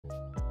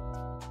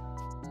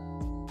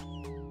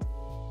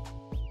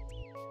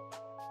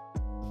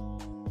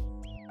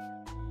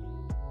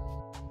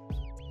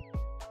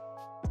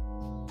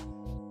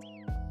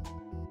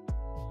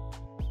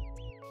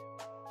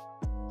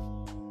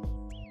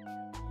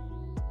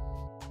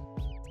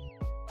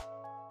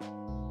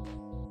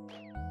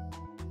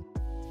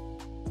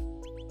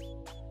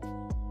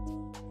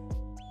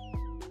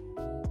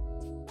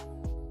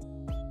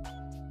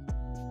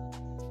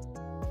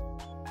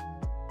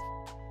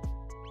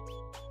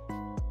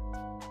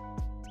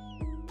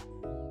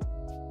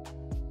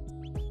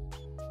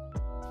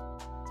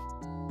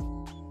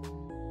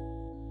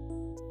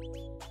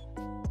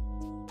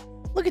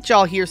Look at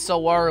y'all here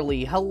so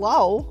early.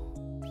 Hello.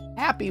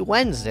 Happy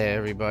Wednesday,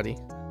 everybody.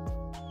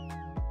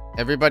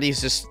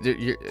 Everybody's just...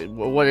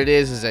 what it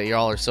is that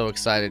y'all are so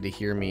excited to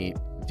hear me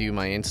do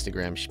my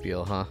Instagram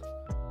spiel, huh?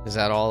 Is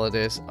that all it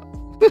is?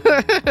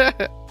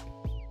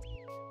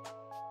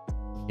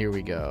 Here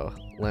we go.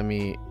 Let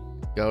me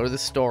go to the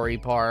story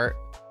part.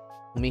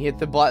 Let me hit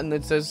the button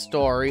that says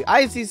story.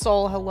 Icy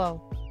Soul,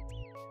 hello.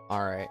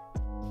 Alright.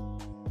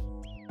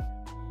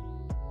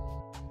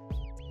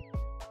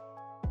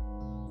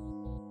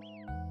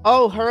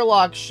 Oh,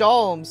 Herlock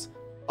Sholmes.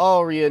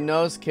 Oh,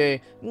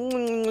 Ryanosuke.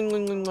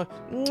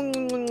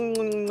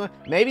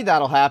 Maybe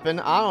that'll happen.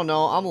 I don't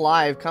know. I'm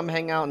live. Come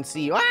hang out and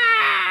see you.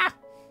 Ah!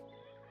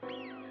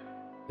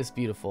 It's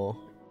beautiful.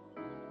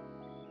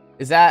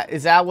 Is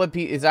that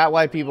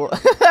why people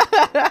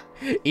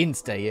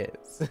Insta,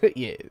 yes.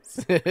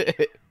 Yes.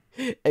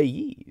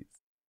 Yes.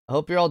 I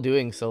hope you're all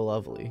doing so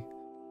lovely.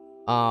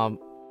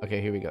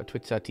 Okay, here we go.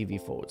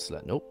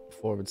 Twitch.tv/. Nope.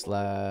 /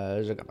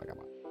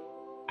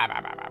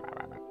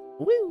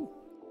 Woo!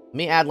 Let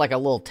me add like a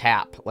little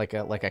tap, like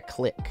a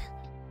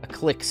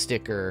click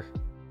sticker.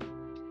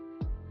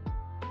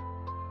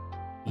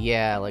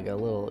 Yeah, like a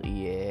little,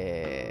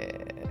 yeah.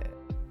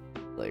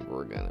 Like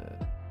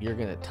you're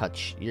gonna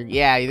touch, you're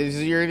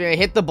gonna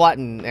hit the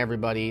button,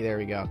 everybody. There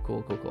we go.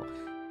 Cool.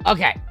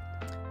 Okay.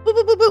 Boop,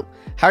 boop, boop, boop.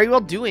 How are you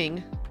all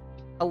doing?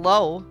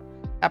 Hello.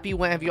 Have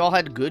you all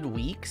had good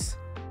weeks?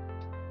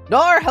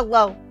 Nor,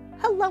 hello.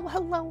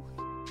 Hello.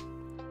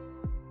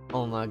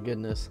 Oh my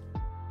goodness.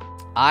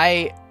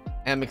 I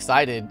am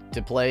excited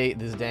to play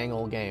this dang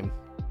old game.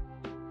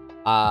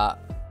 You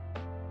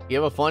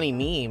have a funny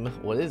meme.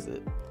 What is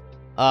it?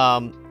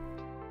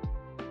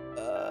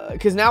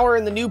 Because now we're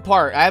in the new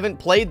part. I haven't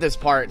played this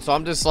part, so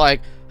I'm just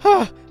like,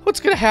 huh, what's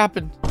gonna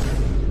happen?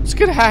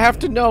 I have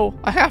to know.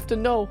 I have to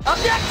know.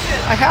 Objection!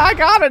 I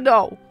gotta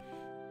know.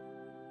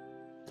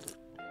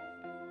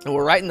 And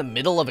we're right in the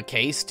middle of a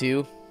case,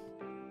 too.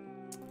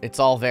 It's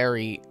all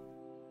very,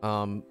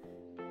 I've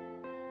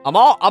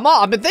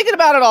been thinking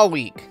about it all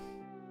week.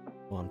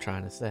 What I'm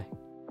trying to say.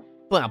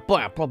 Blam.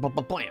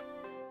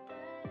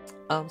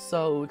 I'm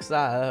so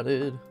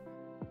excited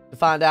to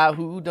find out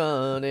who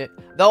done it.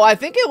 Though I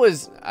think it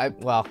was,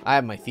 well, I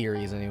have my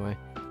theories anyway.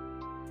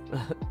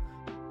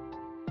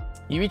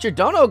 You reach your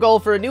dono goal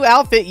for a new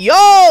outfit.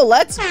 Yo,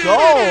 let's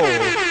go.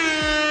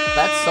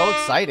 That's so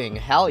exciting.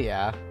 Hell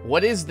yeah.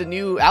 What is the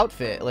new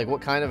outfit? Like,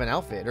 what kind of an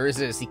outfit? Or is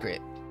it a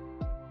secret?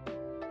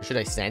 Should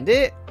I send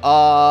it?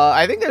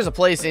 I think there's a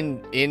place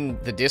in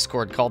the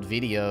Discord called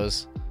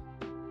videos.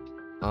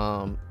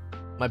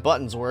 My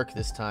buttons work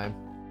this time.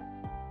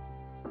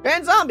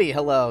 Grand Zombie,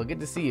 hello. Good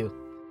to see you.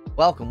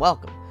 Welcome.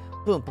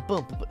 Boom.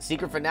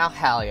 Secret for now?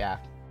 Hell yeah.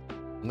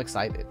 I'm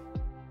excited.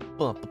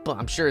 Boom.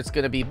 I'm sure it's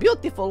gonna be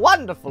beautiful,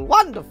 wonderful.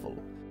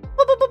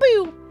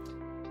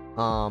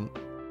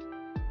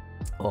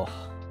 Oh.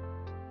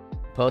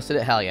 Posted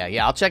it? Hell yeah.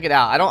 Yeah, I'll check it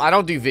out. I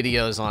don't do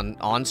videos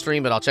on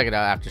stream, but I'll check it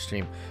out after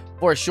stream.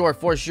 For sure.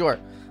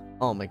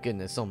 Oh my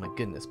goodness.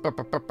 Bubba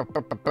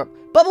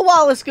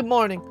Wallace, good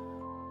morning.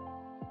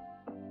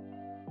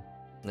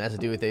 That has to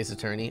do with Ace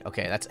Attorney.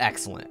 Okay, that's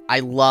excellent. I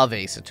love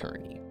Ace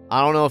Attorney.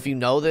 I don't know if you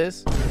know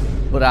this,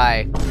 but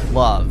I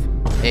love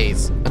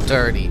Ace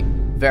Attorney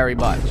very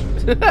much.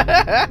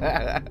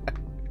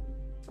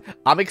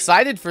 I'm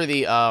excited for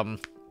the,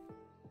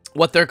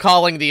 what they're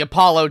calling the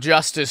Apollo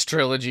Justice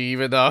trilogy,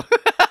 even though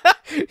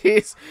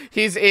he's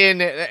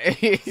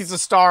a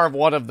star of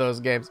one of those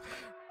games.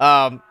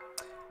 I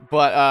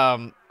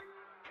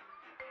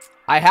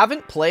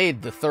haven't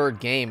played the third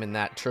game in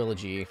that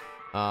trilogy.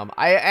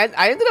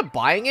 I ended up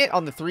buying it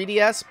on the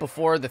 3DS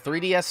before the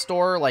 3DS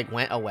store, like,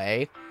 went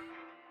away.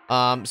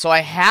 So I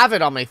have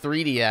it on my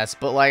 3DS,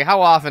 but, like,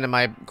 how often am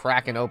I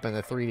cracking open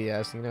the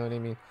 3DS, you know what I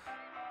mean?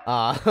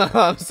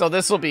 So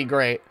this will be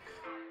great.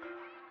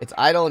 It's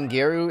Idol and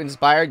Geru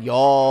inspired.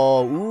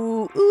 Yo,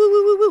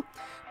 ooh.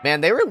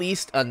 Man, they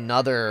released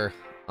another,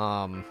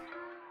 Marin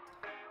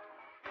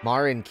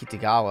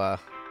Kitagawa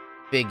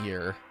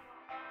figure.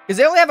 Because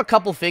they only have a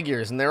couple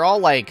figures, and they're all,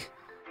 like...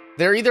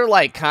 They're either,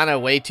 like, kind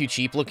of way too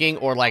cheap looking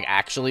or, like,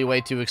 actually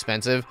way too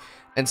expensive.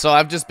 And so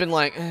I've just been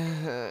like...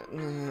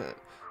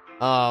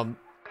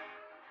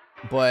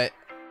 But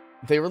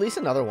they released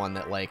another one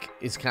that, like,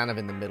 is kind of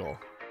in the middle.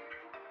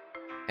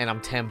 And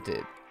I'm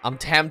tempted.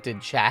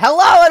 Chat.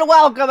 Hello and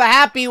welcome!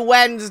 Happy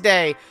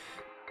Wednesday!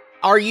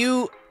 How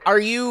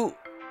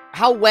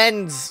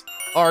Wednes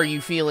are you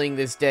feeling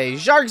this day?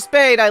 Shark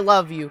Spade, I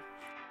love you.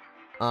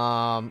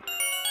 You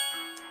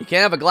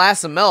can't have a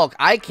glass of milk.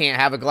 I can't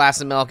have a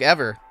glass of milk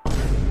ever.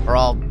 Or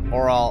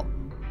I'll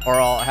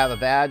have a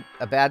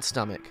bad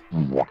stomach.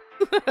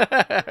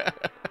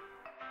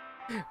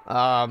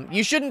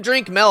 You shouldn't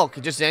drink milk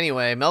just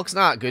anyway. Milk's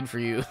not good for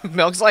you.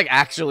 Milk's like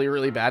actually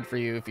really bad for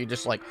you if you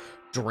just like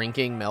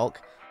drinking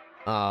milk.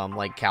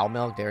 Like cow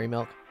milk, dairy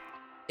milk.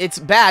 It's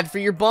bad for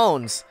your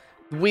bones.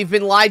 We've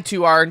been lied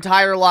to our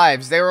entire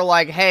lives. They were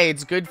like, hey,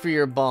 it's good for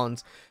your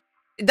bones.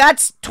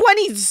 That's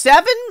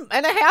 27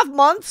 and a half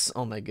months?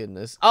 Oh my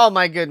goodness.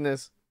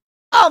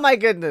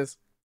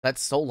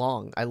 That's so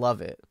long. I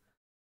love it.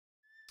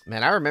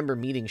 Man, I remember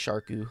meeting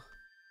Sharku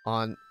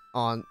on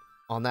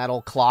that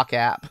old clock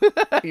app.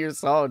 You're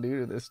so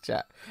new to this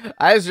chat.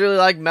 I just really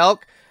like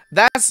milk.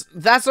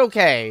 That's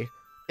okay.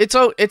 It's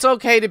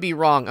okay to be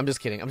wrong. I'm just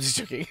kidding. I'm just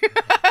joking.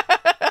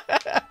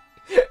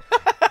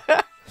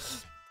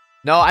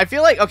 No, I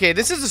feel like, okay,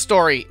 this is a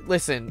story.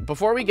 Listen,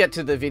 before we get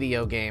to the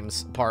video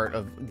games part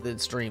of the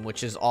stream,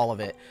 which is all of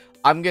it,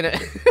 I'm gonna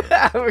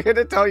I'm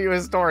gonna tell you a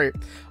story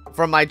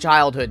from my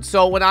childhood.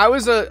 So when I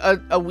was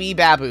a wee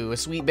babu, a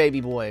sweet baby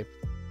boy,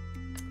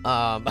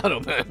 I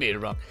don't want to be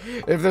wrong.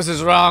 If this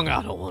is wrong,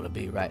 I don't want to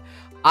be right.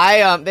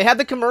 They had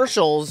the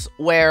commercials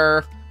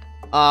where,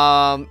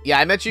 yeah,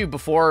 I met you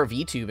before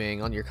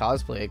VTubing on your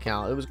cosplay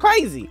account. It was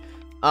crazy.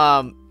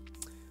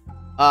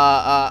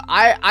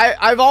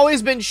 I've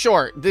always been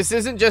short. This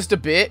isn't just a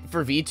bit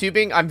for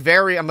VTubing.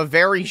 I'm a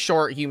very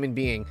short human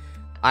being.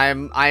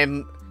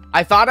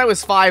 I thought I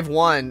was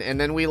 5'1", and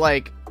then we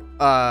like,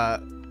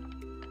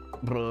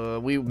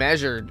 we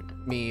measured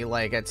me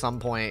like at some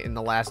point in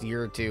the last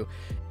year or two,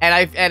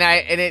 and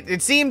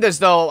it seemed as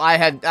though I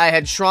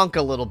had shrunk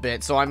a little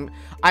bit. So I'm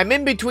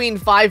in between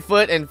 5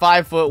 foot and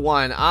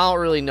 5'1". I don't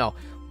really know,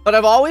 but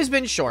I've always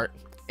been short.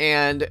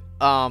 And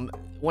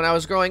when I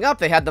was growing up,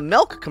 they had the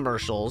milk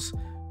commercials.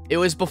 It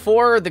was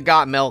before the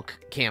Got Milk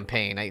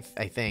campaign, I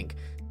think.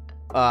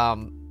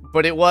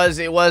 But it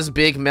was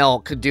Big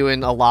Milk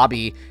doing a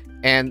lobby,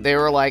 and they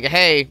were like,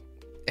 hey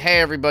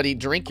everybody,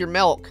 drink your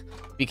milk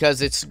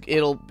because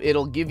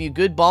it'll give you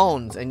good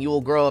bones and you will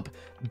grow up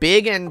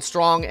big and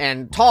strong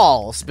and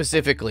tall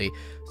specifically.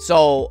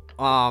 So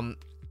I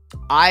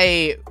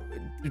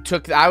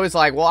was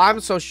like, well, I'm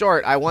so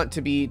short, I want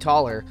to be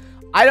taller.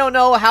 I don't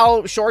know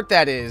how short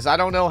that is. I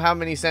don't know how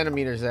many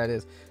centimeters that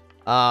is.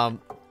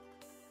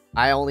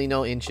 I only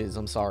know inches.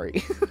 I'm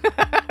sorry.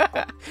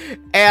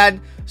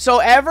 And so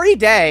every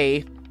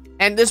day,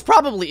 and this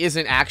probably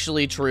isn't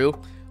actually true,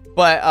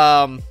 but,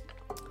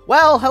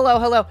 well,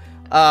 hello.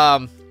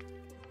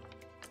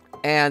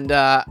 And,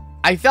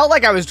 I felt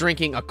like I was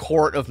drinking a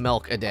quart of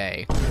milk a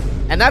day.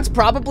 And that's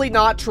probably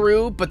not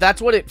true, but that's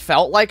what it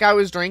felt like I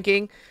was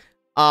drinking.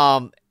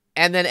 And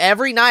then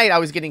every night I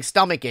was getting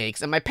stomach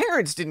aches, and my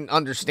parents didn't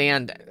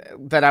understand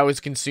that I was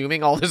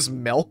consuming all this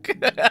milk.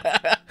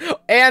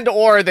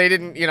 Or they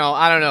didn't, you know,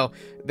 I don't know.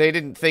 They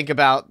didn't think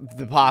about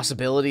the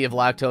possibility of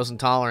lactose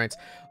intolerance.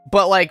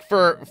 But like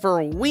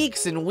for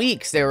weeks and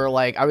weeks, they were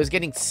like, I was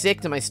getting sick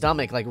to my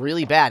stomach, like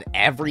really bad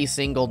every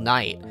single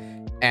night.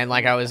 And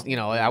like I was, you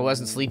know, I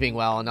wasn't sleeping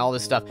well and all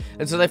this stuff.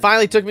 And so they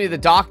finally took me to the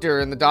doctor,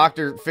 and the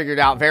doctor figured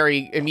out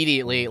very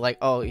immediately, like,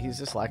 oh, he's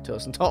just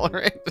lactose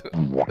intolerant.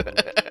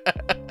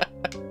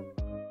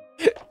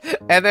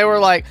 And they were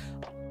like,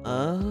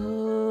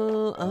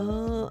 oh,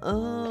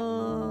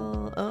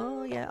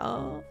 yeah,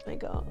 oh my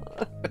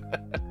God.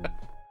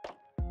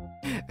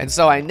 And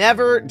so I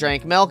never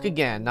drank milk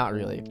again. Not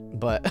really,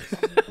 but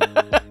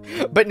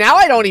but now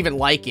I don't even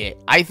like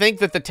it. I think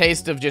that the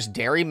taste of just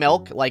dairy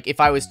milk, like if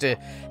I was to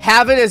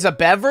have it as a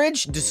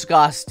beverage,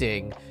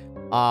 disgusting.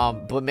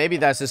 But maybe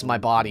that's just my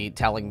body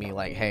telling me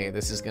like, hey,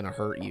 this is gonna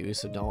hurt you,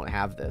 so don't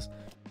have this.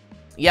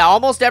 Yeah,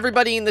 almost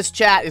everybody in this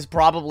chat is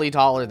probably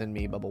taller than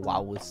me. Bubba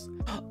Wowwiz.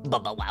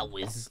 Bubba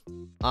Wowwiz.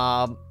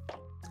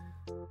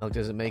 Milk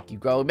doesn't make you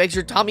grow. It makes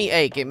your tummy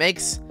ache. It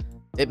makes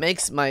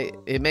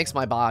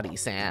my body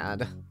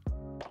sad.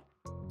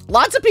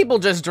 Lots of people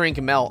just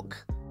drink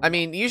milk. I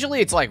mean,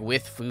 usually it's like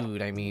with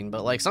food, I mean,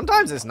 but like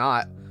sometimes it's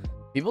not.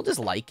 People just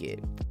like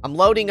it. I'm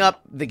loading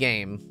up the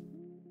game.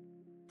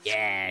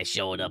 Yeah,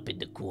 show it up in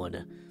the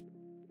corner.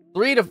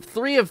 3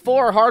 of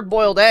 4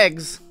 hard-boiled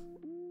eggs.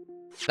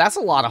 That's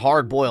a lot of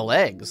hard-boiled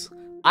eggs.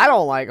 I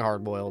don't like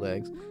hard-boiled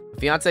eggs. My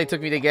fiance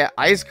took me to get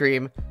ice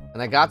cream,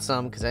 and I got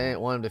some because I didn't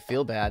want him to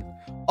feel bad.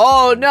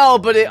 Oh no,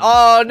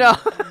 oh no.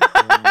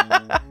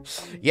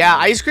 Yeah,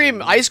 ice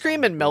cream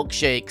and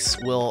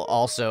milkshakes will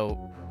also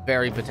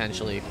very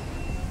potentially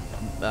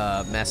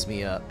mess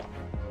me up.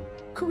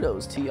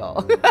 Kudos to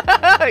y'all.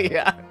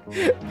 Yeah.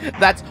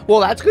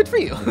 That's good for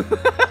you.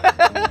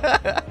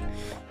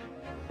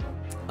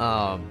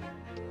 I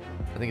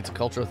think it's a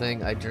cultural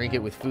thing. I drink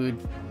it with food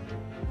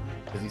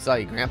because you saw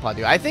your grandpa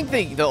do. I think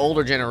the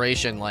older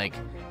generation, like,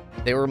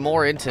 they were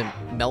more into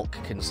milk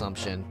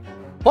consumption.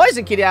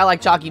 Poison Kitty, I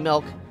like chalky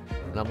milk.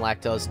 And I'm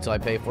lactose until I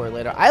pay for it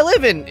later. I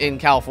live in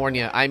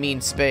California. I mean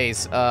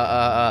space.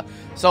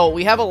 So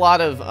we have a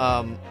lot of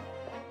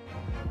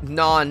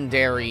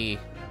non-dairy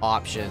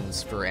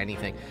options for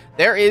anything.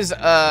 There is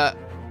an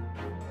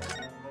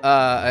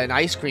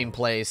ice cream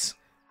place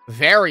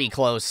very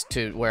close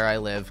to where I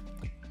live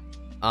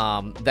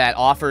that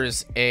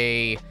offers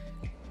they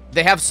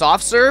have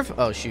soft serve.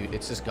 Oh shoot,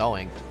 it's just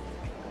going.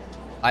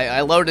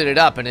 I loaded it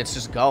up and it's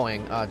just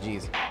going. Oh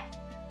jeez.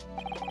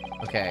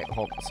 Okay,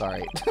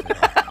 sorry.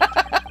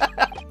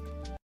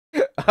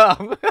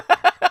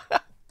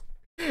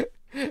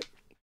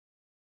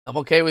 I'm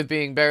okay with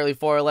being barely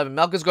 4'11".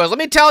 Milk is gross. Let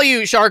me tell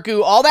you,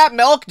 Sharku, all that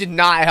milk did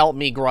not help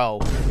me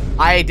grow.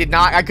 I did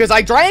not, because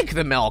I drank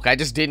the milk. I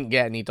just didn't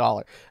get any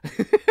taller.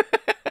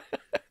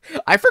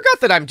 I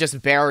forgot that I'm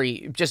just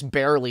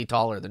barely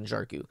taller than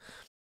Jarku.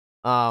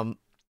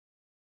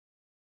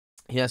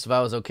 He asked if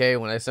I was okay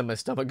when I said my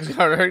stomach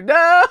started hurting.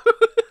 No!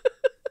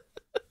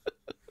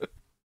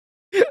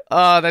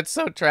 Oh, that's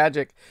so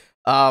tragic.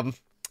 But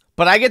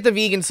I get the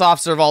vegan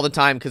soft serve all the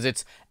time because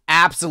it's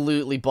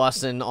absolutely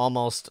bussin'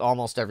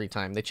 almost every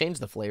time. They change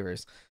the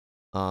flavors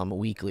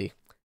weekly,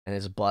 and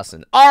it's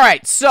bussin'. All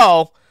right,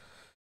 so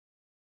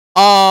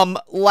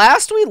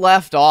last we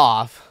left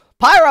off,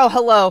 Pyro,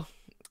 hello.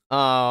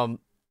 I'm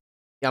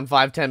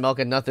 5'10", milk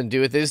had nothing to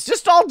do with it. It's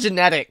just all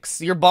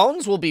genetics. Your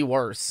bones will be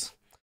worse.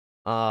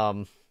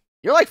 You're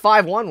like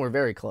 5'1", we're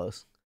very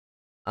close.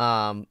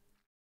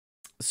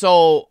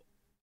 So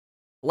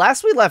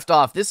last we left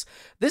off, this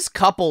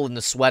couple in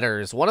the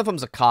sweaters, one of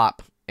them's a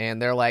cop,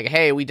 and they're like,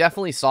 hey, we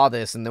definitely saw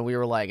this, and then we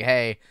were like,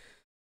 hey,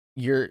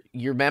 your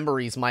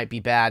memories might be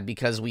bad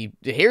because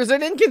here's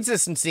an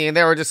inconsistency, and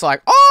they were just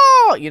like,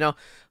 oh, you know.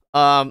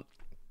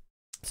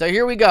 So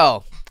here we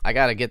go. I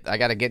gotta get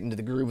into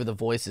the groove of the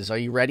voices. Are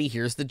you ready?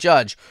 Here's the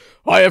judge.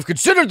 I have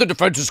considered the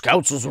defense's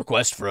counsel's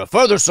request for a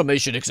further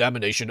summation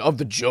examination of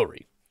the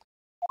jury.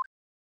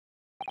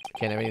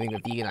 Can't have anything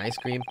with vegan ice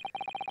cream.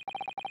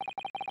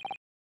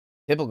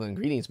 Typical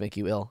ingredients make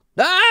you ill.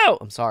 No!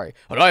 I'm sorry.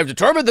 And I have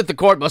determined that the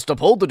court must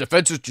uphold the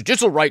defense's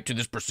judicial right to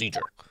this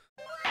procedure.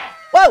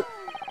 Whoa!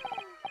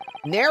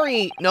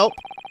 Nope.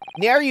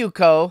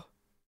 Naryuko.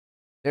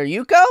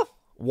 Naryuko?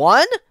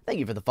 1? Thank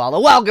you for the follow.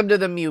 Welcome to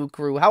the Mew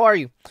crew. How are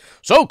you?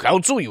 So,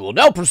 counsel, you will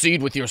now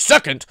proceed with your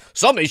second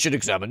summation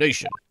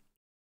examination.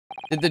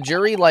 Did the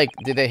jury,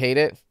 did they hate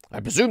it? I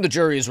presume the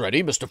jury is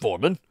ready, Mr.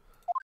 Foreman.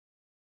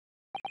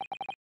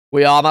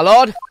 We are, my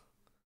lord.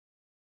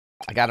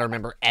 I gotta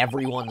remember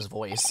everyone's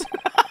voice.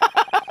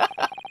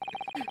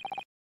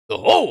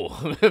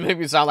 Oh! Make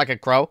me sound like a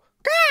crow.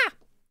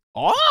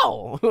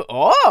 Oh!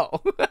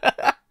 Oh!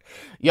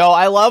 Yo,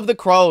 I love the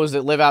crows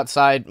that live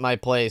outside my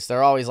place.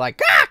 They're always like,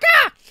 gah,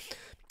 gah!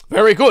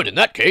 Very good. In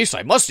that case,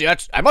 I must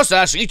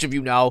ask each of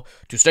you now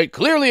to state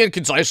clearly and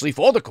concisely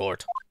for the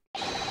court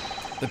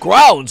the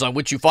grounds on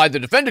which you find the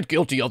defendant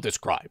guilty of this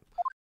crime.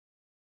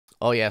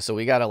 Oh, yeah, so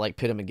we gotta,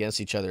 pit them against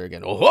each other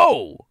again.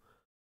 Oh-ho!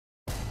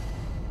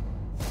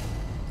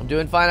 I'm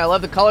doing fine. I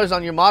love the colors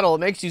on your model. It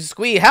makes you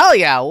squee. Hell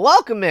yeah!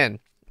 Welcome in.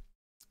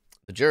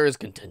 The juror's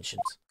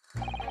contentions.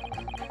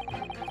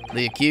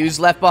 The accused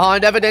left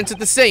behind evidence at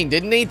the scene,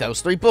 didn't he?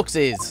 Those 3 books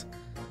is.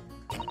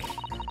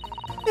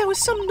 There was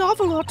some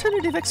novel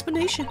alternative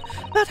explanation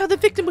about how the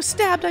victim was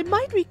stabbed I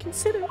might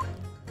reconsider.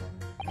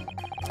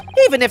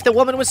 Even if the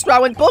woman was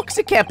throwing books,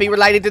 it can't be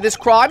related to this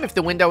crime if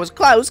the window was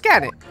closed,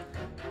 can it?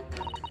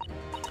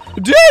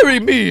 Deary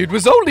me, it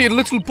was only a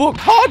little book,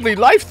 hardly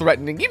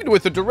life-threatening, even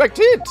with a direct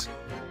hit.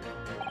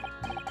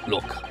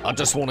 Look, I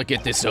just want to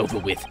get this over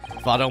with.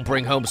 If I don't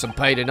bring home some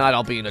pay tonight,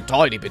 I'll be in a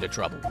tiny bit of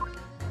trouble.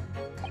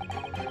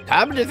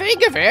 Come to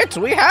think of it,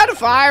 we had a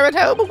fire at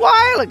home a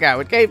while ago.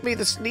 It gave me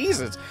the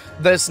sneezes.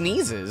 The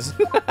sneezes.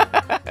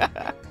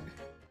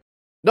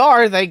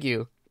 No, thank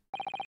you.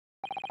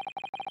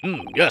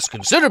 Yes,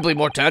 considerably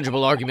more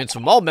tangible arguments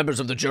from all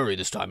members of the jury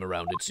this time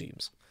around, it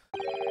seems.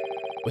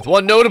 With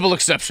one notable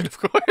exception, of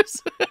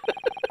course.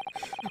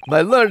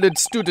 My learned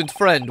student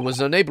friend was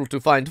unable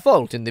to find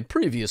fault in the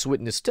previous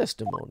witness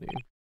testimony.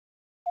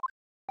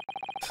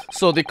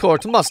 So the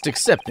court must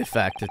accept the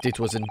fact that it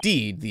was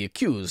indeed the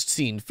accused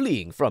seen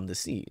fleeing from the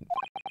scene.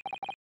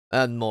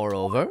 And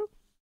moreover,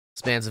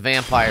 this man's a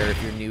vampire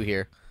if you're new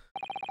here.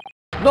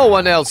 No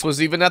one else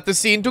was even at the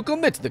scene to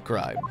commit the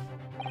crime.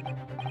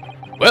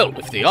 Well,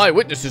 if the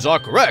eyewitnesses are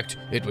correct,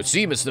 it would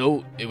seem if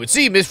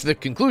the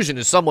conclusion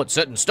is somewhat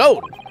set in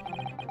stone.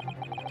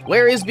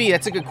 Where is B?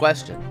 That's a good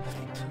question.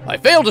 I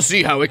fail to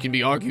see how it can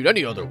be argued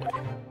any other way.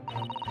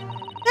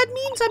 That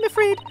means, I'm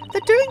afraid,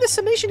 that during the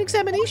summation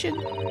examination...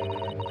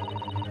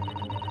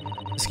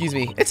 Excuse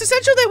me. It's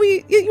essential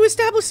that you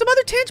establish some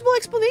other tangible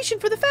explanation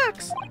for the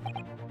facts.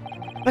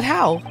 But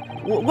how?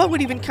 What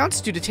would even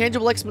constitute a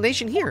tangible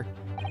explanation here?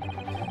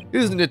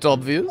 Isn't it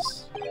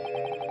obvious?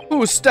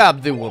 Who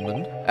stabbed the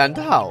woman, and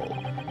how?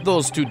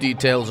 Those 2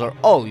 details are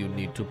all you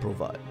need to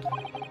provide.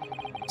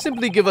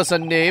 Simply give us a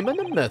name and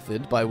a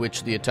method by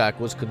which the attack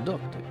was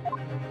conducted.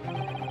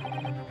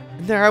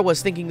 And there I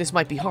was thinking this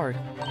might be hard.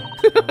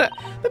 But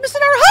Mr.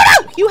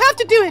 Naruhodo, you have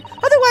to do it.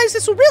 Otherwise,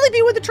 this will really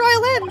be where the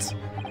trial ends.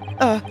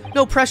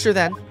 No pressure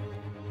then.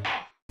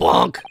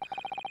 Bonk!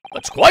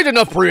 That's quite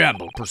enough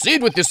preamble.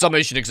 Proceed with this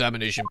summation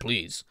examination,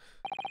 please.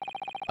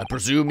 I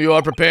presume you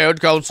are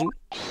prepared, counsel?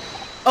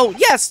 Oh,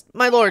 yes,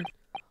 my lord.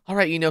 All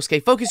right,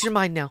 Inosuke, focus your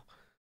mind now.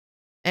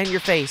 And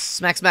your face.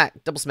 Smack,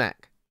 smack. Double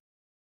smack.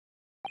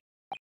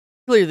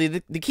 Clearly,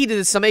 the key to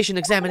this summation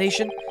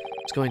examination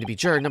is going to be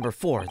juror number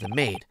 4, the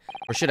maid.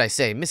 Or should I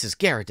say, Mrs.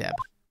 Garadeb.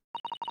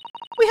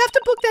 We have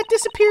a book that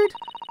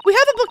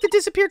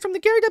disappeared from the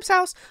Garadeb's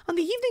house on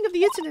the evening of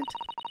the incident.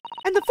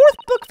 And the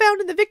 4th book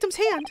found in the victim's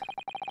hand.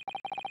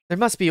 There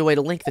must be a way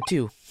to link the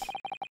 2.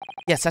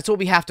 Yes, that's what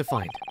we have to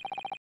find.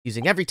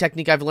 Using every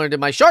technique I've learned in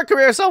my short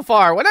career so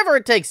far, whatever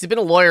it takes. He's been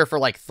a lawyer for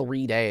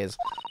 3 days.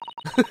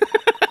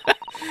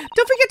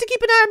 Don't forget to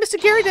keep an eye on Mr.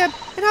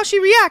 Garydeb and how she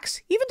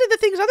reacts, even to the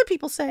things other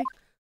people say.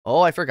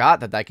 Oh, I forgot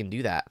that I can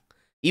do that.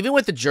 Even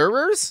with the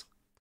jurors?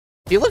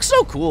 He looks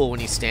so cool when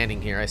he's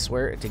standing here, I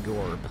swear to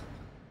Gorb.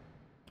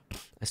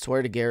 I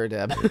swear to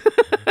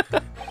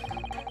Garydeb.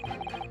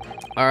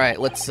 Alright,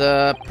 let's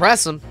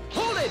press him.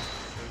 Hold it!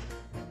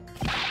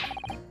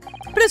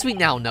 But as we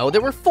now know,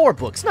 there were 4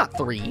 books, not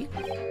 3.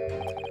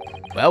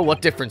 Well,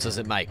 what difference does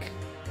it make?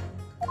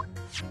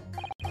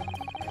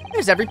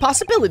 There's every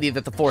possibility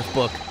that the 4th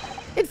book,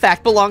 in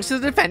fact, belongs to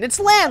the defendant's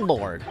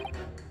landlord.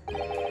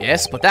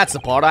 Yes, but that's the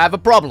part I have a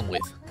problem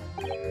with.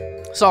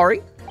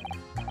 Sorry?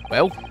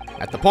 Well,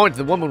 at the point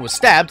the woman was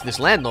stabbed, this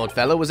landlord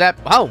fellow was at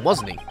home,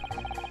 wasn't he?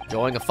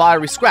 Enjoying a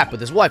fiery scrap with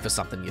his wife or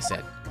something, you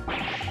said.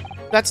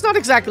 That's not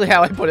exactly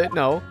how I put it,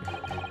 no.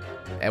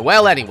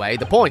 Well, anyway,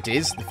 the point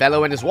is, the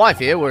fellow and his wife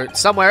here were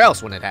somewhere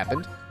else when it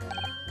happened.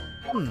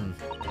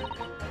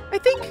 I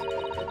think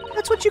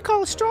that's what you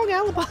call a strong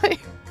alibi.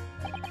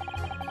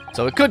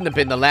 So it couldn't have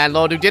been the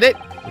landlord who did it,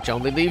 which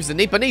only leaves the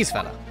Nipponese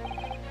fella.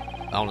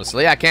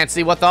 Honestly, I can't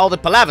see what all the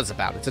palaver's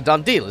about. It's a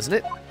done deal, isn't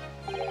it?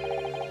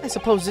 I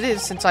suppose it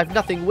is, since I've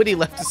nothing witty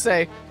left to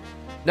say.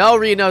 No,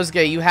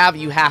 Ryunosuke, you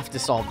have to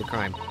solve the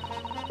crime.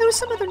 There was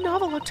some other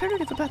novel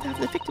alternative about how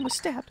the victim was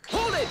stabbed.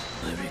 Hold it!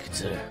 I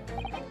reconsider.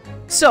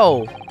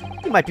 So,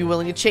 you might be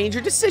willing to change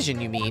your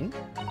decision, you mean?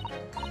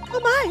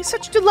 Oh my,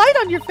 such delight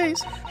on your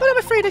face, but I'm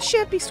afraid I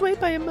shan't be swayed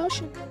by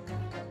emotion.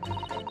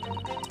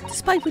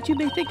 Despite what you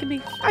may think of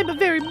me, I'm a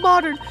very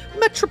modern,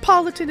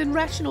 metropolitan, and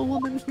rational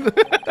woman.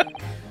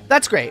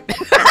 That's great.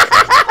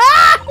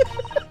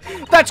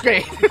 That's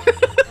great.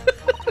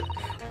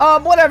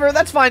 Whatever,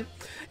 that's fine.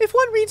 If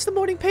one reads the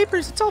morning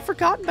papers, it's all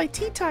forgotten by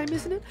tea time,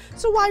 isn't it?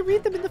 So why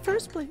read them in the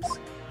first place?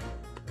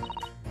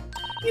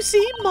 You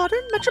see,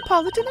 modern,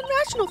 metropolitan, and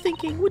rational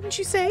thinking, wouldn't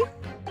you say?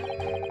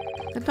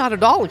 And not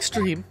at all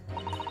extreme.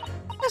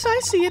 As I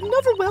see it, an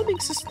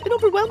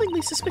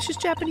overwhelmingly suspicious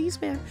Japanese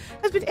man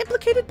has been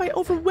implicated by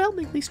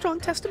overwhelmingly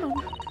strong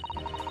testimony.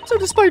 So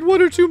despite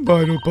 1 or 2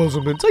 minor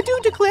puzzlements, I do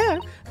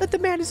declare that the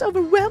man is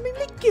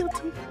overwhelmingly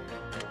guilty.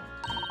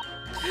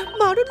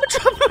 Modern,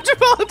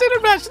 metropolitan,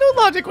 and rational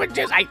logic would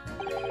just...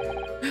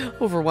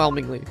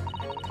 Overwhelmingly.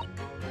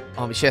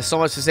 She has so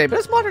much to say, but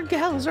Us modern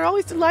gals are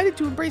always delighted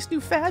to embrace new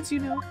fads, you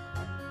know.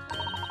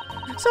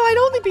 So I'd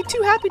only be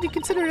too happy to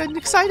consider an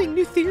exciting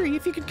new theory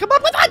if you could come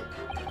up with one!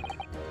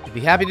 I'd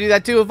be happy to do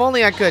that too, if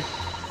only I could.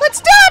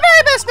 Let's do our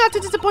very best not to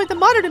disappoint the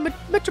modern and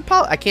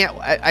metropolitan... I can't,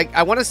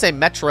 I want to say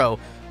metro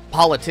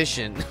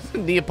politician.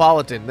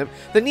 Neapolitan.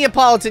 The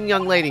Neapolitan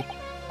young lady.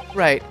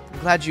 Right, I'm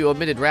glad you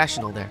omitted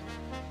rational there.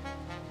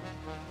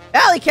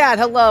 Alley Cat,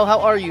 hello,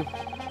 how are you?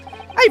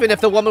 Even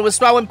if the woman was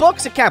throwing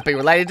books, it can't be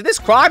related to this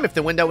crime if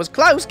the window was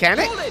closed, can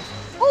it?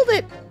 Hold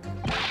it!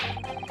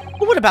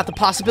 But what about the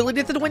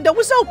possibility that the window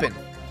was open?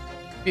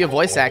 Be a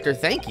voice actor,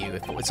 thank you.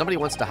 If somebody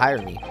wants to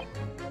hire me,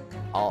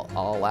 I'll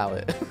allow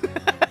it.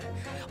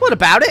 What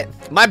about it?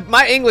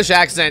 My English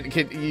accent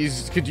could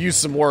use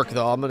some work,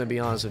 though. I'm gonna be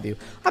honest with you.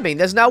 I mean,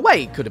 there's no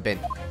way it could have been.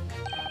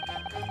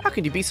 How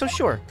can you be so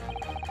sure?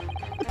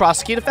 The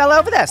prosecutor fell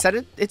over there said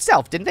it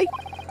itself, didn't he?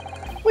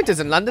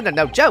 Winters in London are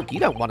no joke. You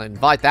don't want to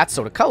invite that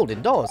sort of cold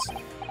indoors.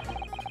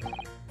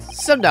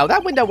 So no,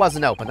 that window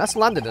wasn't open. Us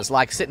Londoners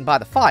like sitting by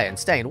the fire and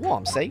staying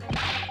warm, see?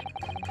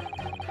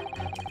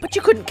 But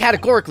you couldn't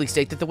categorically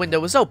state that the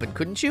window was open,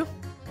 couldn't you?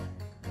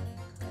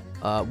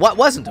 What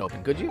wasn't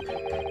open, could you?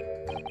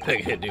 I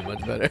can't do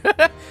much better.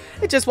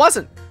 It just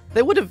wasn't.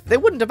 They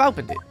wouldn't have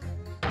opened it.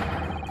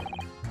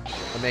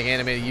 I'll make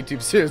animated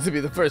YouTube series to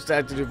be the first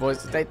actor to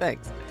voice to say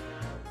thanks.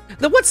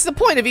 Then what's the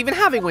point of even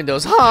having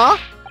windows, huh?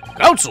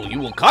 Counsel, you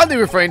will kindly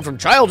refrain from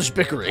childish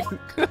bickering.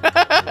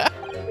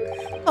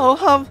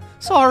 Oh,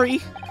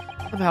 sorry.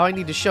 Somehow I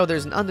need to show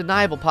there's an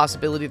undeniable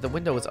possibility the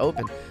window was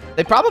open.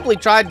 They probably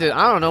tried to,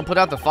 I don't know, put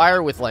out the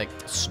fire with, like,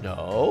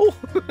 snow?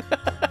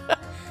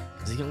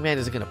 The young man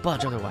isn't gonna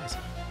budge otherwise.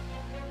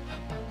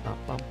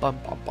 My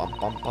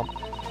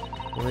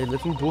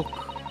little book.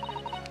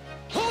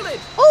 Hold it!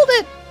 Hold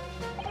it!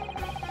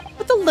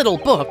 But the little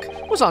book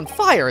was on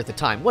fire at the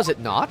time, was it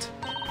not?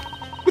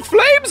 With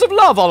flames of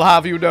love, I'll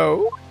have you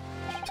know.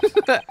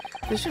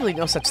 There's really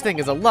no such thing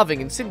as a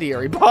loving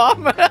incendiary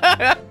bomb.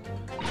 Well,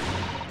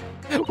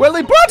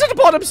 he brought it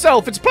upon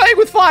himself. It's playing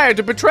with fire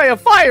to betray a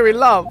fiery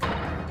love.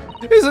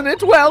 Isn't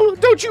it? Well,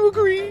 don't you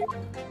agree?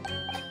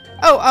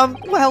 Oh,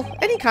 well,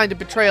 any kind of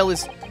betrayal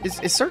is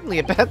certainly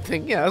a bad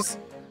thing, yes.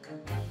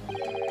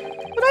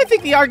 But I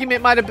think the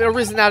argument might have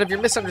arisen out of your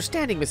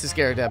misunderstanding, Mrs.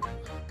 Garydeb.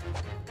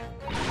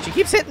 She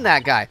keeps hitting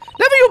that guy.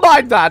 Never you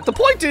mind that. The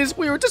point is,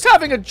 we were just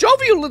having a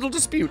jovial little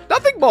dispute.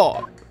 Nothing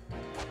more.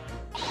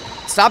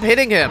 Stop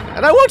hitting him.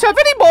 And I won't have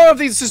any more of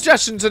these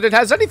suggestions that it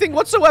has anything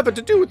whatsoever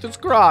to do with this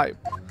crime.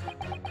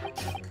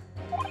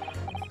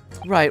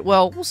 Right,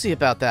 well, we'll see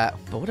about that.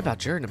 But what about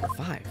juror number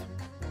 5?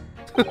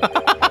 He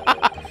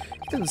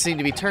doesn't seem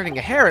to be turning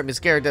a hair at Miss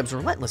Garydeb's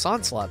relentless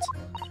onslaughts.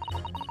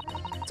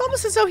 It's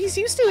almost as though he's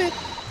used to it.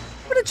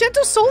 What a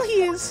gentle soul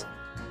he is.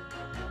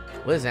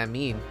 What does that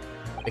mean?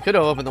 They could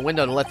have opened the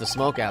window to let the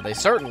smoke out. They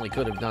certainly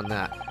could have done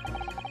that.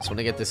 Just want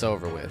to get this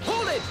over with.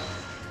 Hold it!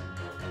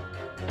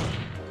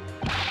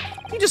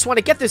 You just want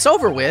to get this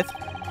over with?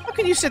 How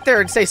can you sit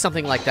there and say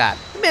something like that?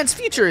 The man's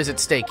future is at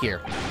stake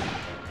here.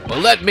 Well,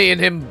 let me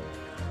and him...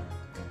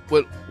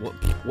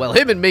 Well,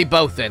 him and me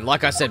both then,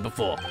 like I said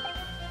before.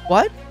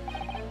 What?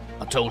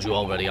 I told you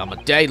already, I'm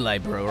a day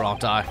laborer,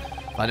 aren't I?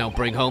 If I don't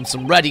bring home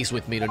some readies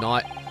with me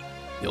tonight,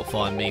 you'll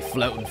find me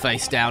floating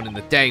face down in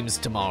the Thames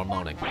tomorrow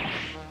morning.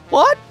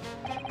 What?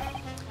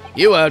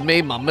 You heard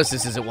me. My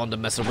missus isn't one to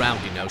mess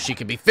around, you know. She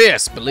can be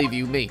fierce, believe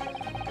you me.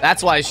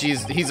 That's why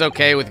he's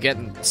okay with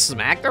getting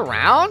smacked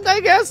around, I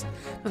guess?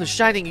 Another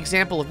shining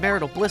example of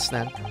marital bliss,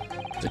 then.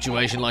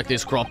 Situation like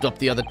this cropped up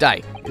the other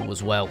day. It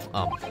was, well,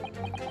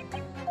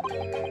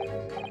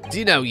 do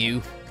you know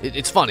you?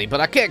 It's funny,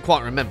 but I can't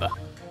quite remember.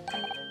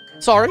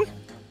 Sorry?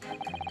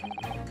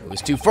 It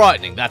was too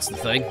frightening, that's the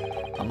thing.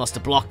 I must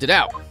have blocked it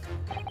out.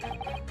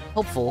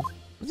 Helpful.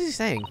 What is he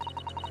saying?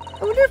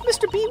 I wonder if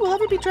Mr. B will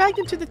ever be dragged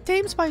into the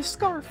Thames by a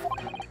scarf.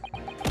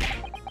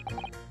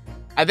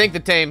 I think the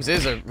Thames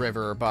is a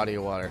river or body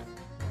of water.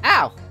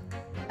 Ow!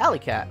 Alley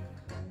cat.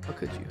 How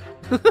could you?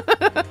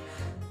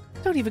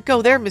 Don't even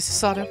go there, Mrs.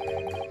 Sato.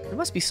 There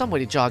must be some way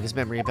to jog his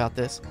memory about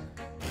this.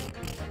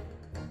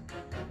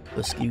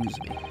 Excuse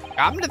me.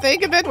 Come to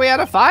think of it, we had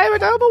a fire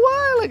at home a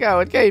while ago.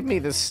 It gave me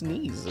the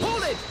sneezes.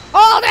 Hold it!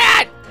 Hold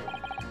it!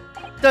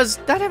 Does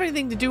that have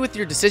anything to do with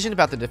your decision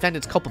about the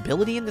defendant's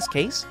culpability in this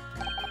case?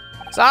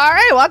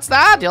 Sorry, what's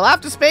that? You'll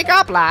have to speak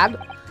up, lad.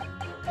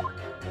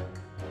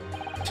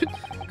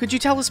 Could you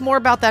tell us more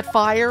about that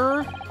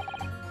fire?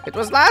 It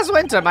was last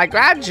winter. My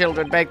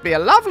grandchildren baked me a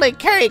lovely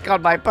cake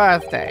on my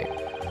birthday.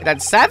 It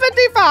had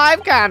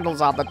 75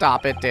 candles on the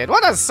top, it did.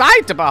 What a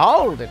sight to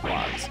behold it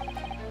was.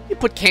 You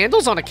put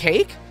candles on a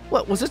cake?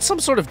 What, was it some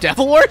sort of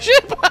devil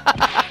worship?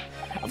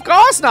 Of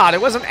course not.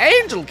 It was an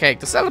angel cake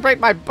to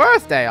celebrate my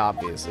birthday,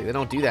 obviously. They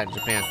don't do that in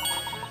Japan.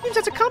 Seems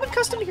that's a common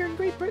custom here in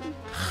Great Britain.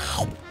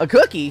 A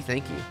cookie?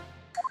 Thank you.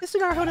 Mr.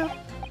 Naruhodo.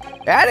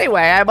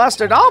 Anyway, I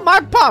mustered all my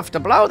puff to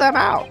blow them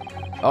out.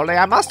 Only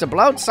I must have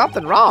blown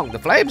something wrong. The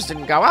flames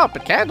didn't go out,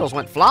 but candles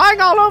went flying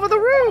all over the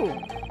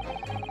room.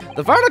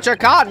 The furniture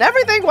caught and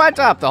everything went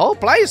up. The whole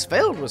place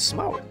filled with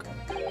smoke.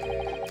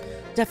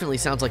 Definitely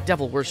sounds like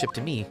devil worship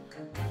to me.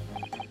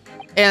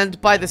 And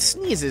by the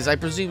sneezes, I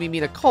presume you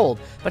mean a cold.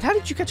 But how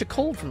did you catch a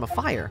cold from a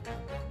fire?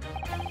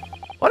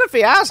 What a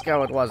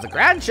fiasco it was. The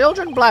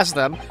grandchildren, bless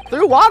them,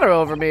 threw water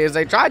over me as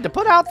they tried to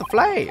put out the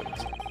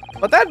flames.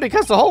 But then,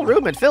 because the whole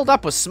room had filled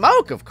up with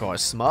smoke, of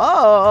course,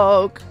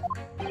 smoke,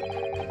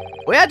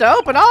 we had to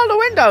open all the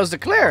windows to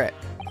clear it.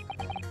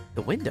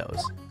 The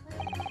windows?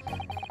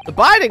 The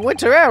biting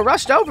winter air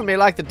rushed over me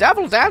like the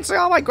devil dancing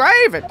on my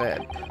grave, it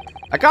did.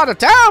 I caught a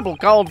terrible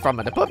cold from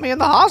it. It put me in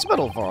the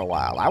hospital for a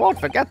while. I won't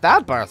forget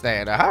that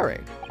birthday in a hurry.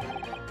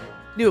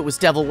 Knew it was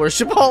devil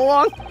worship all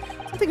along.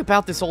 Something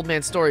about this old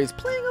man's story is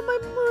playing on my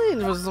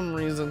mind for some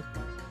reason.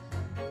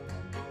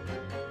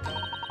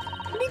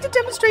 We need to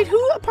demonstrate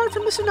who, apart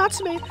from Mr.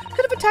 Natsume,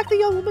 could have attacked the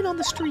young woman on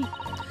the street,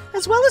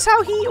 as well as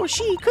how he or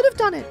she could have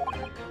done it.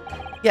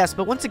 Yes,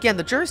 but once again,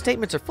 the jurors'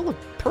 statements are full of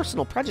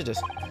personal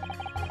prejudice.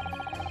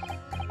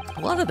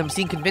 A lot of them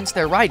seem convinced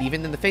they're right,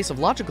 even in the face of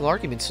logical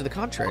arguments to the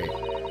contrary.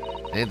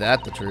 Ain't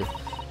that the truth?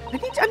 I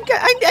think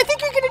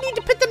you're gonna need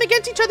to pit them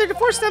against each other to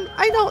force them.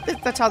 I know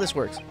that's how this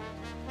works.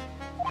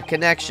 A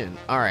connection.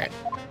 All right.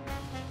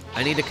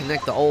 I need to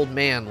connect the old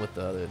man with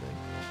the other thing.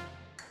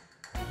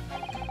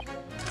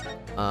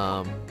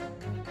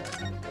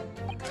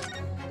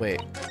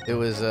 Wait. It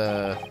was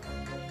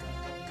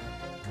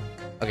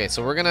okay,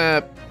 so we're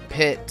gonna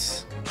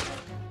pit.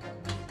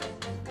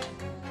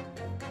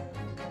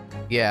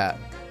 Yeah.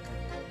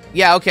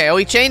 Yeah. Okay. Oh,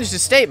 he changed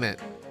his statement.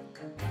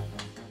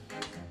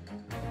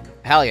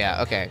 Hell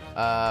yeah, okay.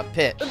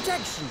 Pit.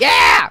 Objection!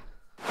 Yeah!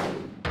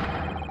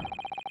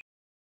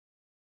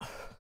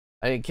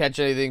 I didn't catch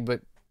anything,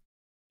 but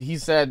he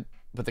said,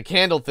 but the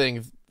candle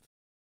thing,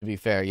 to be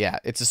fair, yeah.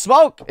 It's a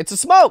smoke! It's a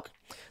smoke!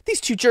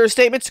 These two juror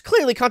statements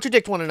clearly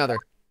contradict one another.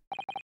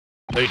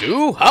 They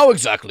do? How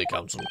exactly,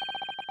 counsel?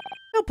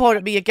 Don't point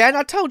at me again,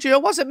 I told you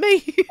it wasn't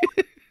me.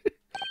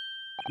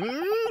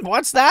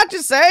 What's that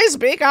you say?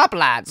 Speak up,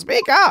 lad,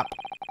 speak up!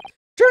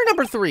 Juror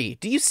number 3,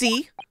 do you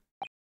see?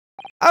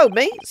 Oh,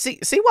 me? See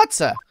what,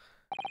 sir?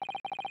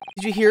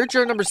 Did you hear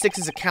juror number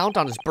 6's account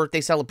on his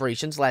birthday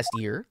celebrations last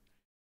year?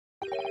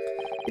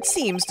 It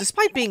seems,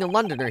 despite being a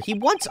Londoner, he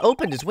once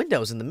opened his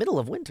windows in the middle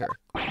of winter.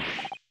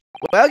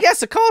 Well,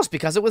 yes, of course,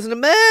 because it was an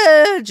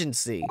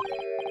emergency.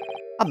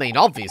 I mean,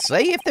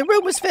 obviously, if the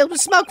room was filled with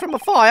smoke from a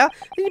fire,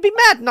 then you'd be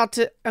mad not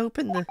to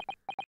open the...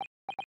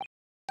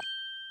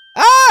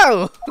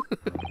 Oh!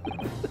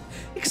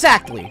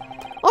 Exactly.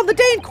 On the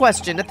day in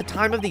question, at the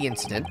time of the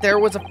incident, there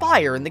was a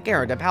fire in the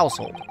Garadeb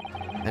household,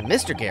 and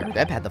Mr.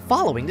 Garadeb had the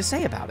following to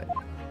say about it.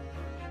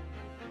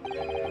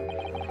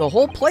 The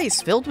whole place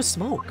filled with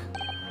smoke.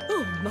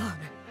 Oh my.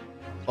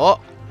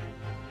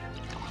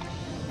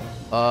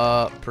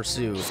 Oh.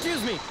 Pursue.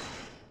 Excuse me.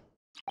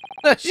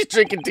 She's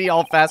drinking tea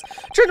all fast.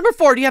 Juror number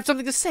 4, do you have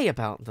something to say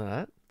about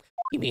that?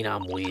 You mean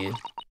I'm weird?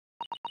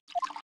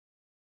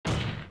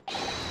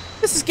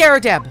 Mrs.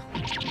 Garadeb!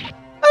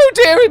 Oh,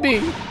 dearie me!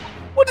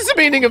 What is the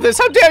meaning of this?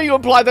 How dare you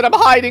imply that I'm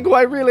hiding who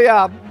I really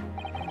am?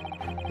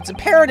 It's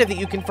imperative that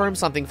you confirm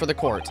something for the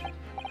court.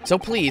 So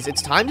please,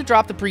 it's time to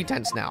drop the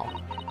pretense now.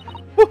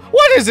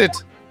 What is it?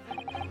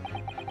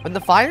 When the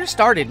fire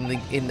started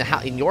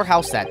in your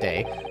house that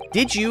day,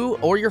 did you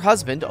or your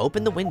husband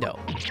open the window?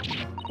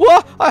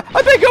 What?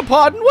 I beg your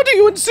pardon? What are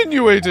you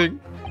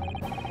insinuating?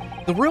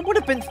 The room would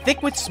have been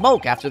thick with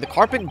smoke after the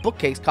carpet and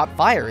bookcase caught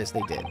fire as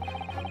they did.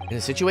 In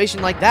a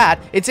situation like that,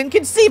 it's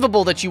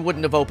inconceivable that you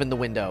wouldn't have opened the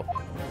window.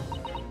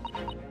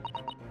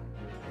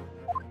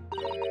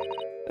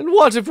 And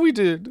what if we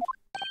did?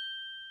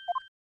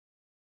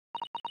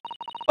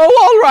 Oh,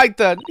 all right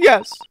then.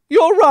 Yes,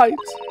 you're right.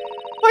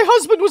 My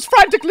husband was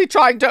frantically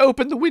trying to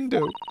open the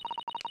window,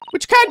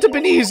 which can't have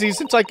been easy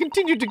since I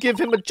continued to give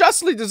him a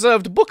justly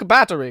deserved book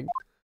battering.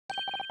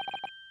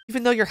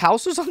 Even though your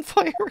house was on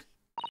fire?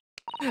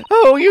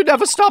 Oh, you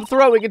never stop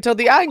throwing until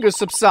the anger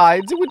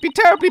subsides. It would be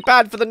terribly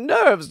bad for the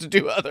nerves to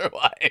do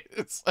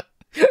otherwise.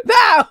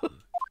 Now!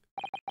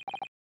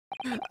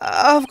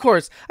 Of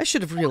course, I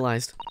should have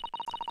realized.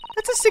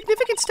 That's a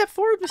significant step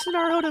forward, Mr.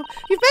 Naruhodo.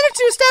 You've managed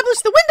to establish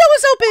the window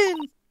is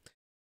open!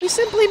 We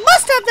simply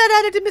must have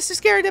that added to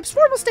Mrs. Garadeb's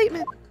formal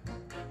statement.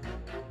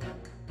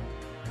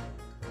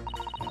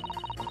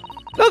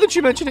 Now that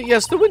you mention it,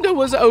 yes, the window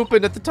was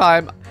open at the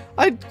time.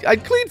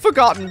 I'd clean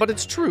forgotten, but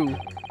it's true.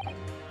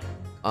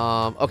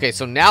 Okay,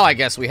 so now I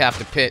guess we have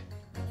to pit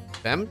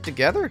them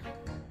together?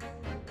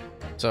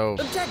 So...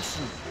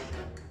 Objection!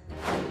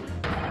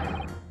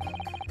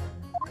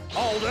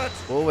 All that.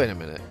 Well, wait a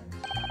minute.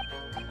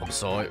 I'm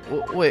sorry.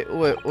 Wait.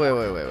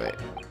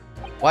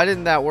 Why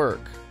didn't that work?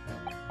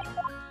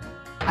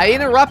 I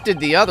interrupted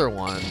the other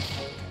one.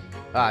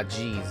 Ah,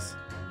 jeez.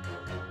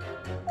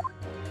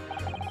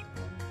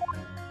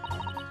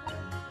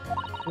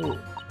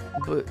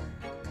 But...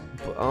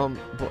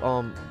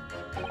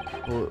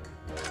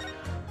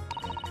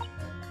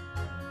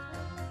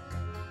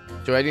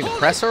 Do I need to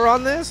press her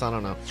on this? I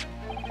don't know.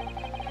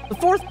 The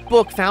fourth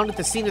book found at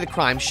the scene of the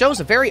crime shows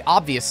a very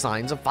obvious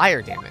signs of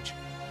fire damage.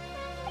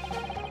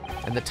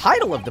 And the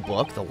title of the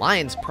book, The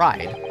Lion's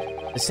Pride,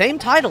 the same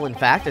title, in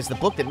fact, as the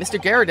book that Mr.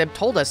 Garadeb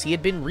told us he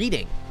had been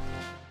reading.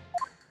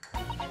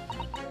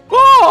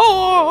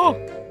 Oh!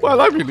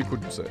 Well, I really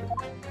couldn't say.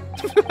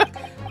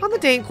 On the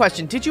day in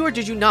question, did you or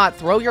did you not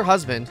throw at your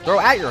husband,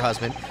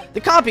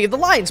 the copy of The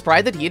Lion's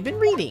Pride that he had been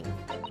reading?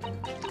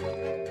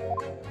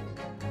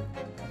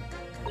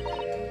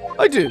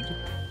 I did.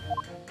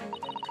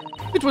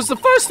 It was the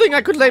first thing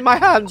I could lay my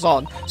hands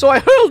on, so I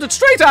hurled it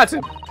straight at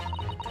him.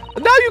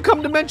 And now you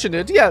come to mention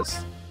it,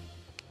 yes.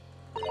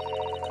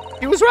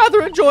 He was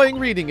rather enjoying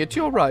reading it,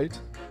 you're right.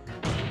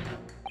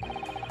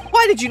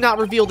 Why did you not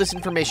reveal this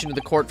information to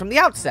the court from the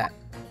outset?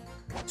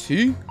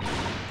 See?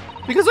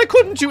 Because I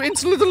couldn't, you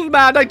insolent little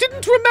man, I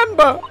didn't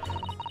remember.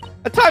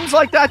 At times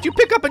like that, you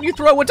pick up and you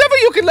throw whatever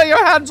you can lay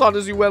your hands on,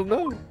 as you well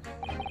know.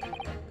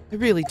 I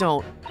really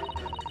don't.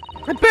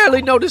 I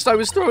barely noticed I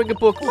was throwing a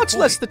book, much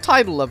less the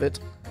title of it.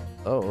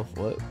 Oh,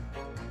 what?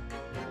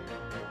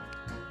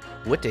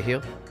 What the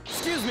hell?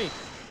 Excuse me.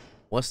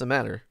 What's the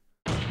matter?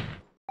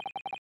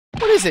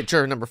 What is it,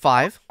 juror number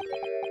 5?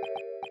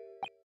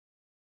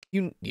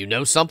 You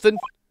know something?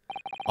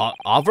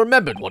 I've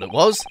remembered what it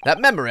was. That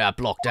memory I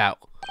blocked out.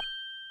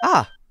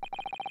 Ah.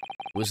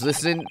 I was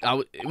listening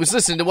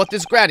to what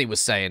this granny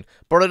was saying.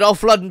 Brought it all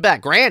flooding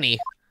back. Granny?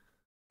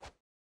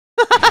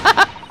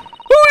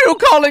 Who are you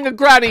calling a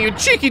granny, you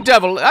cheeky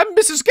devil? I'm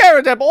Mrs.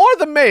 Garadeb or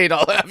the maid,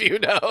 I'll have you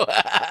know.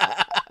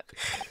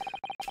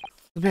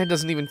 The man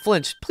doesn't even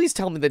flinch. Please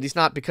tell me that he's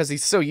not because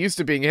he's so used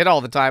to being hit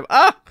all the time.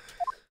 Ah!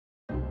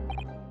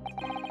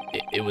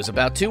 It was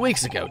about 2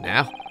 weeks ago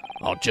now.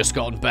 I'd just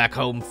gotten back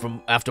home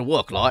from after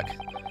work, like.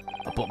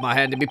 I put my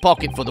hand in my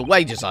pocket for the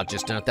wages I'd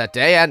just earned that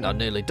day, and I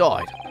nearly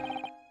died.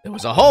 There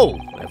was a hole.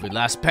 Every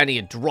last penny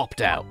had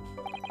dropped out.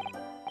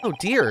 Oh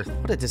dear,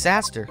 what a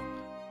disaster.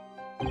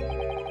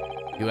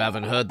 You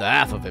haven't heard the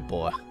half of it,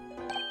 boy.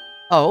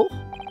 Oh?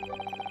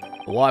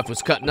 The wife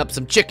was cutting up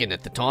some chicken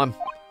at the time.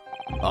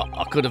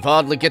 I could have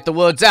hardly get the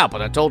words out,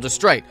 but I told her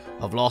straight,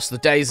 I've lost the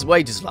day's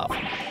wages, love.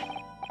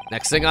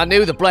 Next thing I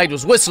knew, the blade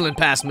was whistling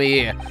past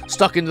me ear.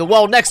 Stuck into the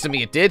wall next to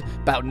me, it did,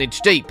 about an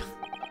inch deep.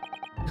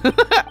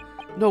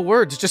 No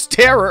words, just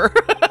terror.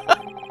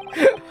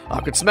 I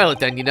could smell it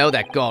then, you know,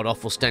 that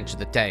god-awful stench of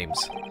the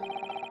Thames.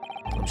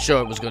 I'm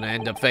sure it was going to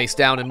end up face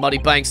down in muddy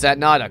banks that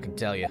night, I can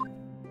tell you.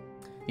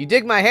 You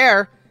dig my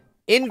hair?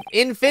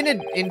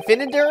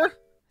 Infinitor?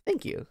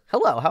 Thank you.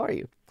 Hello, how are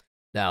you?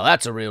 Now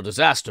that's a real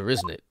disaster,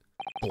 isn't it?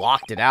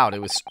 Blocked it out,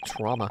 it was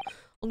trauma.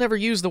 I'll never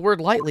use the word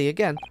lightly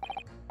again.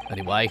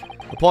 Anyway,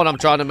 the point I'm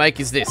trying to make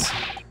is this.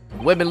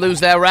 When women lose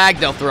their rag,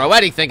 they'll throw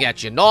anything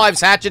at you.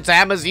 Knives, hatchets,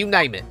 hammers, you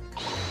name it.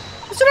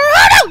 Mr.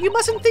 Naruhodo, you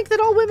mustn't think that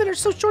all women are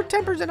so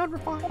short-tempered and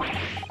unrefined.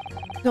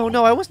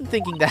 No, I wasn't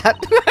thinking that.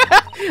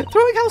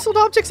 Throwing household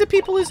objects at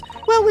people is,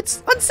 well,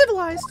 it's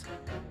uncivilized.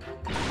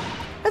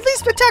 At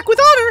least attack with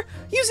honor,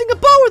 using a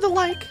bow or the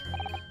like.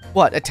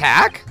 What,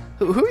 attack?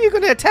 Who are you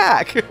going to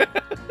attack?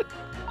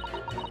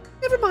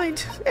 If never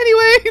mind.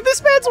 Anyway,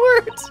 this man's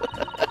words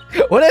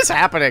What is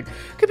happening?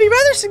 could be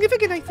rather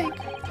significant, I think.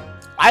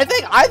 I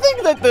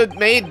think that the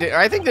maid,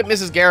 I think that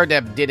Mrs.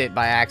 Garadeb did it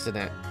by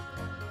accident.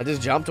 I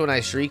just jumped when I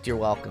shrieked, you're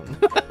welcome.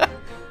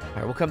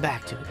 Alright, we'll come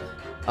back to it.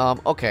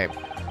 Okay.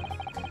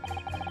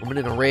 Woman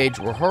in a rage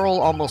will hurl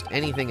almost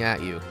anything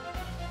at you.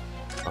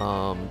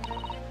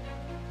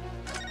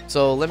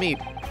 So let me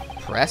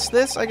press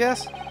this, I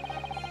guess?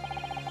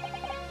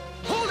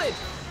 Hold it!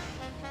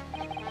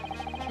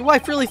 Your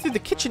wife really threw the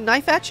kitchen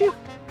knife at you?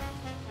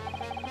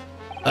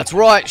 That's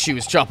right, she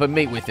was chopping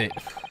meat with it.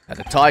 Had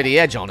a tidy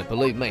edge on it,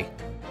 believe me.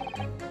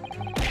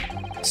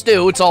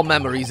 Still, it's all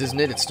memories, isn't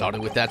it? It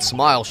started with that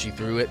smile she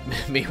threw at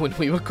me when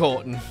we were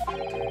courting.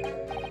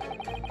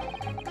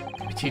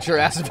 My teacher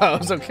asked if I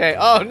was okay.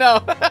 Oh,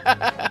 no!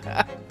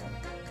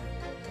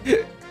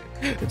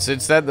 And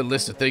since then, the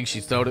list of things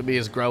she's thrown at me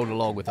has grown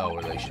along with our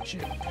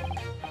relationship.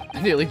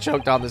 I nearly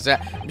choked on this.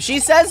 She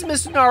says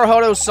Mr.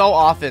 Naruhodo so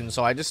often,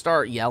 so I just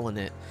start yelling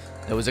it.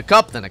 There was a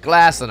cup, then a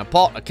glass, then a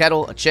pot, a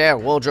kettle, a chair, a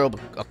wardrobe,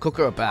 a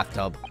cooker, a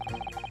bathtub.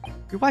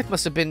 Your wife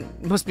must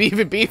be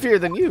even beefier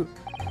than you.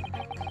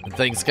 And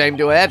things came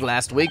to a head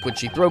last week when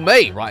she threw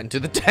me right into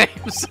the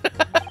Thames.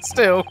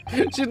 Still,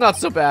 she's not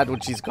so bad when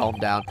she's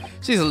calmed down.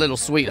 She's a little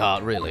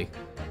sweetheart, really.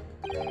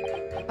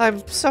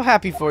 I'm so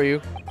happy for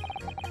you.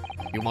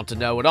 You want to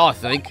know what I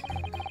think?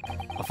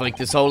 I think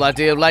this whole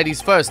idea of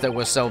ladies first that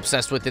we're so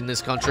obsessed with in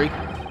this country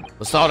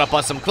was thought up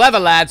by some clever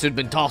lads who'd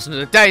been tossed into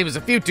the Thames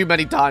a few too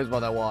many times by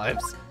their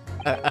wives.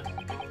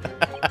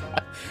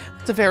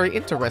 It's a very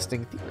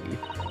interesting theory.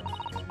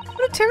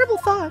 What a terrible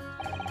thought.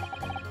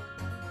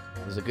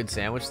 It was a good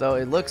sandwich, though.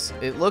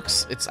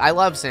 I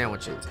love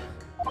sandwiches.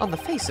 On the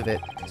face of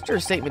it,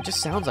 Stir's statement just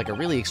sounds like a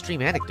really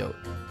extreme anecdote.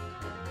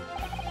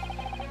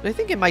 But I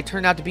think it might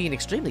turn out to be an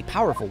extremely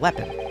powerful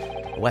weapon.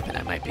 A weapon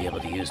I might be able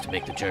to use to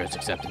make the jurors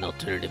accept an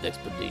alternative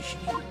explanation.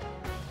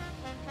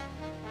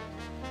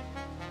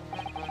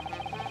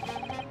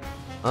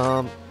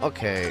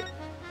 Okay.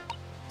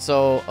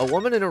 So, a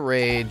woman in a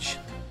rage.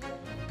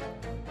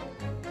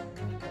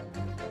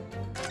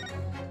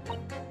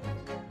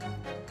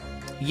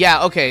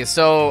 Yeah, okay,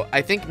 so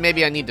I think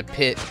maybe I need to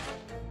pit.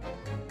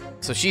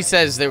 So she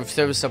says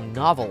there was some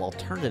novel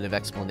alternative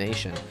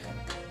explanation.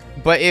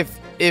 But if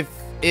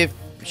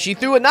she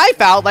threw a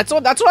knife out, that's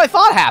what I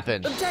thought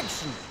happened.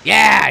 Objection!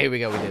 Yeah, here we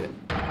go, we did it.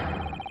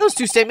 Those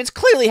two statements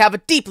clearly have a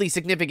deeply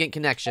significant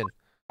connection.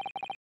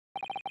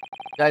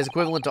 Guy's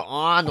equivalent to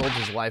Arnold,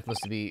 his wife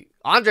must be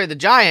Andre the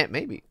Giant,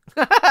 maybe.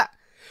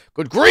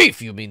 Good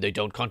grief, you mean they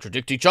don't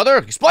contradict each other?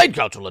 Explain,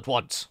 counsel, at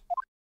once.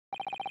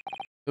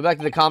 Go back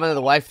to the comment of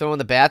the wife throwing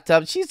the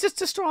bathtub. She's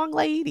just a strong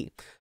lady.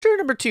 Juror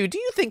number 2, do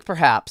you think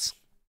perhaps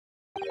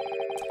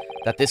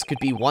that this could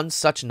be one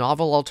such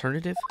novel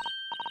alternative?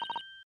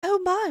 Oh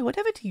my,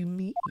 whatever do you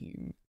mean?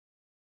 An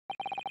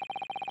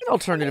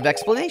alternative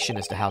explanation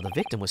as to how the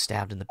victim was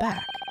stabbed in the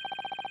back.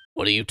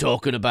 What are you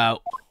talking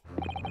about?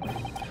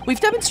 We've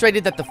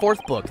demonstrated that the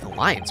 4th book, The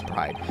Lion's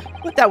Pride,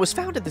 what that was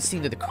found at the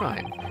scene of the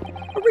crime,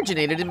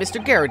 originated in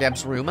Mr.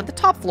 Garadeb's room on the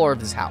top floor of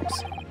his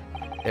house.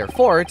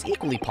 Therefore, it's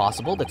equally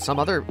possible that some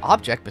other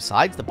object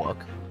besides the book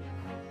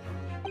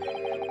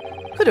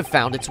could have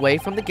found its way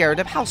from the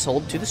Garadeb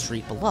household to the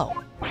street below.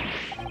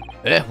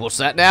 What's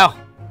that now?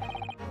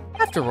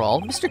 After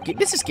all,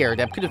 Mrs.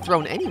 Garadeb could have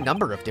thrown any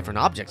number of different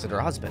objects at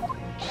her husband.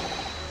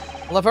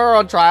 We'll have her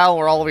on trial, and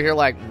we're all over here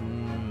like,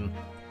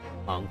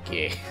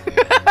 monkey.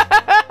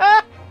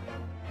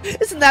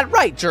 Isn't that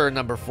right, juror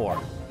number 4?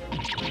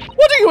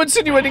 What are you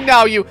insinuating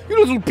now, you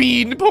little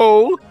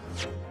beanpole?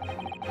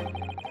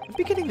 I'm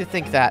beginning to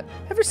think that,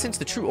 ever since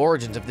the true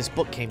origins of this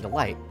book came to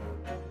light.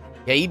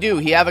 Yeah, you do.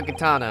 He have a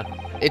katana.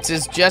 It's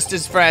just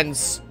his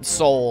friend's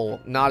soul,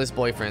 not his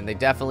boyfriend. They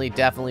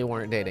definitely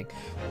weren't dating.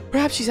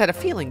 Perhaps she's had a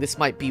feeling this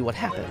might be what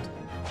happened.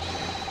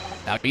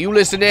 Now, you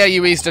listen here,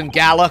 you Eastern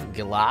Gala.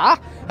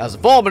 As a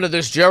foreman of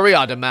this jury,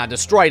 I demand a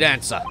straight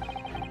answer.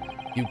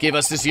 You give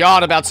us this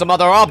yarn about some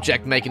other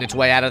object making its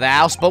way out of the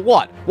house, but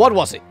what? What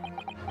was it?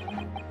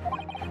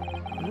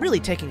 I'm really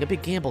taking a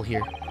big gamble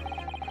here.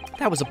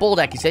 That was a bold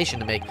accusation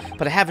to make,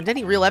 but I haven't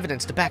any real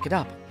evidence to back it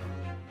up.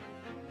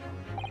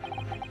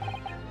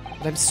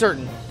 But I'm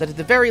certain that at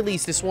the very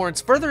least this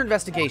warrants further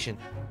investigation.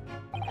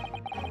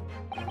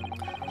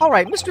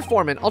 Alright, Mr.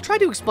 Foreman, I'll try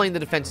to explain the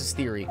defense's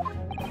theory.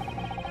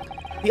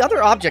 The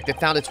other object that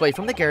found its way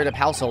from the Garadeb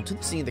household to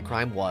the scene of the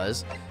crime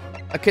was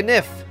a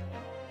kniff.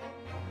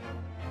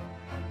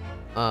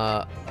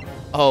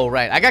 Oh,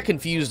 right. I got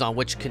confused on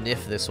which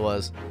kniff this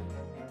was.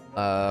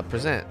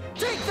 Present.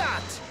 Take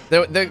that!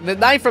 The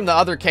knife from the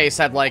other case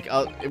had, like,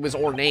 it was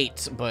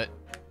ornate, but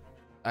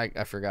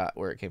I forgot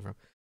where it came from.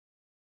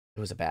 It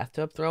was a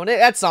bathtub thrown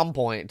it at some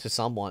point to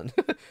someone.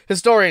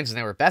 Historians, and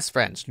they were best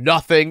friends.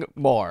 Nothing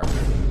more.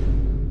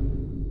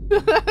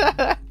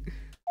 Juror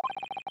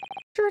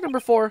number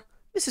 4,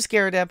 Mrs.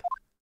 Garadeb.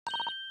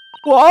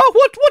 What?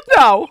 What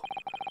now?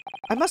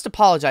 I must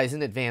apologize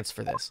in advance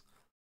for this.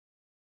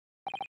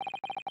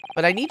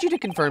 But I need you to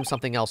confirm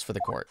something else for the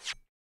court.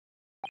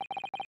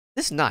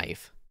 This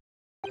knife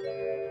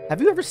Have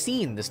you ever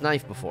seen this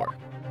knife before?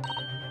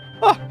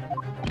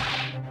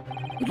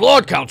 Good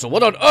Lord, Counsel,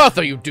 what on earth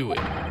are you doing?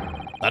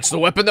 That's the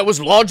weapon that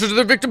was launched into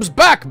the victim's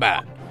back,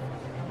 man!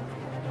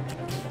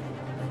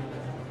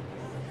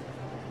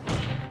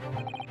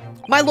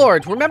 My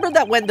lord, remember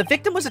that when the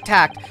victim was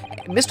attacked,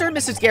 Mr. and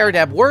Mrs.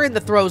 Garadeb were in the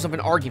throes of an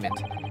argument.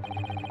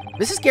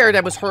 Mrs.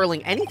 Garadeb was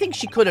hurling anything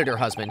she could at her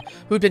husband,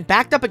 who had been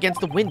backed up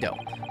against the window,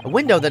 a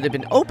window that had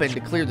been opened to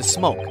clear the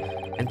smoke,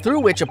 and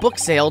through which a book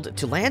sailed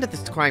to land at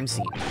the crime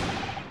scene.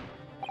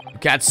 You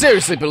can't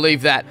seriously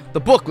believe that.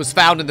 The book was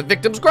found in the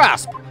victim's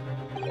grasp.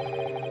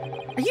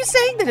 Are you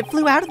saying that it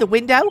flew out of the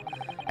window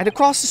and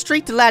across the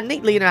street to land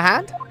neatly in her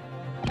hand?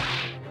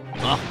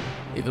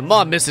 Even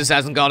my missus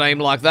hasn't got aim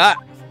like that.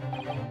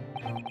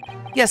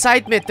 Yes, I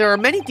admit, there are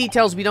many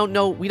details we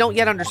don't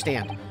yet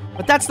understand.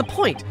 But that's the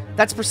point.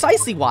 That's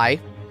precisely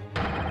why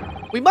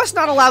we must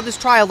not allow this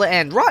trial to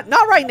end.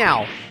 Not right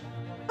now.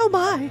 Oh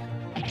my.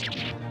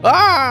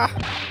 Ah!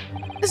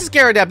 Mrs.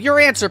 Garadeb,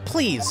 your answer,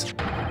 please.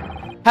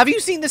 Have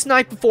you seen this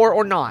knife before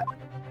or not?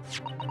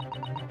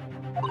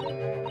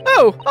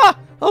 Oh!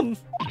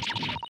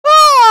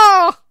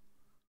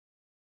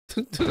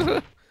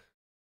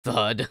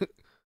 Thud.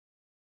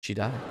 She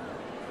died.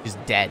 She's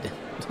dead.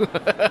 My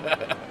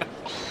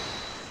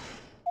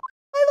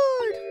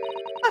lord,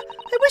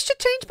 I wish to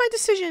change my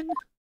decision.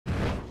 I'm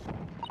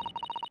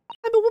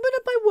a woman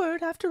of my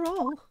word, after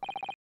all.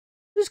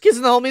 Just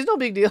kissing the homies, no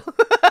big deal.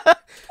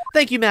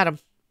 Thank you, madam.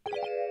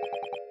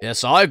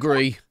 Yes, I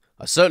agree.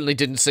 I certainly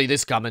didn't see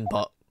this coming,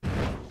 but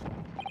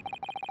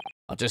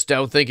I just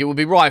don't think it would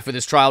be right for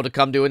this trial to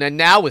come to an end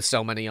now with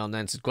so many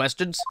unanswered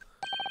questions.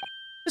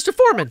 Mr.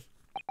 Foreman.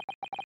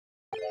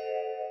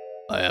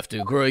 I have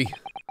to agree.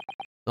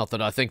 Not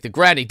that I think the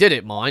granny did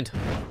it, mind.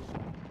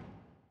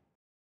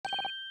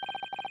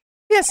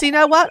 Yes, you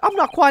know what? I'm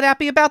not quite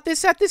happy about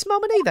this at this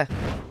moment either.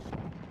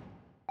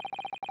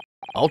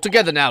 All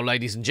together now,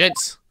 ladies and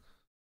gents.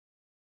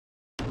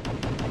 Boo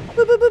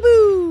boo boo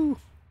boo!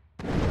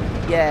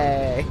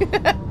 Yay.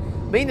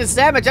 Mean a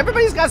sandwich.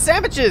 Everybody's got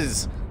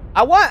sandwiches.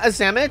 I want a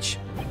sandwich.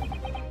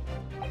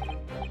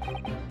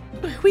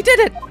 We did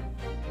it!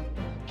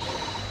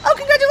 Oh,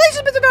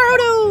 congratulations, Mr.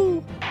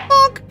 Naruto!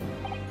 Honk!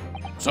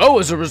 So,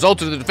 as a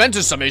result of the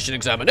defense's summation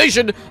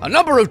examination, a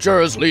number of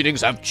jurors' leanings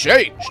have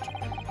changed.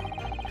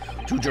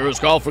 2 jurors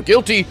called for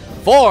guilty,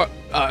 4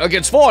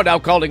 against 4 now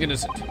calling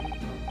innocent.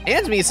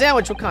 Hands me a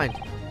sandwich. What kind?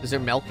 Is there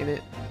milk in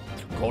it?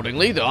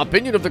 Accordingly, the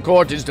opinion of the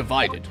court is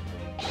divided.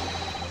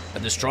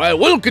 And this trial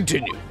will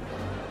continue.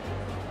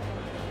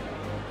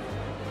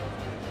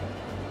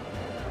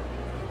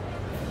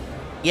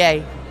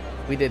 Yay.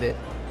 We did it.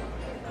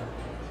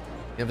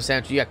 You have a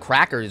sandwich. You got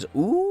crackers.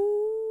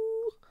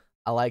 Ooh.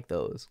 I like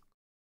those.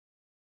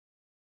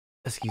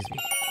 Excuse me.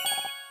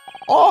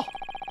 Oh!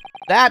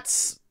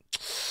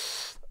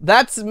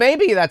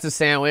 Maybe that's a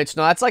sandwich.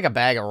 No, that's like a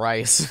bag of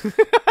rice.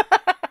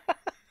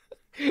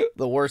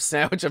 The worst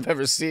sandwich I've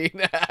ever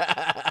seen.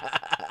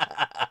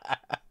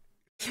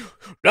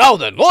 Now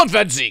then, Lord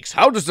Van Zeeks,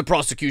 how does the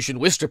prosecution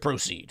wish to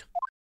proceed?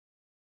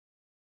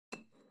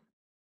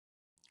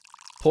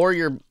 Pour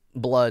your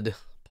blood.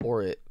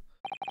 Pour it.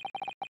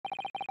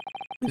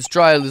 This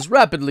trial is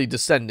rapidly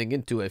descending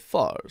into a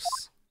farce.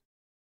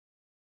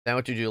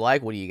 Sandwich would you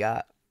like? What do you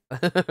got?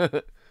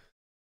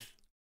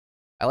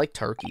 I like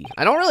turkey.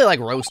 I don't really like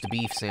roast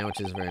beef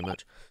sandwiches very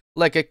much.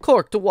 Like a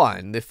corked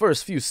wine, the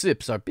first few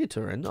sips are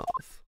bitter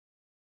enough.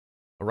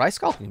 A rice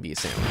skull can be a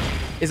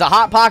sandwich. Is a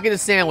Hot Pocket a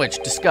sandwich?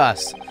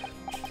 Discuss.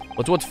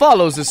 But what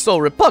follows is so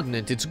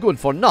repugnant, it's good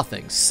for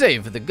nothing,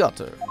 save the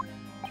gutter.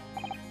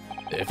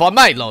 If I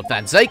may, Lord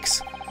Van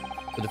Zeeks,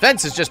 the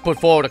defense has just put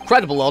forward a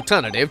credible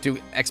alternative to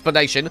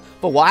explanation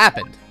for what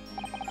happened.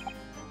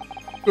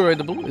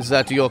 Credible? Is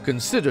that your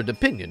considered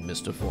opinion,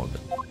 Mr.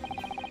 Foreman?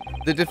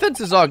 The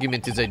defense's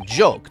argument is a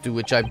joke to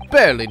which I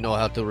barely know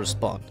how to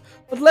respond.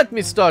 But let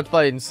me start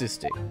by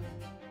insisting.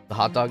 The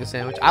hot dog a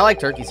sandwich? I like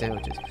turkey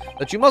sandwiches.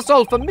 That you must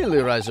all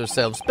familiarize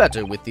yourselves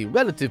better with the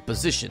relative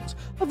positions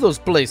of those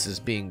places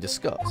being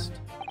discussed.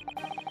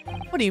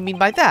 What do you mean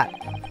by that?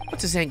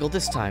 What's his angle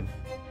this time?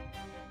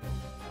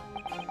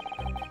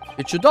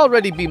 It should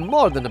already be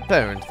more than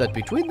apparent that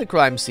between the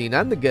crime scene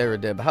and the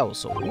Garadeb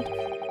household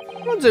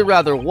runs a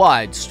rather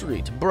wide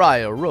street,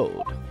 Briar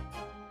Road.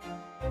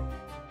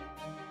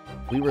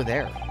 We were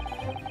there.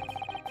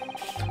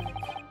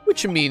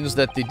 Which means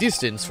that the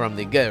distance from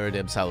the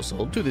Garadeb's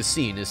household to the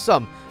scene is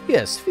some,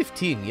 yes,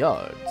 15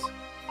 yards.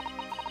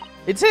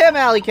 It's him,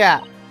 Alley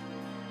Cat!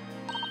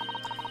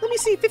 Let me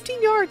see,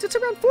 15 yards. It's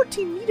around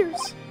 14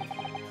 meters.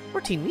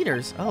 14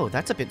 meters? Oh,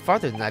 that's a bit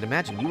farther than I'd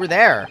imagined. You were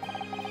there.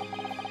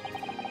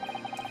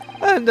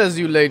 And as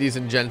you ladies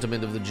and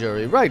gentlemen of the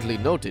jury rightly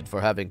noted for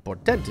having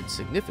portentous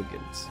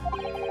significance.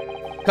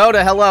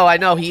 Coda, hello. I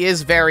know, he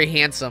is very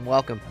handsome.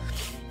 Welcome.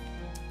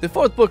 The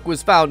 4th book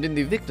was found in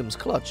the victim's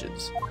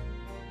clutches.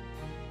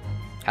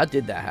 How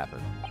did that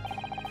happen?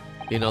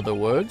 In other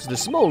words, the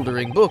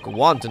smoldering book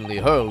wantonly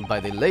hurled by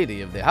the lady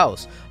of the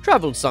house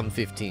traveled some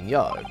 15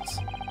 yards,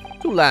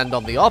 to land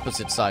on the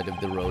opposite side of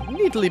the road,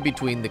 neatly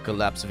between the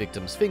collapsed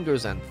victim's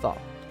fingers and thumb.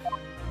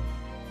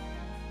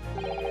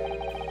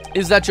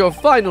 Is that your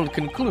final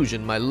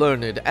conclusion, my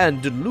learned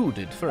and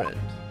deluded friend?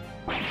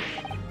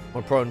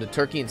 More prone to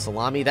turkey and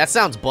salami? That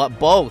sounds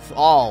both,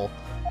 all.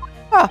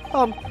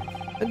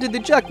 And did the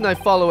jackknife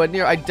follow a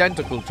near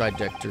identical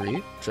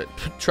trajectory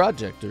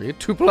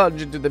to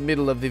plunge into the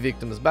middle of the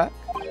victim's back?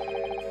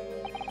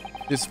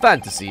 This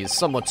fantasy is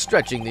somewhat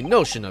stretching the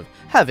notion of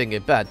having a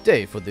bad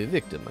day for the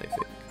victim, I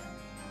think.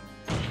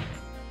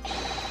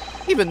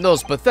 Even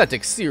those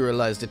pathetic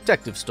serialized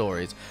detective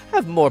stories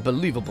have more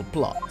believable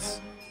plots.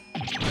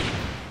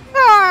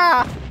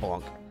 Ah!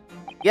 Bonk.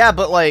 Yeah,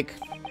 but like...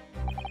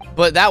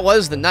 But that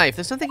was the knife.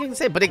 There's nothing I can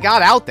say, but it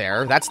got out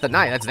there. That's the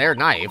knife. That's their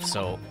knife,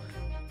 so...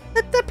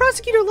 That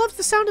prosecutor loves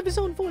the sound of his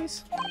own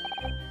voice.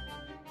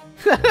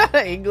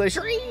 English.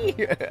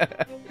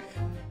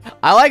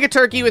 I like a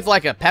turkey with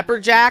like a pepper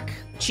jack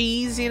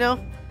cheese, you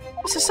know?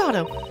 Mrs.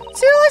 Sato,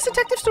 serialized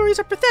detective stories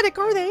are pathetic,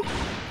 are they?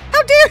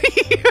 How dare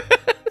you!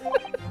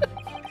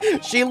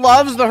 She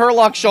loves the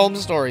Sherlock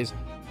Holmes stories.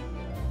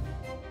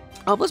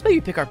 Let's maybe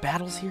pick our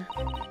battles here.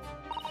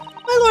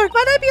 My lord,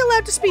 might I be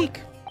allowed to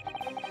speak?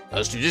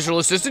 As judicial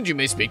assistant, you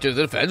may speak to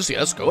the defense.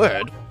 Yes, go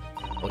ahead.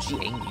 Oh, she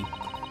angry.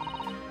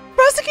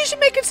 Prosecution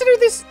may consider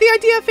this the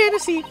idea of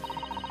fantasy,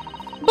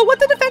 but what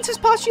the defense has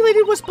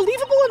postulated was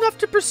believable enough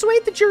to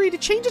persuade the jury to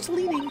change its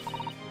leaning.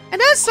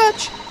 And as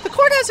such, the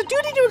court has a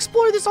duty to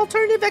explore this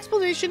alternative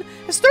explanation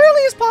as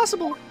thoroughly as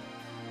possible.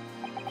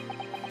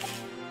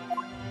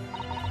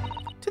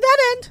 To that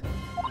end,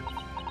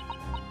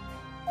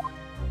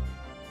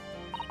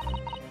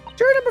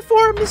 juror number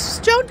 4,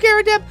 Mrs. Joan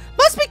Garadeb,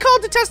 must be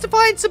called to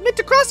testify and submit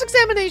to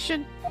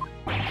cross-examination.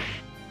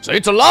 Say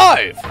it's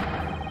alive!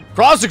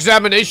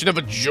 Cross-examination of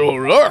a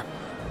juror?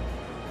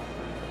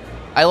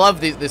 I love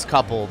this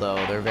couple, though.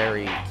 They're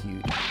very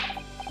cute.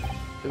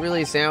 It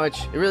really a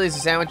sandwich. It really is a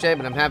sandwich, eh?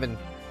 But I'm having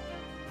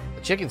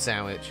a chicken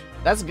sandwich.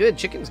 That's good.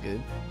 Chicken's good.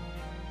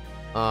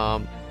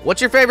 What's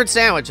your favorite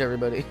sandwich,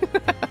 everybody?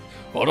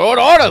 Order.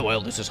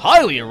 Well, this is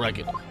highly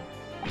irregular.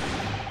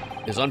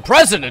 It is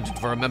unprecedented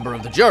for a member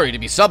of the jury to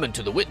be summoned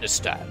to the witness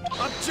stand.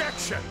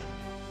 Objection!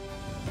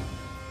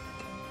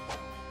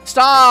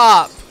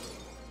 Stop!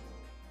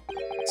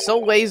 So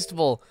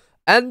wasteful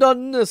and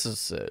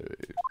unnecessary.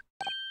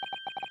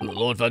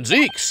 Lord Van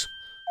Zeeks.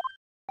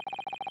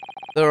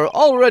 There are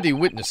already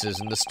witnesses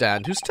in the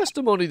stand whose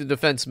testimony the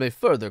defense may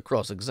further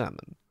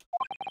cross-examine.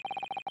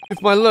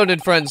 If my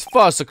learned friend's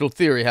farcical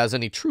theory has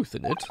any truth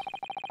in it,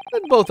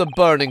 then both a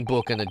burning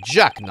book and a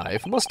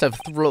jackknife must have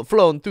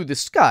flown through the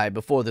sky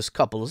before this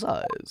couple's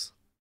eyes.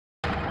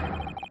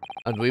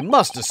 And we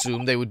must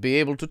assume they would be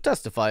able to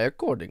testify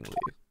accordingly.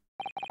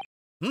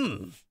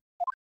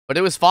 But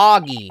it was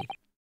foggy.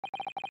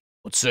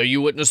 What say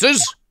you,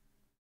 witnesses?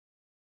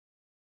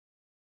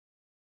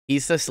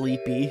 He's so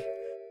sleepy.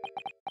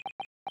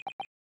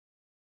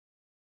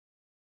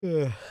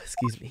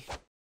 Excuse me.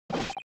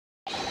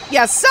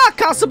 Yes, sir,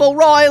 Constable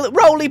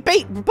Rolly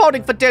Beat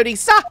reporting for duty,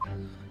 sir.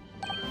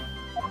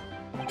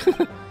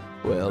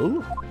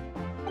 Well,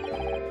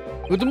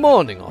 good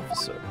morning,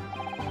 officer.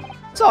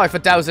 Sorry for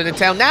dozing in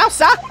town now,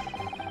 sir.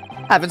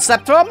 Haven't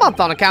slept for a month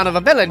on account of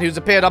a villain who's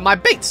appeared on my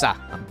beat, sir.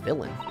 A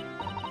villain?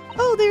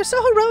 Oh, they are so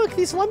heroic,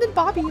 these London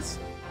bobbies.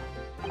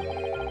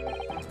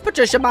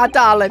 Patricia, my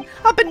darling,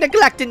 I've been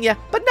neglecting you,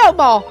 but no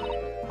more.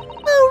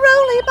 Oh,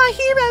 Rolly, my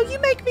hero, you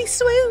make me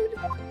swoon.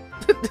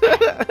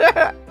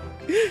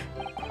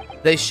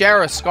 They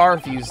share a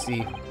scarf, you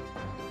see.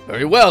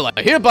 Very well,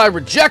 I hereby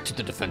reject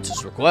the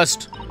defense's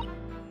request.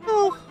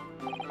 Oh.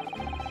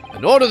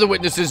 And order the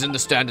witnesses in the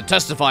stand to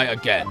testify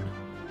again.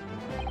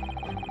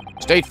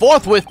 State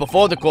forthwith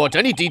before the court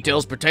any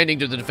details pertaining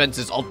to the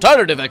defense's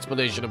alternative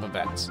explanation of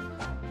events.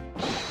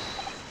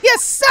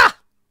 Yes, sir!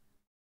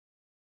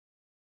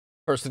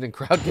 Person in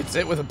crowd gets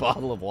hit with a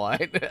bottle of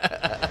wine.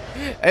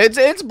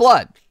 It's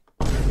blood.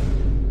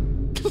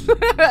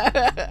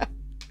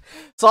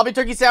 Salami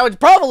turkey sandwich,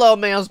 provolone,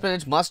 mayo,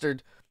 spinach,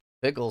 mustard,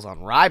 pickles on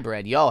rye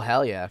bread. Yo,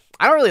 hell yeah.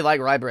 I don't really like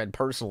rye bread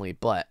personally,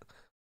 but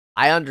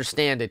I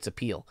understand its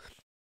appeal.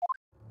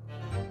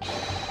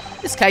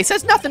 This case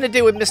has nothing to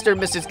do with Mr.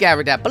 and Mrs.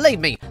 Garadab. Believe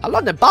me, a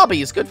London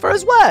Bobby is good for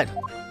his word.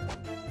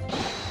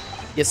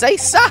 You see,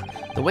 sir,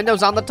 the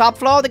windows on the top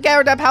floor of the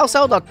Garadab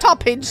household are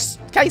top-hinged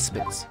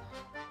casements.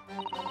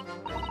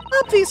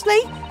 Obviously,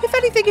 if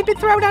anything had been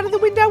thrown out of the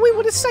window, we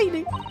would have seen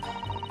it.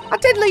 I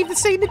did leave the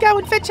scene to go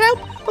and fetch help,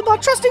 but my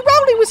trusty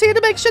Rolly was here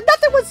to make sure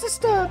nothing was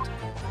disturbed.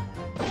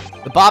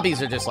 The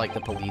Bobbies are just like the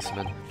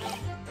policemen.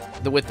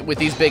 With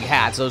these big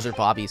hats, those are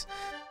Bobbies.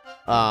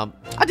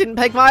 I didn't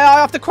take my eye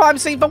off the crime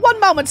scene for one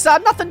moment, sir.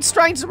 Nothing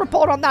strange to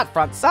report on that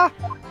front, sir.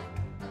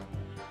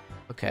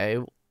 Okay,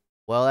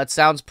 well, that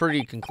sounds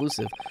pretty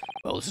conclusive.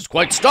 Well, this is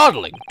quite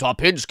startling.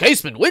 Top-hinged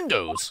casement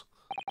windows.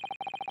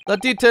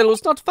 That detail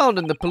was not found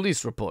in the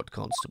police report,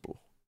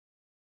 Constable.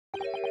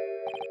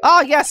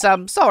 Oh, yes,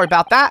 sorry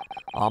about that.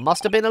 I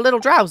must have been a little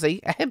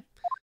drowsy. You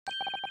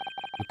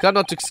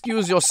cannot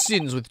excuse your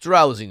sins with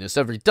drowsiness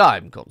every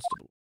time,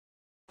 Constable.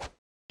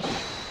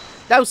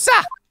 No,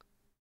 sir!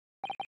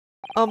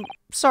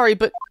 Sorry,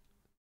 but...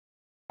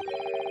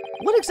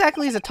 what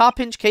exactly is a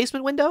top-hinge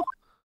casement window?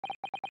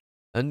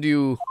 And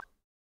you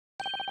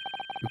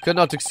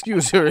cannot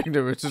excuse your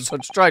ignorance of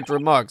such trite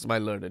remarks, my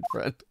learned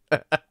friend.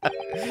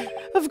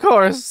 Of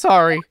course,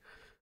 sorry.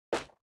 Oh,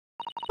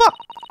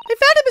 I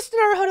found it, Mr.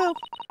 Naruhodo.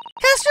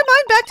 Cast your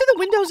mind back to the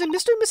windows in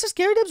Mr. and Mrs.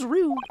 Garrideb's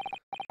room.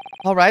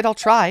 All right, I'll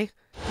try.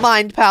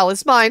 Mind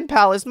palace, mind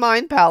palace,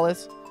 mind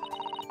palace.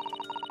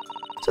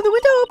 So the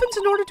window opens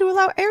in order to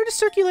allow air to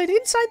circulate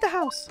inside the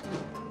house.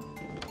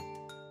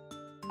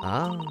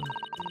 Ah.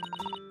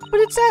 But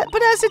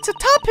as it's a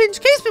top hinge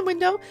casement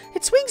window,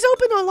 it swings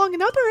open along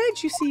an upper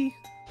edge, you see.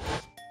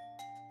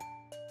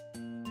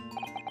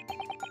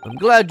 I'm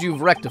glad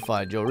you've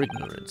rectified your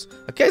ignorance.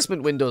 A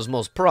casement window's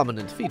most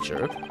prominent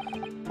feature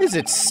is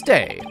its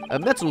stay, a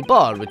metal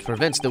bar which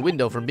prevents the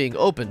window from being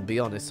opened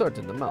beyond a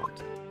certain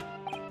amount.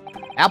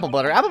 Apple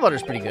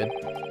butter's pretty good.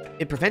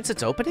 It prevents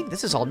its opening?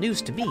 This is all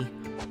news to me.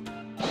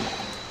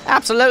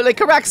 Absolutely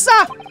correct,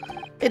 sir.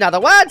 In other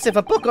words, if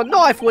a book or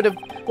knife were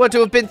to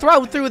have been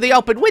thrown through the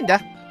open window,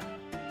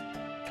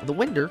 the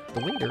window,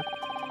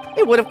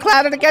 it would have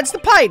clattered against the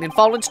pane and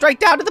fallen straight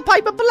down to the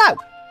pavement below.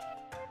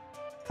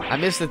 I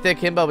miss the thick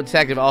himbo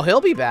detective. Oh, he'll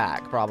be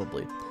back,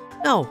 probably.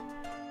 No.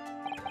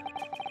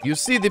 You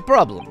see the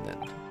problem, then?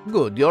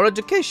 Good, your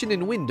education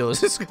in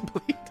Windows is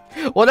complete.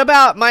 What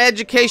about my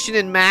education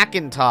in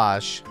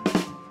Macintosh?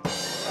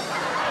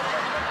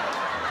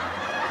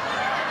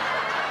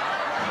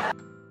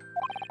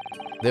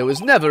 There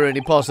was never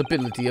any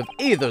possibility of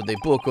either the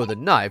book or the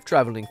knife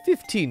traveling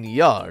 15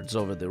 yards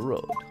over the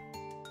road.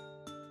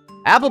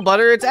 Apple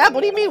butter? It's apple.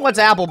 What do you mean, what's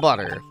apple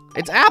butter?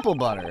 It's apple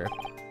butter.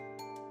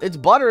 It's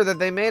butter that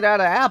they made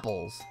out of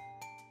apples.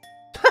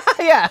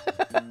 Yeah.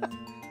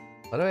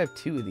 Why do I have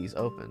two of these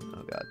open?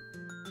 Oh, God.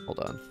 Hold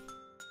on.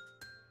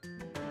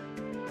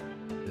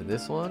 Is it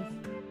this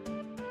one?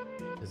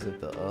 Is it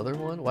the other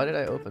one? Why did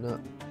I open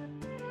up?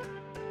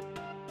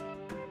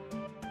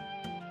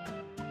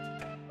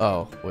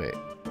 Oh, wait.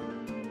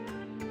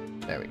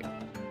 There we go.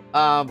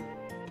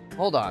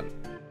 Hold on.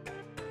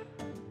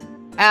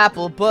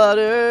 Apple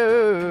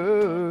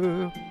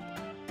butter.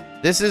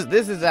 This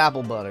is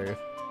apple butter.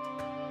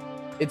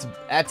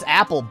 That's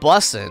apple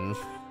bussin'. Is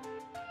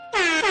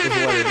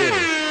what it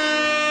is.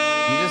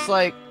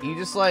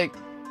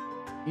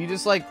 You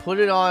just like put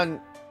it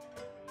on.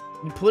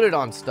 You put it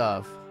on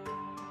stuff.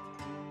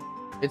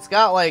 It's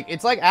got like,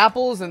 it's like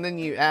apples and then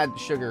you add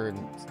sugar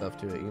and stuff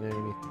to it, you know what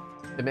I mean?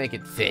 To make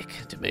it thick,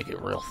 to make it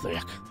real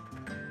thick.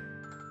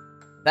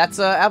 That's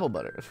apple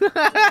butter.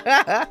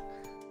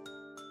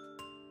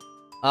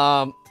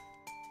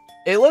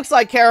 It looks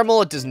like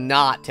caramel. It does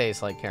not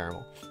taste like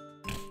caramel.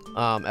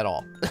 At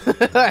all.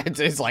 It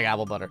tastes like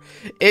apple butter.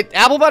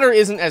 Apple butter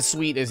isn't as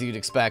sweet as you'd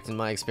expect in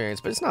my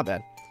experience, but it's not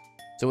bad.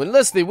 So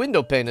unless the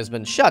window pane has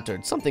been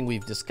shattered, something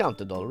we've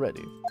discounted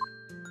already.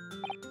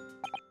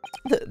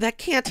 That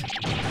can't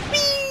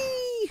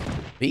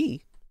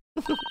be.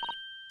 You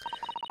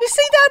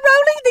see that,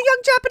 Rowley? The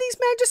young Japanese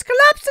man just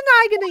collapsed in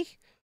agony.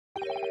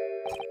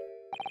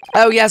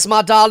 Oh, yes,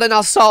 my darling,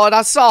 I saw it.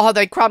 I saw how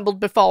they crumbled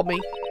before me.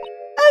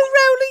 Oh,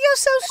 Rowley, you're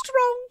so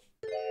strong.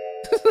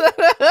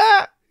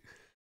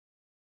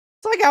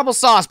 It's like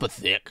applesauce, but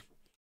thick.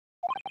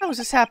 How is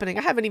this happening?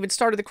 I haven't even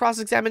started the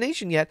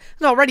cross-examination yet,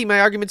 and already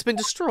my argument's been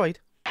destroyed.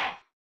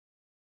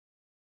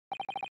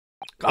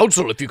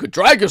 Counsel, if you could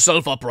drag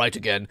yourself upright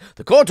again,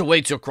 the court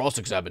awaits your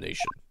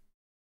cross-examination.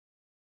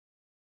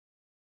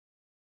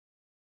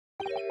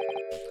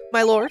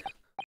 My lord?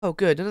 Oh,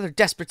 good. Another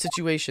desperate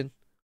situation.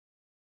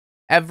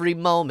 Every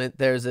moment,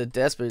 there's a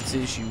desperate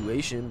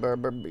situation.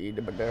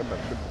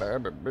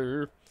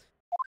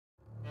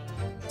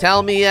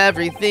 Tell me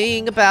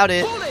everything about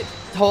it.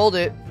 Hold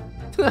it.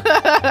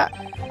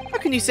 How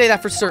can you say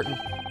that for certain?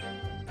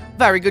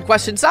 Very good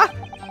question, sir.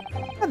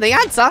 And the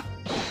answer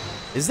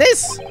is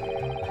this.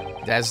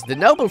 It has the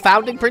noble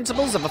founding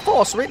principles of a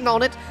force written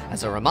on it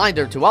as a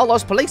reminder to all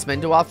those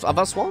policemen of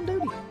our sworn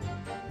duty.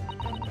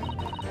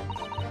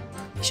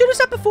 He showed us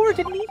that before,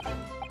 didn't he?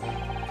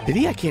 Did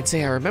he? I can't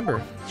say I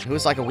remember. It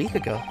was like a week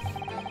ago.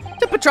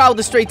 To patrol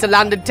the streets of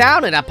London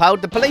town and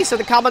uphold the police of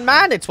the common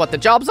man, it's what the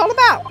job's all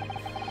about.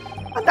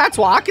 And that's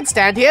why I can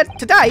stand here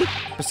today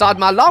beside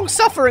my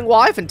long-suffering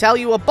wife and tell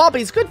you a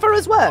Bobby's good for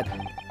his word.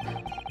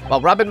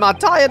 While rubbing my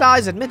tired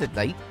eyes,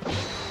 admittedly.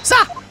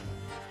 Sir!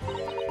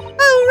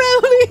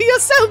 Oh, Rowley, you're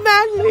so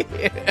manly.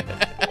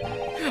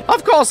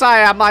 Of course I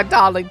am, my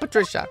darling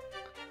Patricia.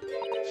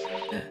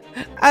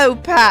 Oh,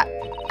 Pat.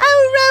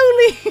 Oh,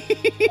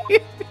 Rowley.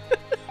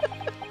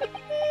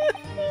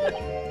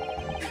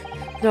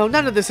 No,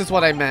 none of this is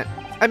what I meant.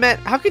 I meant,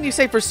 how can you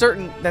say for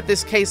certain that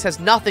this case has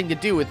nothing to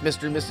do with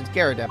Mr. and Mrs.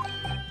 Garrideb?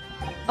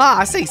 Ah,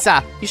 I see,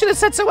 sir. You should have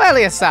said so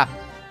earlier, sir.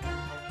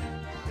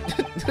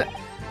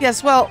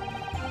 Yes, well,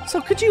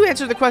 so could you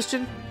answer the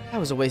question? That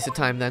was a waste of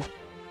time then.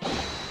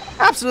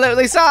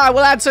 Absolutely, sir. I will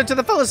answer to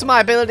the fullest of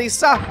my abilities,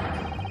 sir.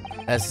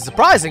 There's a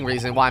surprising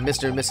reason why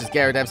Mr. and Mrs.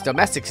 Garrideb's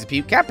domestic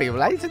dispute can't be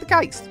related to the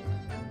case.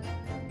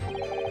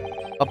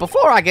 But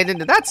before I get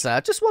into that,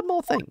 sir, just one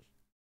more thing.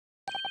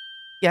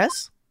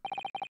 Yes?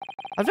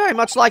 I'd very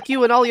much like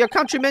you and all your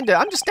countrymen to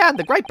understand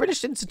the great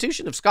British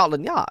institution of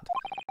Scotland Yard.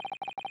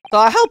 So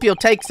I hope you'll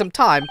take some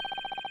time.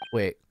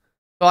 Wait.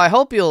 So I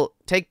hope you'll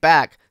take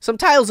back some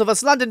tales of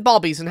us London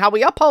bobbies and how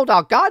we uphold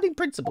our guiding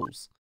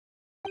principles.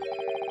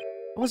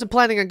 I wasn't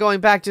planning on going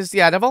back just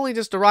yet. I've only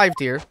just arrived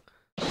here.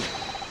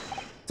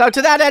 So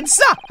to that end,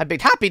 sir, I'd be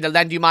happy to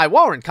lend you my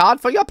warrant card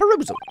for your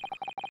perusal.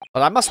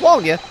 But I must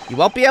warn you, you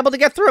won't be able to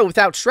get through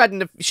without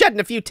shedding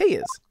a few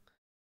tears.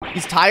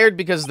 He's tired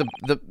because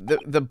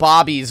the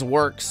bobbies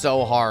work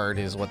so hard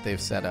is what they've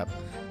set up.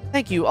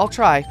 Thank you, I'll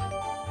try.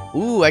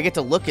 Ooh, I get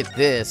to look at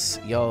this.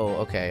 Yo,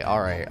 okay,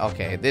 alright,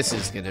 okay. This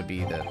is gonna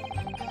be the...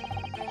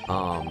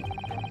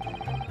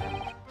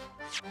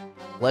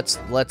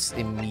 Let's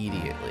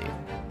immediately...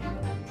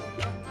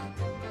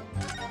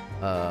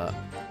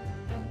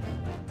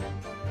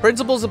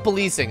 Principles of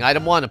policing.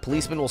 Item 1, a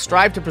policeman will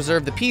strive to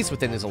preserve the peace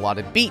within his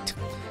allotted beat.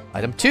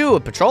 Item 2, a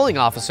patrolling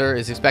officer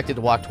is expected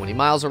to walk 20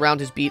 miles around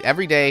his beat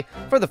every day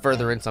for the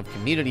furtherance of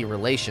community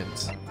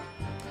relations.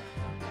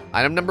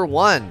 Item number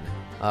 1,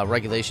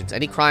 regulations.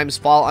 Any crimes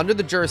fall under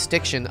the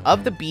jurisdiction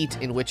of the beat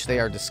in which they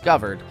are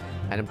discovered.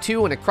 Item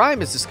 2, when a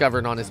crime is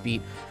discovered on his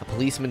beat, a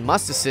policeman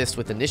must assist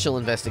with initial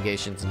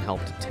investigations and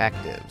help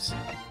detectives.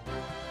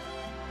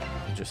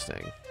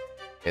 Interesting.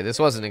 Okay, this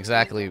wasn't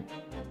exactly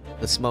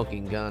the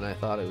smoking gun I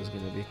thought it was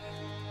going to be.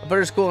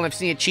 Butter's cool and I've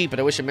seen it cheap, but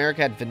I wish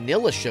America had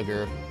vanilla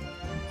sugar.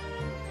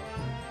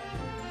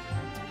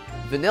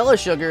 Vanilla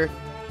sugar?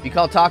 If you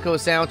call taco a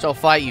sandwich, I'll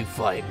fight you.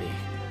 Fight me.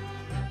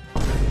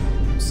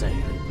 I'm saying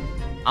it.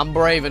 I'm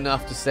brave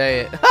enough to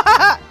say it.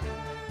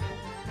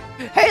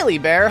 Haley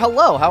Bear,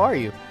 hello, how are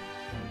you?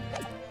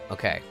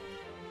 Okay.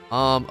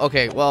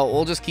 Okay, well,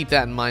 we'll just keep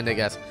that in mind, I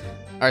guess.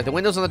 Alright, the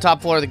windows on the top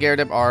floor of the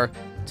Gyarados are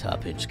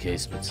top hinge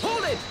casements.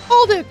 Hold it!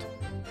 Hold it!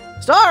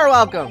 Star,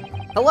 welcome!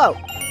 Hello.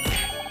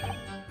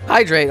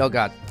 Hydrate, oh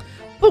god.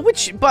 But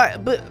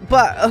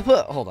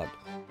hold on.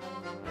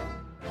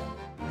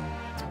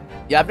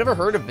 Yeah, I've never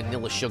heard of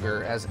vanilla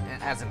sugar as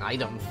an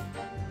item.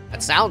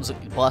 That sounds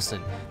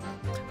bussin'.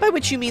 By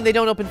which you mean they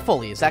don't open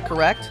fully, is that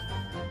correct?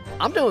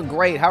 I'm doing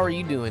great, how are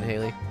you doing,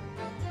 Haley?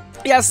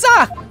 Yes,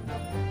 sir!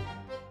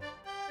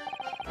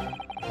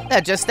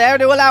 They're just there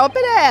to allow a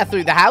bit of air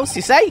through the house,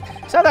 you see?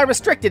 So they're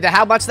restricted to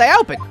how much they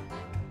open.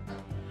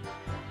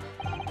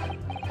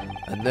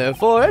 And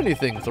therefore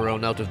anything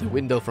thrown out of the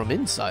window from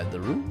inside the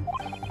room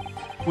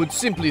would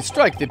simply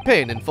strike the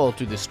pane and fall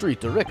to the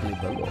street directly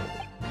below.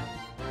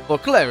 For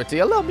clarity,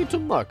 allow me to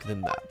mark the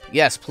map.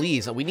 Yes,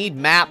 please. We need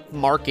map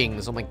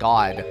markings. Oh my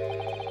god.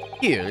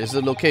 Here is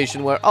the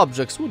location where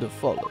objects would have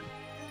fallen.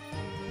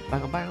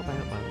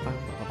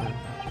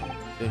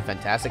 Doing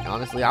fantastic,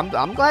 honestly.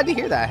 I'm glad to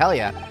hear that. Hell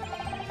yeah.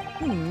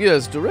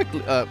 Yes,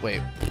 directly...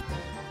 wait.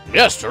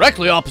 Yes,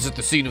 directly opposite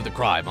the scene of the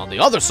crime, on the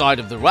other side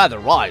of the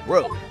rather wide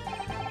road.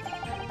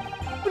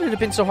 Would it have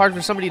been so hard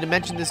for somebody to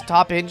mention this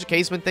top hinge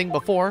casement thing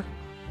before?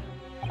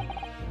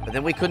 But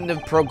then we couldn't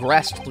have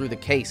progressed through the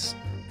case.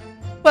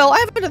 Well, I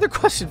have another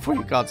question for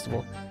you,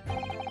 Constable.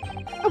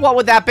 And what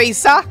would that be,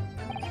 sir?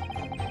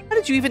 How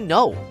did you even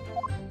know?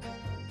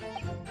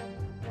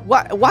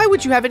 Why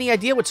would you have any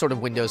idea what sort of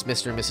windows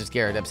Mr. and Mrs.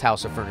 Gyarados'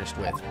 house are furnished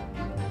with?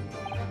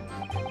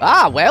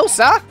 Ah, well,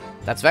 sir,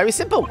 that's very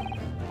simple.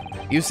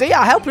 You see,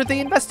 I helped with the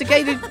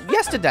investigation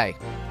yesterday.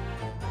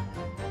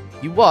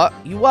 You what?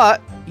 You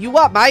what? You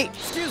what, mate?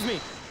 Excuse me.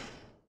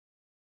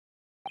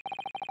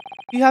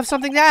 You have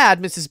something to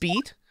add, Mrs.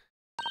 Beat?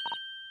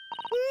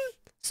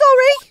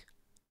 Sorry.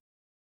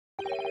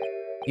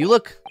 You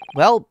look,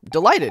 well,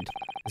 delighted.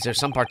 Is there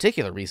some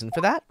particular reason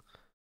for that?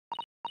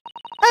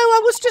 Oh,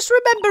 I was just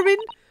remembering.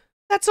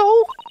 That's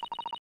all.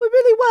 We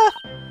really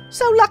were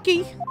so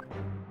lucky.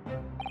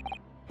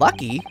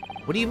 Lucky?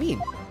 What do you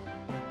mean?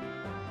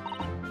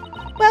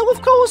 Well,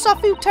 of course, I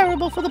feel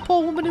terrible for the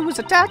poor woman who was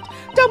attacked.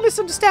 Don't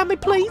misunderstand me,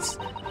 please.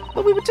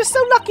 But we were just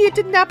so lucky it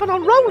didn't happen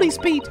on Rowley's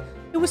beat.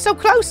 It was so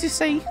close, you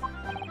see.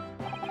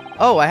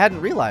 Oh, I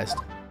hadn't realized.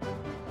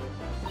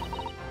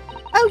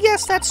 Oh,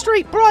 yes, that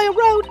street, Briar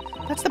Road.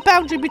 That's the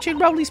boundary between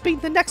Rowley's beat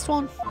and the next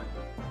one.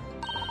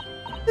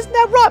 Isn't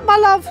that right, my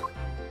love?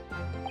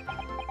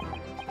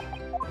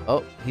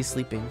 Oh, he's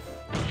sleeping.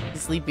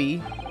 He's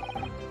sleepy.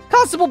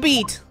 Constable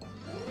Beat!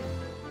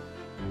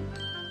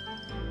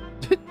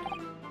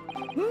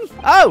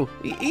 Oh,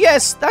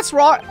 yes, that's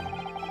right.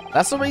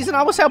 That's the reason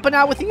I was helping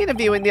out with the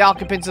interviewing the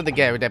occupants of the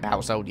Gyarados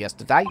household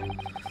yesterday.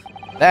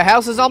 Their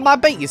house is on my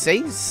beat, you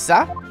see,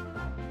 sir.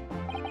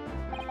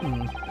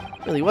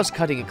 Really was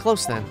cutting it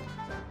close then.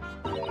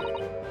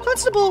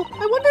 Constable,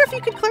 I wonder if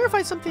you could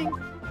clarify something.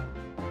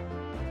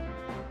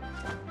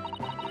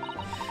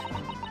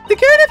 The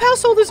Gyarados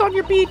household is on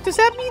your beat. Does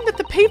that mean that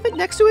the pavement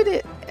next to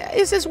it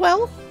is as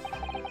well?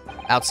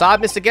 Outside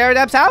Mr.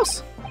 Gyarados'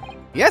 house?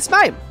 Yes,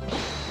 ma'am.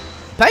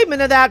 The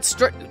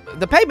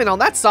pavement on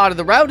that side of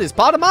the road is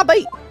part of my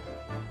beat.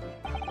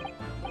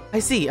 I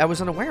see. I was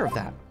unaware of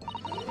that.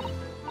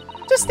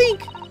 Just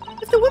think,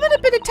 if the woman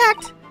had been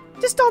attacked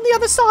just on the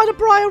other side of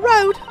Briar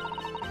Road,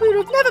 we would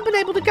have never been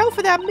able to go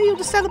for that meal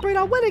to celebrate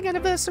our wedding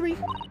anniversary.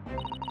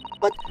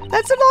 But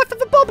that's the life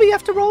of a Bobby,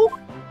 after all.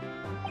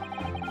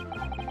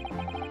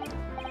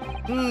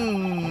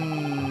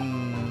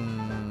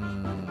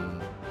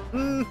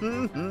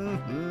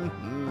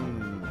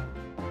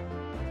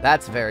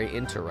 That's very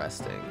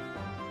interesting.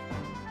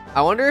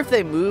 I wonder if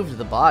they moved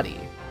the body.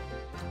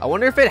 I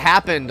wonder if it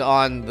happened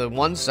on the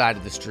one side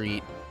of the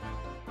street,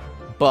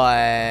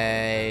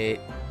 but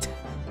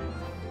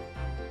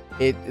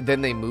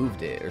then they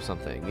moved it or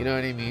something. You know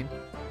what I mean?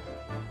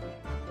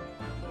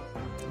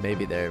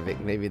 Maybe they're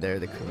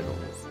the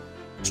criminals.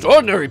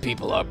 Extraordinary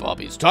people are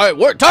Bobbies,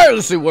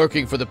 tirelessly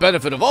working for the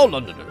benefit of all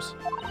Londoners.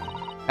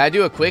 Can I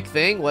do a quick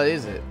thing? What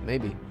is it?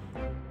 Maybe.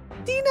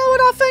 Do you know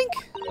what I think?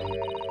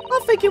 I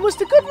think it was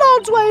the good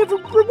Lord's way of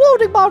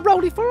rewarding my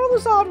roadie for all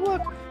his hard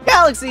work.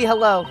 Galaxy,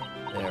 hello.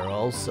 They're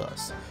all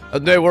sus.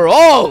 And they were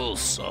all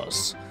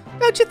sus.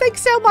 Don't you think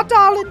so, my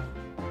darling?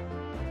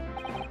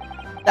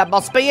 That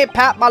must be it,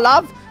 Pat, my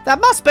love.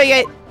 That must be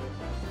it.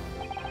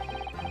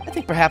 I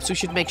think perhaps we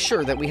should make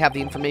sure that we have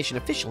the information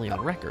officially on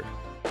record.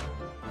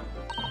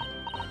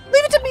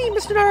 Leave it to me,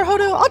 Mr.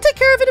 Naruhodo. I'll take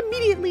care of it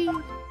immediately.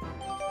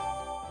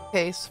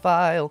 Case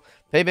file.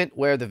 Pavement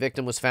where the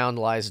victim was found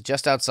lies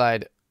just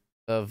outside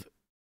of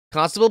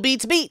Constable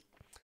Beats Beat,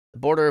 the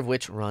border of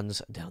which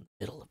runs down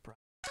the middle of Brighton.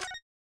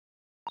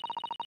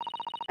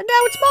 And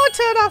now it's my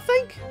turn, I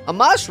think. A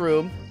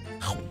mushroom?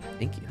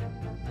 Thank you.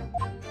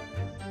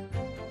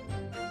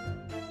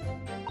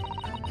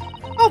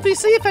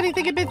 Obviously, if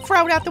anything had been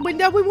thrown out the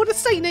window, we would have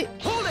seen it.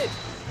 Hold it!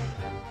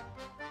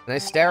 Can I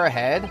stare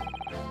ahead?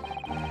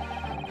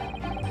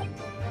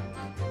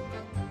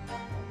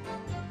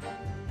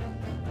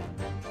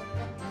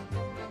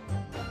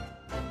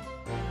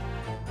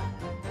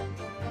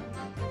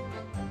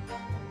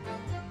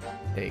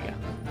 There you go.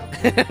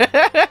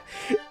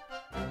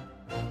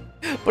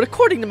 But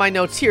according to my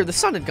notes here, the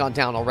sun had gone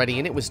down already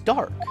and it was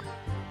dark.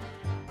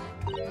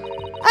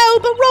 Oh,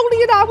 but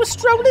Rolly and I were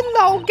strolling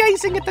along,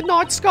 gazing at the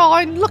night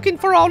sky and looking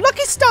for our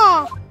lucky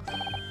star.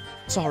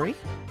 Sorry?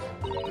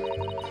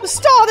 The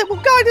star that will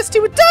guide us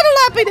to eternal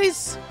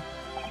happiness.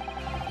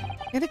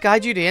 Can it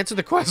guide you to answer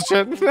the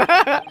question?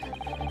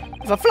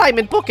 If a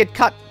flaming book had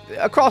cut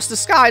across the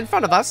sky in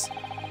front of us,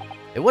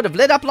 it would have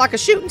lit up like a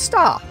shooting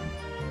star.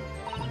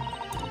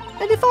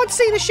 And if I'd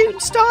seen a shooting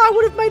star, I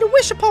would have made a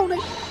wish upon it.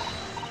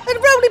 And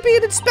Rolly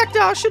being inspector,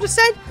 I should have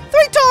said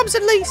 3 times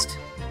at least.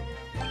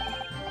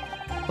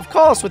 Of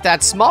course, with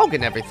that smog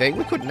and everything,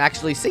 we couldn't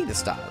actually see the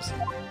stars.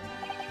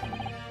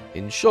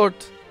 In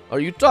short, are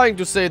you trying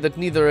to say that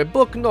neither a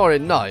book nor a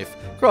knife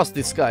crossed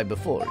the sky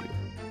before you?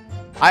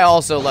 I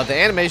also love the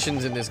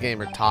animations in this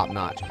game are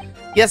top-notch.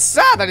 Yes,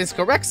 sir, that is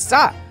correct,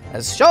 sir.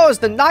 As sure as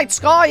the night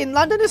sky in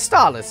London is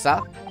starless,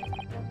 sir.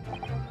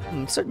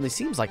 It certainly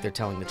seems like they're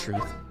telling the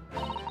truth.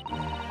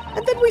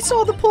 And then we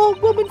saw the poor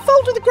woman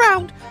fall to the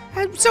ground,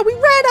 and so we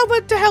ran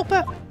over to help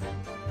her.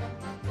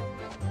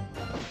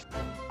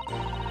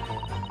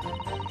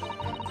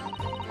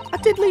 I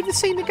did leave the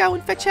scene to go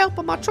and fetch help,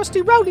 but my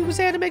trusty Rolly was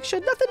there to make sure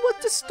nothing was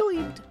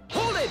disturbed.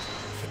 Hold it!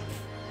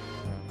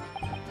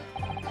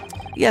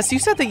 Yes, you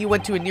said that you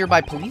went to a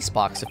nearby police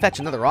box to fetch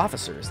another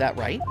officer, is that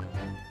right?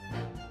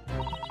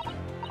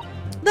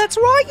 That's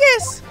right,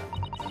 yes.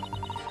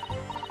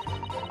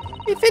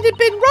 If it had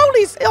been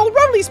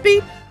Rolly's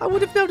beat, I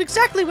would have known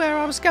exactly where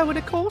I was going,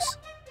 of course.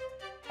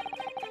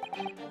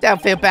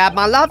 Don't feel bad,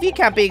 my love. You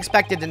can't be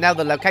expected to know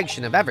the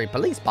location of every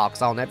police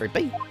box on every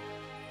beat.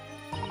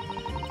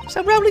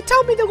 So Rolly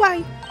told me the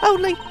way,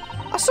 only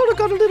I sort of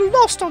got a little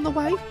lost on the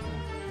way.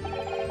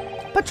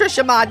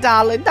 Patricia, my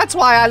darling, that's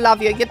why I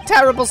love you. Your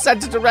terrible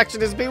sense of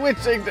direction is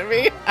bewitching to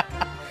me.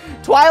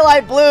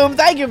 Twilight Bloom,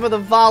 thank you for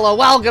the follow.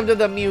 Welcome to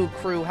the Mew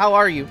crew. How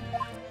are you?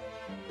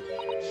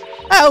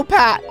 Oh,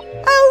 Pat.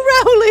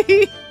 Oh,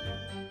 Rolly.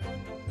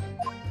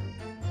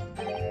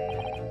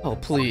 Oh,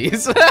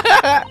 please. So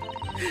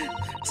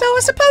I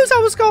suppose I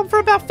was gone for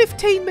about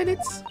 15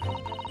 minutes.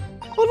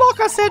 Well, like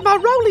I said, my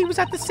Rolly was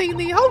at the scene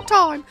the whole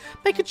time,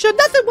 making sure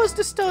nothing was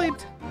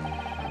disturbed.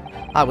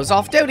 I was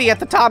off duty at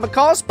the time, of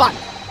course, but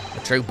a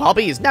true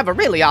Bobby is never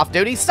really off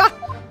duty, sir.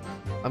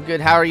 I'm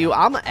good, how are you?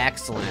 I'm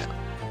excellent.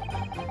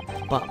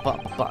 But,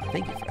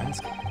 thank you for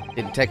asking.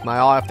 Didn't take my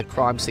eye off the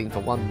crime scene for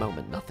one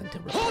moment. Nothing to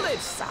report,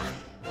 sir.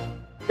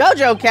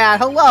 Jojo Cat,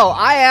 hello.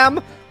 I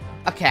am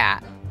a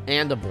cat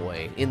and a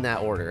boy, in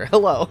that order.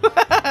 Hello.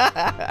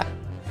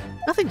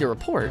 Nothing to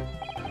report.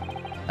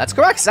 That's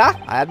correct, sir.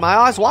 I had my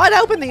eyes wide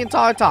open the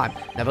entire time.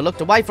 Never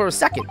looked away for a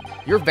second.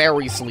 You're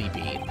very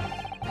sleepy.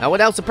 No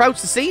one else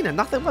approached the scene and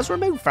nothing was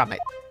removed from it.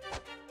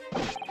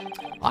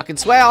 I can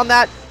swear on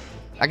that.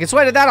 I can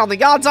swear to that on the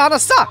God's honor,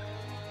 sir.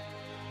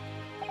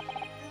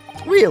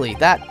 Really,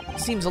 that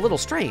seems a little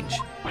strange.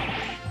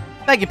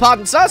 Beg your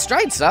pardon, sir.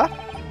 Strange, sir.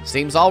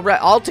 Seems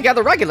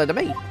altogether regular to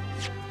me.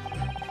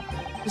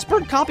 This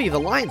burnt copy of the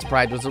Lion's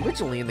Pride was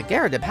originally in the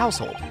Garrideb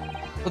household.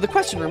 So the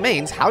question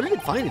remains, how did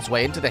it find its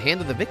way into the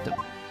hand of the victim?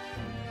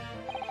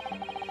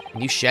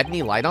 Can you shed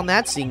any light on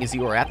that, seeing as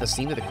you were at the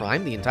scene of the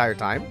crime the entire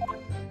time?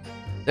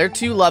 They're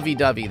too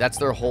lovey-dovey. That's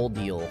their whole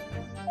deal.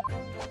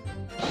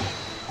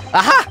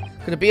 Aha!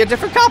 Could it be a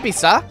different copy,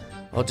 sir?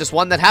 Or just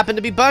one that happened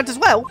to be burnt as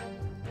well?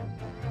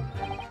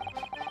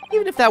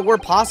 Even if that were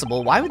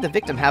possible, why would the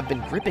victim have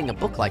been gripping a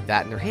book like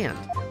that in her hand?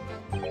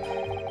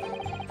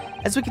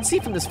 As we can see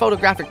from this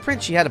photographic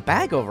print, she had a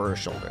bag over her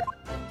shoulder.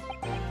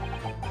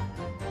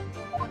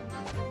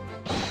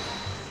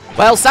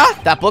 Well, sir,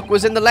 that book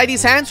was in the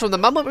lady's hands from the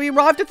moment we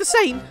arrived at the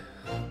scene.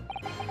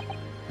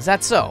 Is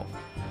that so?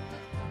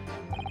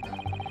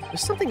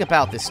 There's something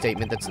about this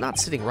statement that's not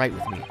sitting right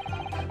with me.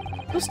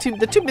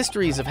 The two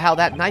mysteries of how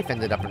that knife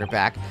ended up in her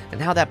back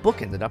and how that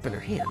book ended up in her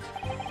hand.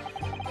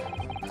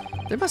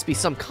 There must be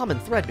some common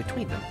thread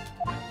between them.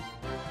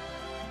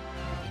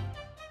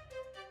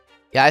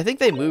 Yeah, I think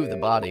they moved the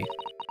body.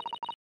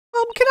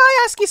 Can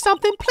I ask you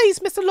something, please,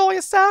 Mr.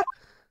 Lawyer, sir?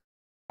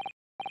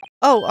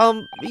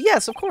 Oh,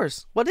 yes, of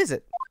course. What is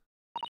it?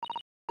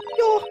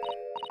 You're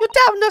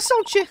doubting us,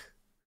 aren't you?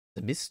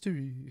 The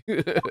mystery.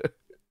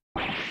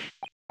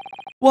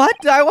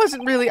 What? I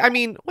wasn't really, I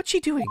mean, what's she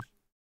doing?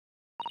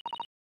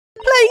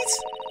 Please,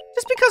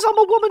 just because I'm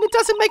a woman, it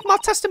doesn't make my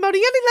testimony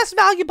any less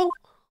valuable.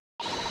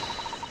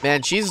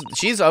 Man, she's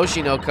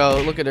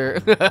Oshinoko. Look at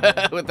her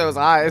with those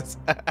eyes.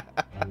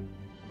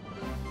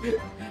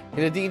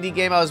 In a D&D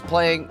game I was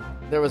playing,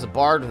 there was a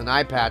bard with an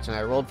eye patch, and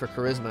I rolled for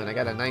charisma, and I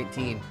got a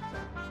 19.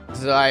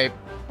 So I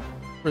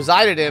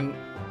presided him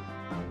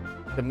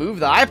to move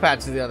the eye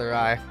patch to the other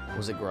eye.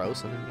 Was it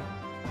gross?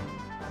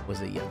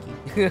 Was it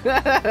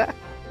yucky?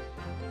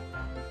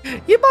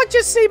 You might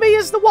just see me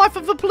as the wife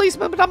of a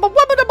policeman, but I'm a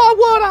woman of my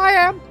word, I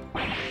am.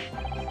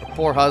 Her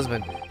poor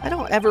husband. I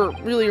don't ever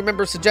really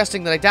remember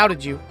suggesting that I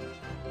doubted you.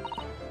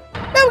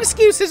 No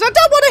excuses, I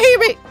don't want to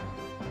hear it.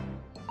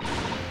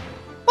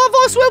 My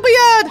voice will be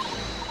heard.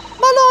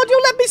 My lord,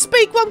 you'll let me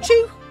speak, won't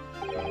you?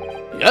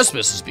 Yes,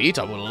 Mrs. Beat,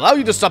 I will allow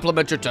you to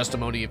supplement your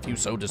testimony if you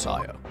so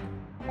desire.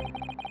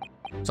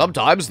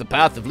 Sometimes the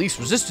path of least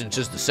resistance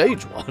is the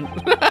sage one.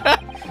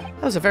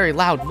 That was a very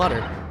loud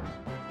mutter.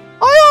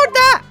 I heard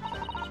that!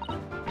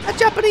 A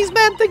Japanese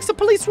man thinks a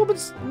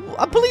policeman's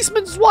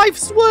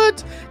wife's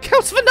word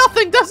counts for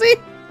nothing, does he?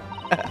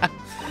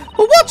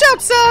 Well, watch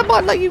out, sir. I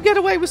might let you get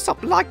away with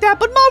something like that,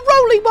 but my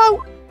Rolly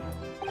won't.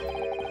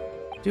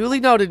 Duly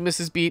noted,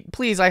 Mrs. Beat.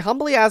 Please, I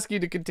humbly ask you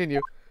to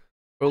continue.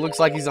 Or it looks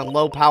like he's on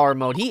low power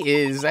mode. He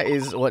is. That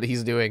is what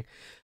he's doing.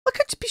 What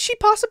could she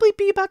possibly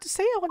be about to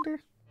say, I wonder?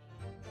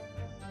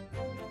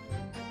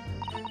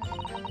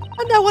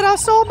 I know what I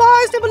saw.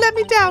 My eyes never let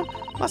me down.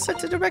 My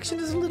sense of direction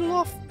is a little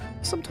off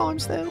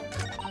sometimes, though.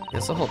 Yeah,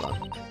 so hold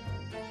on.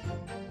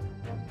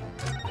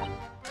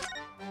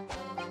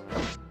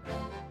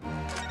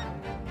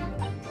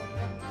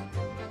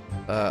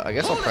 I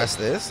guess I'll press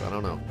this. I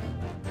don't know.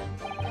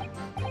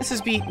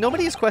 Mrs. B,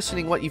 nobody is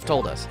questioning what you've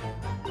told us.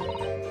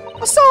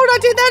 I saw what I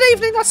did that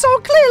evening. I saw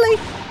it clearly.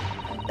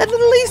 That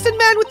little Eastern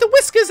man with the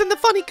whiskers and the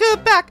funny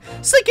curved back,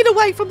 slinking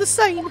away from the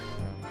scene.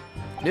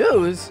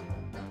 News?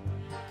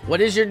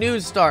 What is your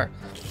news, Star?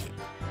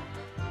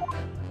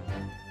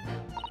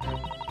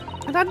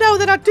 And I know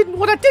that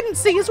what I didn't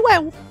see as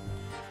well.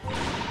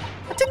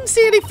 I didn't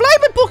see any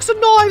flaming books and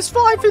knives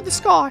flying through the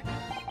sky.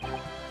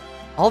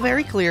 All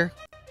very clear.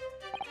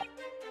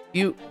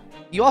 You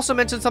also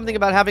mentioned something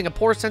about having a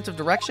poor sense of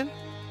direction?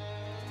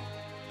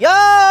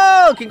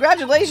 Yo!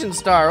 Congratulations,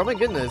 Star! Oh my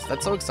goodness,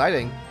 that's so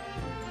exciting.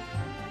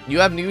 You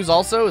have news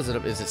also? Is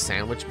it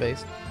sandwich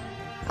based?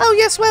 Oh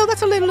yes, well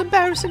that's a little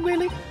embarrassing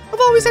really. I've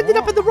always ended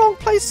up in the wrong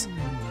place.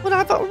 When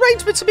I've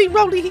arrangements to meet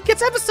Rolly, he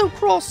gets ever so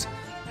cross.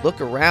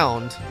 Look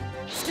around.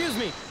 Excuse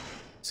me.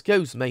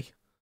 Excuse me.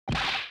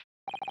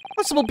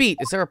 Constable Beat,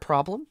 is there a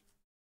problem?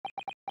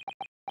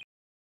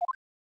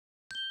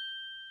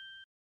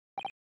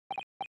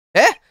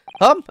 Eh?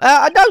 No,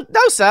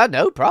 sir.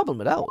 No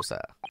problem at all,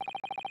 sir.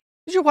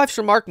 Does your wife's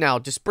remark now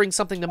just bring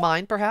something to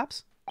mind,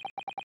 perhaps?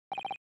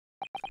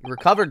 You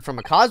recovered from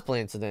a cosplay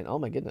incident. Oh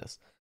my goodness.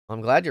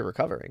 I'm glad you're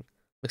recovering.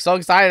 I'm so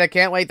excited. I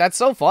can't wait. That's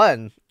so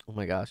fun. Oh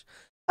my gosh.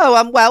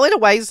 Oh, well, in a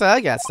way, sir.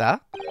 Yes, sir.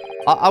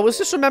 I was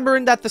just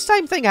remembering that the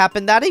same thing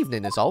happened that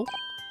evening is all.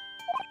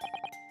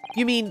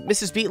 You mean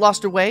Mrs. Beat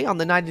lost her way on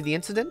the night of the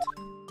incident?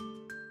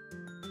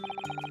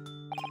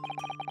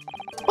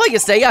 Well, you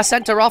see, I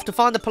sent her off to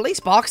find the police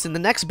box in the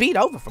next beat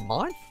over from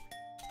mine.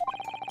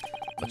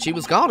 But she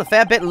was gone a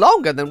fair bit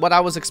longer than what I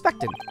was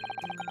expecting.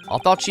 I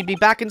thought she'd be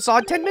back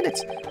inside 10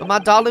 minutes, but my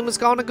darling was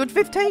gone a good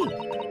 15.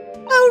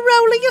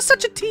 Oh, Rolly, you're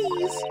such a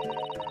tease.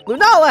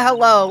 Lunala,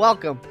 hello,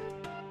 welcome.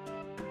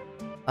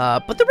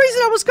 But the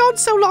reason I was gone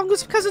so long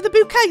was because of the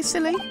bouquet,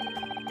 silly.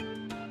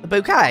 The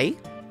bouquet?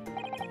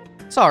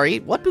 Sorry,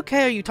 what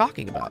bouquet are you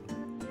talking about?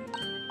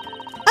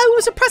 Oh, it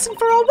was a present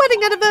for our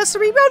wedding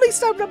anniversary. Rolly's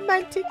so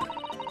romantic.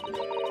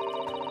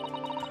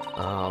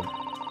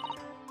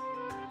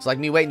 It's like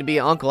me waiting to be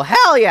an uncle.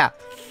 Hell yeah!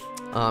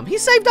 He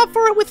saved up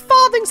for it with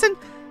farthings and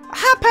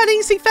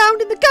halfpennies he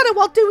found in the gutter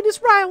while doing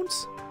his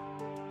rounds.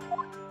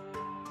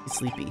 He's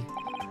sleepy.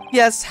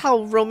 Yes,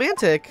 how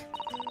romantic.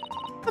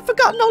 I've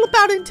forgotten all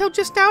about it until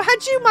just now.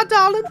 Had you, my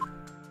darling?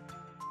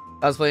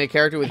 I was playing a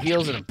character with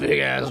heels and a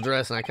big-ass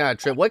dress, and I kind of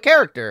tripped. What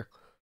character?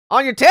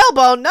 On your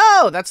tailbone?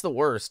 No! That's the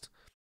worst.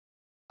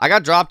 I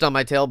got dropped on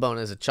my tailbone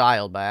as a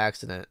child by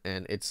accident,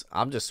 and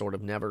I'm just sort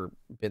of never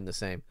been the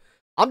same.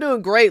 I'm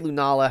doing great,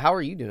 Lunala. How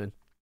are you doing?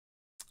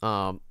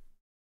 Oh,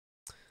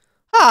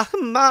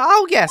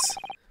 yes.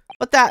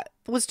 But that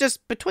was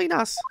just between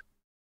us.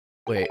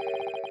 Wait.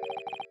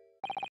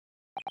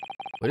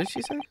 What did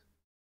she say?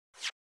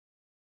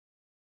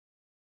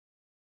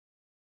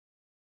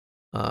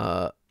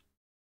 The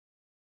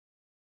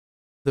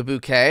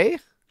bouquet?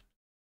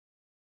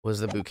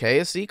 Was the bouquet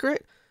a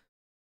secret?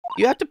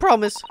 You have to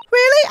promise.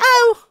 Really?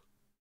 Oh!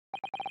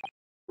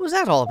 What was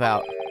that all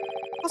about?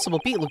 Possible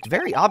Pete looked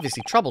very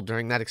obviously troubled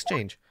during that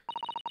exchange.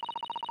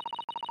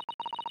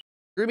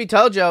 Ruby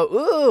Tojo.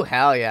 Ooh,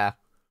 hell yeah.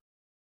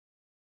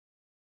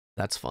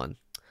 That's fun.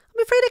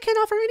 I'm afraid I can't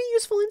offer any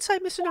useful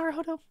insight, Mr.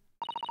 Naruhodo.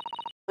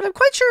 But I'm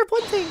quite sure of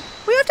one thing.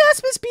 We have to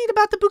ask Miss Beat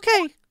about the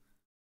bouquet.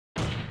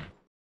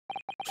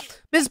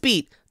 Ms.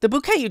 Beat, the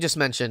bouquet you just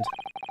mentioned.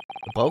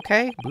 The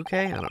bouquet?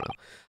 Bouquet? I don't know.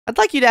 I'd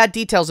like you to add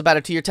details about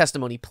it to your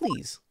testimony,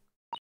 please.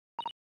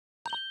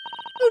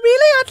 Oh,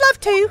 really? I'd love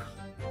to.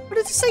 But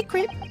it's a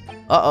secret.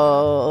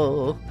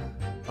 Uh-oh.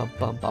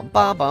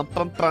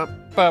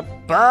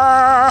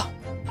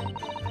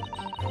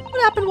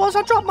 What happened was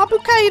I dropped my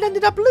bouquet and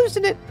ended up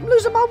losing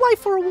my way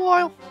for a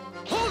while.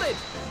 Hold it!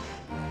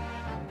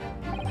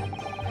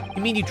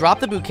 You mean you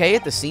dropped the bouquet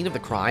at the scene of the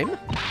crime?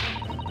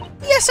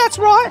 Yes, that's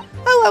right.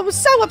 Oh, I was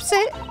so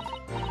upset.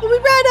 When we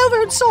ran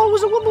over and saw it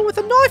was a woman with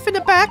a knife in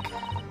her back,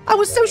 I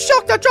was so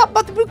shocked I dropped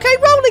the bouquet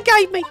Rolly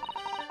gave me.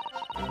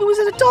 It was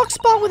in a dark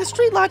spot where the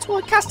streetlights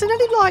weren't casting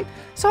any light,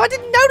 so I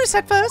didn't notice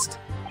at first.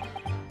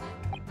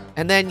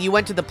 And then you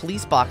went to the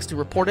police box to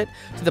report it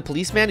to the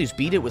policeman whose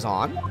beat it was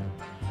on?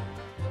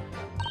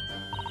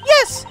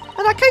 Yes,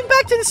 and I came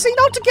back to the scene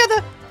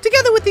altogether,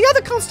 together with the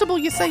other constable,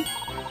 you see.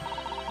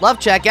 Love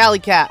check, Alley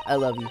Cat. I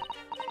love you.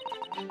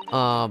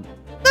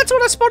 That's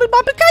when I spotted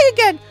my bouquet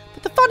again.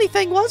 But the funny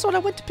thing was, when I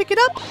went to pick it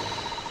up,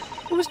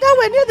 it was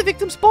nowhere near the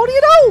victim's body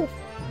at all.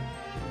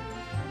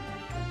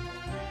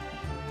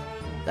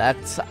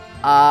 That's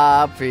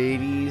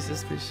pretty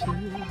suspicious.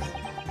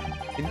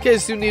 In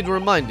case you need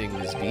reminding,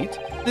 Miss Beat,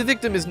 the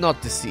victim is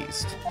not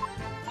deceased.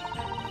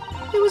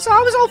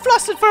 I was all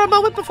flustered for a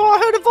moment before I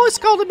heard a voice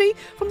calling me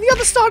from the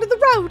other side of the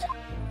road.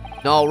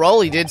 No,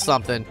 Rolly did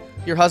something.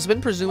 Your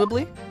husband,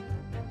 presumably?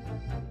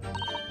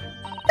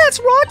 That's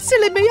right,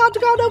 silly me. I'd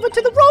gone over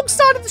to the wrong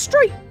side of the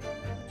street.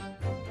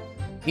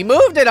 He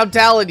moved it, I'm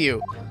telling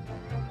you.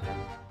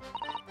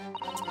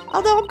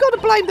 Although I'm going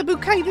to blame the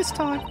bouquet this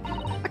time.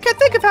 I can't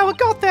think of how it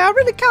got there. I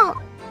really can't.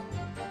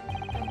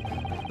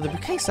 The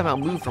bouquet somehow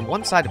moved from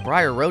one side of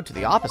Briar Road to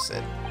the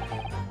opposite.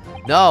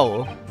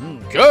 No.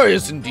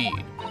 Curious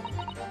indeed.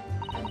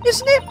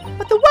 Isn't it?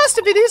 But the worst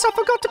of it is I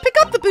forgot to pick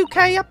up the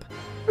bouquet up.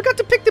 Forgot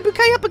to pick the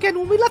bouquet up again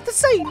when we left the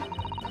scene.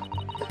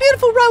 The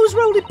beautiful rose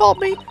Rolly bought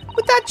me,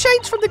 with that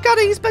change from the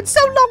gutter he's been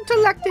so long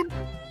collecting.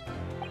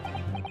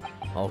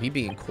 Oh, he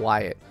being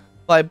quiet.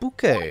 By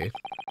bouquet,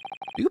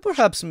 do you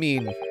perhaps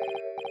mean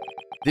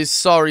this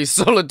sorry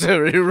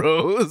solitary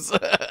rose?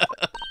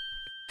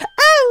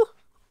 Oh!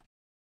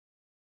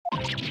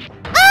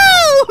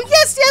 Oh!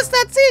 Yes,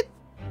 that's it!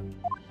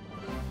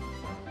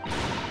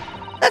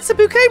 That's the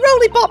bouquet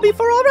Rolly bought me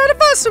for our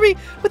anniversary,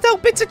 with those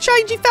bits of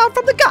change he found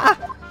from the gutter.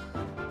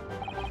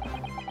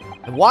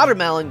 And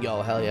watermelon?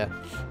 Yo, hell yeah.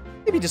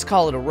 Maybe just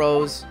call it a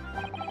rose.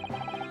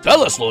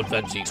 Tell us, Lord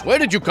Venzies, where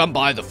did you come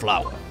by the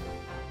flower?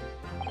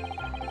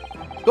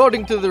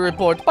 According to the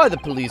report by the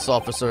police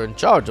officer in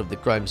charge of the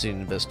crime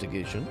scene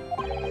investigation,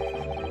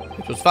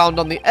 it was found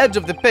on the edge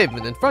of the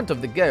pavement in front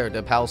of the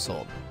Garrideb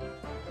household.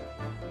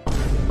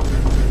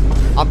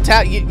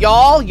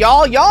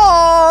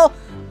 Y'all!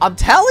 I'm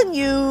telling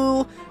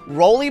you,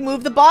 Rolly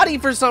moved the body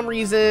for some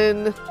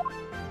reason.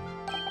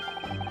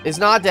 It's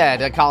not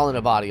dead. I call it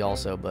a body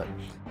also, but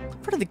in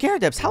front of the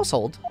Garrideb's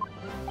household.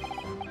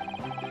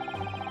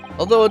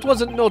 Although it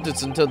wasn't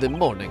noticed until the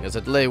morning as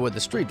it lay where the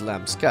street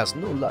lamps cast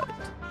no light.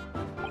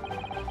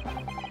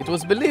 It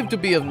was believed to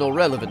be of no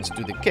relevance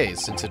to the case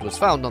since it was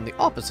found on the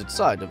opposite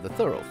side of the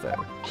thoroughfare.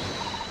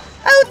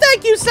 Oh,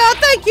 thank you, sir,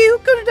 thank you.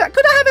 Could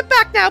I have it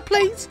back now,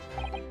 please?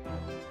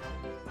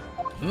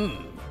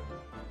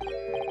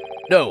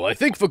 No, I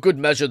think for good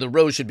measure the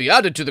rose should be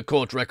added to the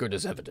court record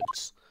as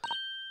evidence.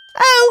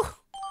 Oh!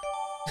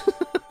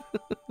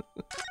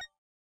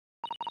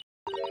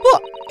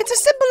 What? It's a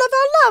symbol of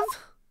our love.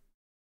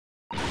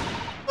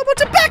 I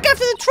want it back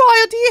after the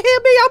trial, do you hear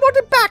me? I want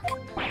it back.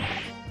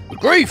 Good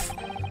grief!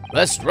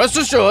 Rest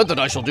assured that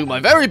I shall do my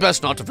very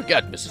best not to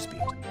forget, Mrs.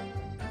 Beat.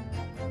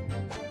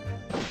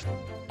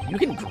 You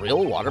can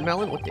grill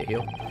watermelon? What the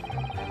hell?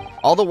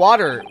 All the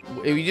water,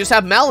 you just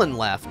have melon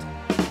left.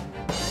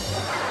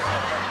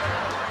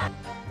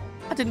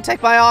 I didn't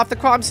take my eye off the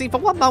crime scene for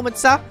one moment,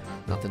 sir.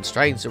 Nothing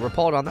strange to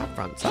report on that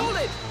front, sir.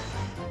 I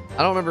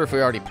don't remember if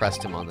we already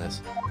pressed him on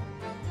this.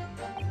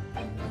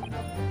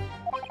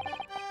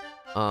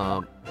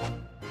 I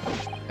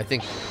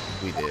think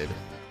we did.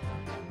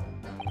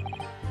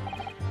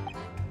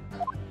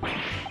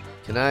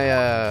 Can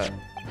I,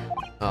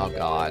 oh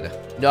god.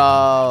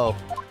 No!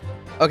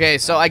 Okay,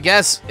 so I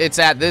guess it's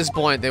at this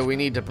point that we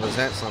need to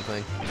present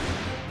something.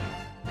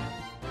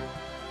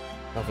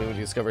 Nothing we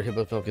discovered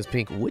hippo milk is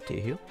pink. What the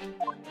hell?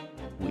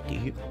 What the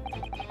hell?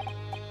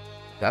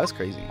 That was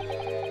crazy.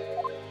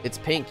 It's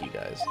pink, you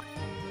guys.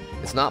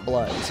 It's not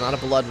blood. It's not a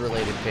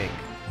blood-related pink.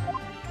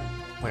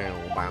 Okay.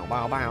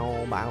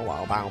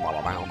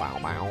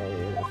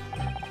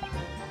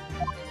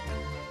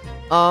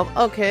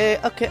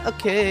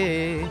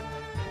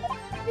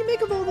 What do you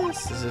make of all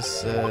this? Is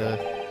this,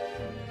 I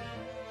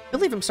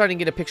believe I'm starting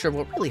to get a picture of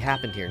what really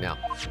happened here now.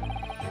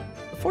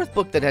 The fourth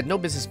book that had no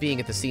business being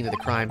at the scene of the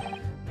crime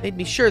made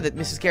me sure that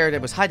Mrs. Garrett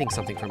was hiding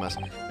something from us.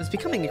 It's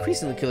becoming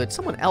increasingly clear that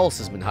someone else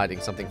has been hiding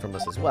something from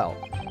us as well.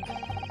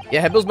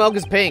 Yeah, Hibbles milk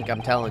is pink,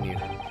 I'm telling you.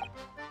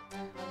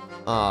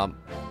 I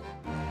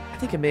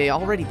think I may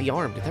already be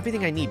armed with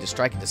everything I need to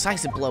strike a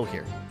decisive blow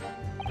here.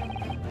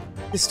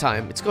 This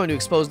time, it's going to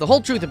expose the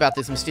whole truth about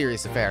this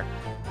mysterious affair.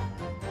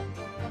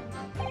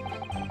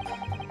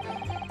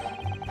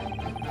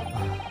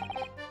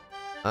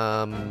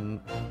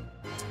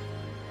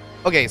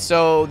 Okay,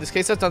 so this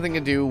case has nothing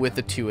to do with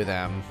the two of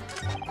them.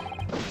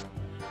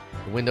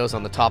 The window's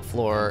on the top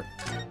floor.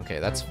 Okay,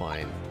 that's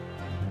fine.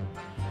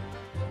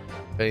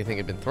 If anything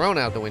had been thrown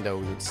out the window,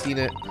 we would have seen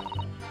it.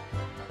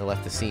 I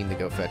left the scene to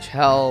go fetch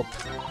help.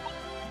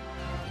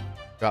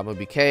 Dropped my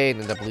BK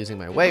and ended up losing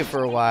my way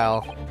for a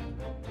while.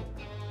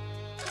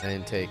 I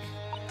didn't take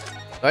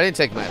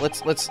my.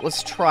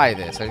 Let's try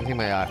this. I didn't take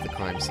my eye off the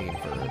crime scene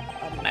for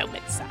a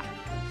moment.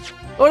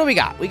 What do we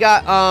got? We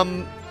got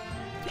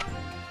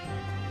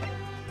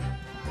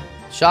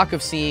shock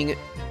of seeing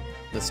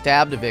the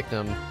stabbed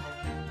victim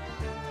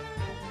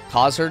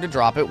cause her to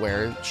drop it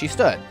where she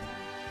stood.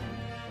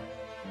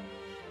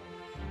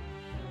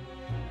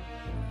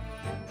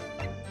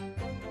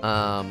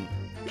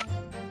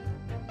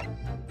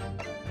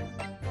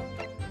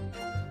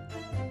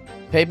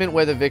 Pavement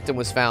where the victim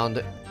was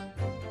found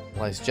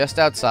lies just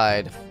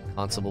outside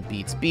Constable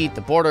Beat's beat,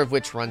 the border of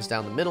which runs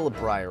down the middle of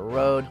Briar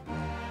Road.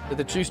 Is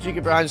the true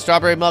secret behind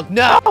strawberry milk?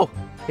 No!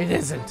 It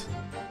isn't.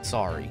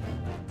 Sorry.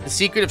 The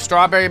secret of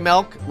strawberry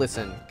milk?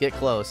 Listen, get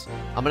close.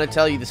 I'm gonna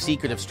tell you the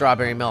secret of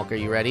strawberry milk. Are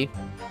you ready?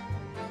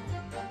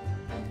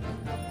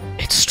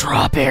 It's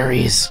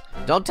strawberries.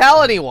 Don't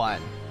tell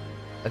anyone.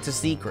 That's a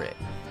secret.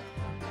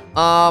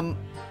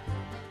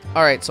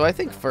 Alright, so I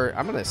think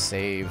I'm gonna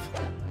save.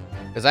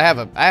 Because I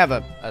have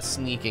a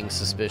sneaking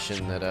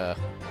suspicion that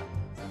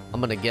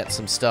I'm gonna get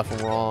some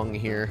stuff wrong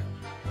here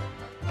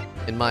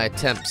in my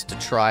attempts to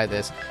try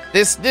this.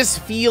 This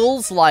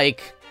feels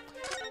like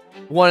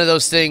one of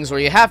those things where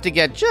you have to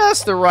get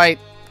just the right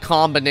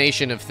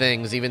combination of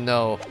things, even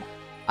though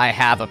I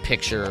have a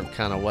picture of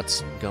kind of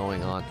what's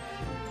going on.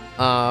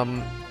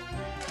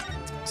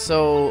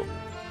 So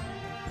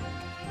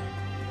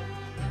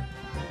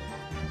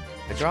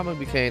I dropped my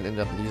BK and ended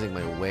up losing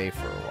my way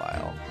for a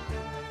while.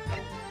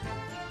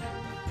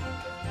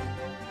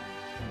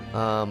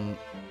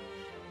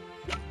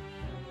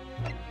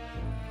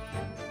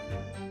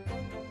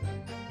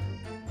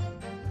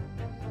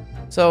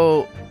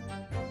 So,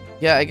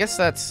 yeah, I guess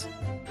that's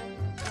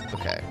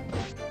okay.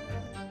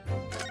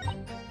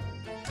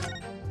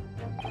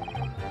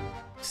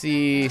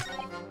 See,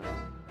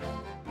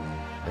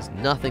 has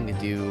nothing to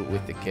do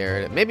with the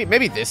carrot.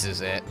 Maybe this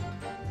is it.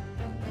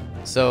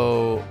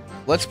 So,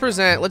 let's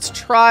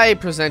try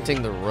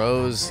presenting the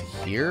rose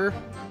here.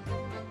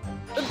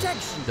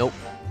 Objection. Nope.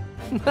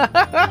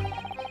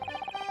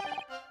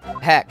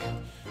 Heck.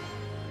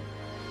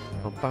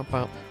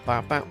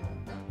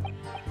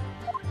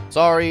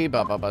 Sorry.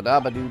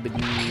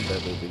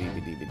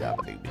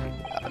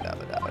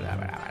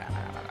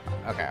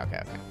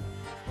 Okay.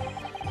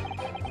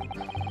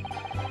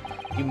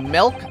 You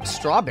milk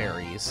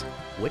strawberries.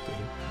 Wicked.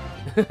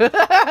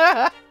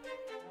 I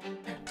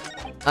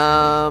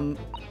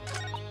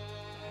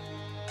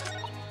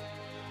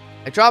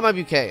dropped my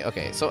bouquet.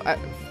 Okay, so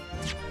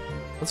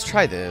let's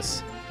try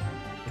this.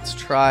 Let's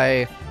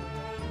try.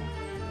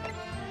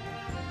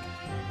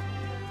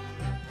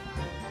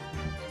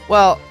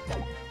 Well,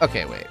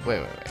 okay, wait.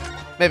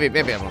 Maybe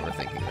I'm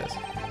overthinking this.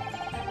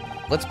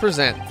 Let's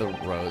present the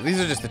rose. These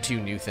are just the two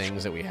new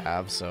things that we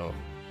have, so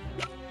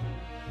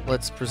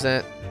let's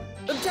present.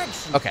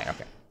 Objection. Okay.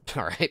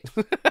 All right.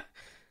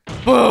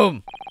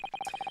 Boom.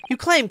 You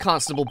claim,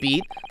 Constable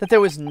Beat, that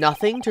there was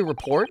nothing to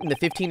report in the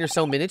 15 or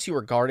so minutes you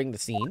were guarding the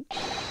scene,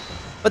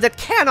 but that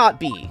cannot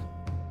be.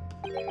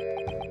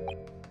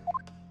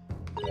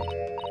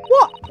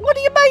 What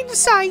do you mean to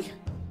say?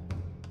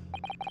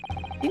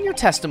 In your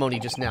testimony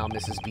just now,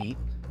 Mrs. Beat,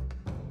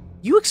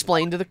 you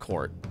explained to the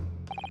court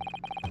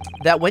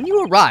that when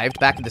you arrived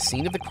back at the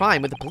scene of the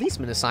crime with a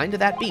policeman assigned to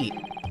that beat,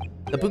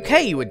 the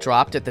bouquet you had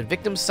dropped at the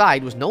victim's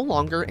side was no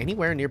longer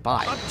anywhere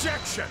nearby.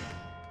 Objection!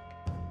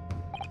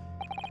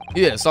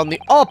 Yes, on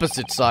the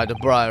opposite side of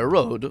Briar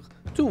Road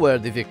to where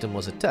the victim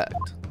was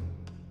attacked.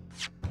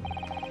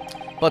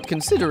 But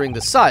considering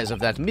the size of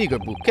that meager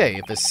bouquet,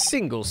 if a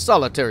single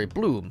solitary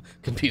bloom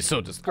can be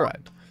so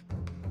described,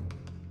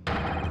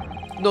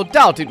 no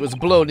doubt it was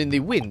blown in the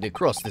wind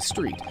across the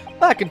street,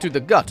 back into the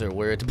gutter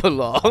where it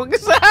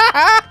belongs.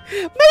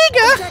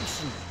 Meager!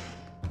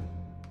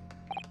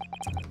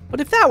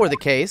 But if that were the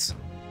case,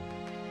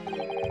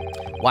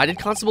 why did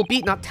Constable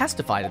Beat not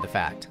testify to the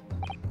fact?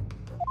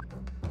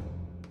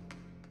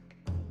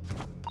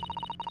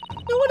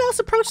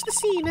 approached the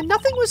scene, and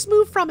nothing was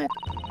moved from it.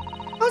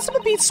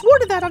 Constable Beat swore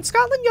to that on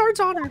Scotland Yard's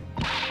honor.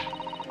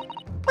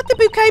 But the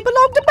bouquet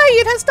belonged to me.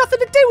 It has nothing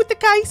to do with the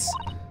case.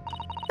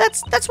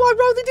 That's why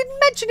Rowley didn't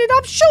mention it,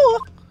 I'm sure.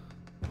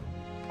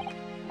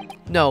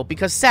 No,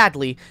 because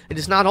sadly, it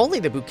is not only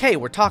the bouquet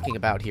we're talking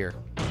about here.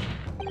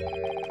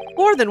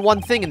 More than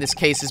one thing in this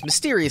case is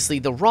mysteriously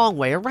the wrong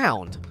way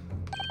around.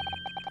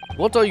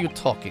 What are you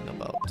talking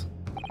about?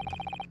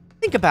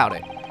 Think about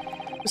it.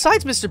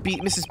 Besides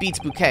Mrs. Beat's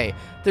bouquet,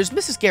 there's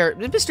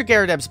Mr.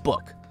 Garredeb's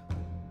book.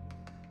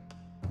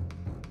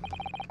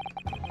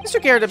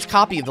 Mr. Garredeb's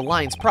copy of The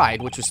Lion's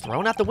Pride, which was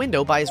thrown out the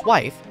window by his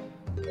wife,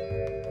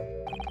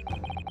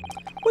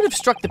 would have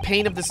struck the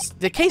pane of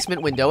the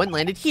casement window and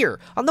landed here,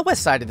 on the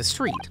west side of the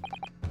street.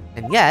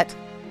 And yet,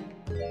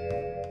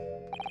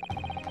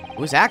 it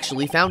was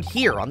actually found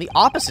here, on the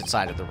opposite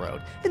side of the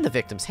road, in the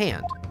victim's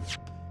hand.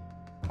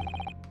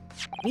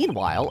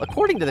 Meanwhile,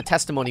 according to the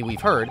testimony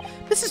we've heard,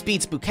 Mrs.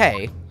 Beat's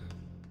bouquet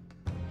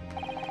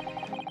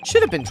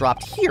should have been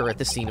dropped here at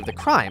the scene of the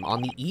crime,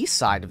 on the east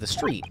side of the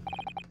street.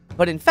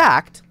 But in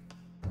fact,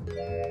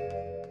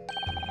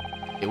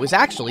 it was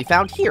actually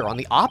found here, on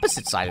the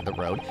opposite side of the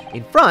road,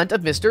 in front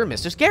of Mr. and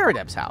Mrs.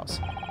 Garredeb's house.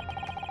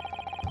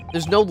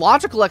 There's no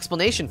logical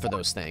explanation for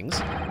those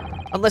things,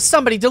 unless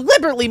somebody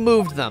deliberately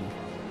moved them.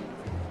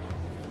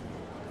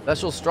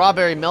 Special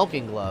strawberry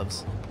milking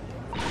gloves.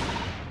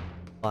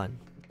 Fun.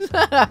 What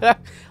are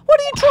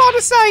you trying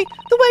to say?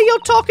 The way you're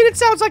talking, it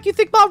sounds like you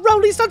think my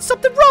Rowley's done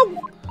something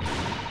wrong.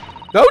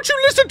 Don't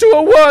you listen to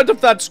a word of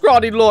that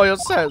scrawny lawyer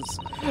says.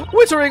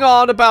 Whittering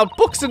on about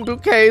books and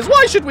bouquets,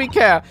 why should we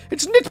care?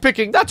 It's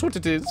nitpicking, that's what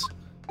it is.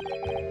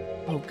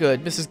 Oh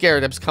good, Mrs.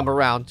 Garredeb's come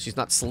around. She's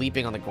not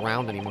sleeping on the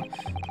ground anymore.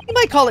 You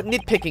might call it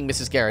nitpicking,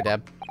 Mrs.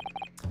 Garredeb.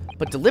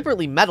 But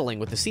deliberately meddling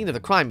with the scene of the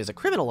crime is a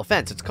criminal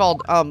offense. It's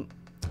called,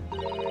 tampering,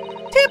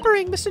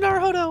 Mr.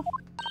 Naruhodo.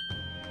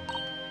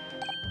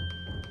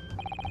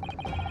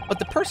 But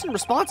the person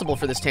responsible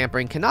for this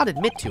tampering cannot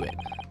admit to it,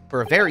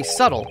 for a very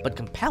subtle but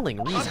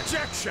compelling reason.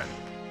 Objection!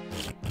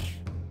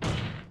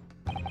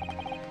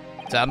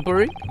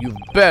 Tampering? You've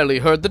barely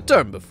heard the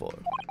term before.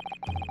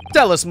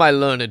 Tell us, my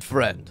learned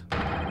friend,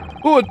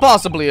 who would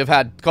possibly have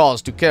had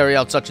cause to carry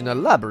out such an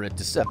elaborate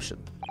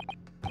deception?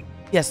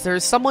 Yes, there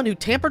is someone who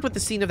tampered with the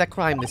scene of that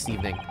crime this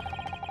evening.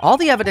 All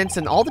the evidence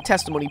and all the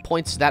testimony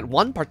points to that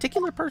one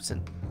particular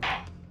person.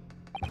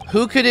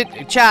 Who could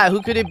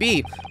it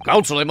be?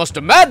 Counsel, I must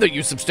demand that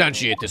you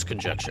substantiate this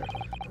conjecture.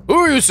 Who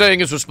are you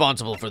saying is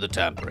responsible for the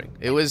tampering?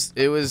 It was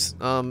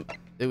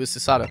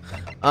Susato.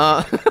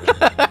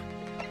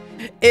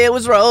 It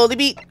was Rolly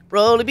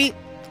Beat.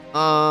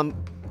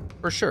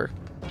 For sure.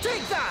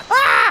 Take that!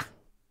 Ah!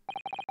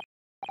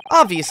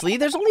 Obviously,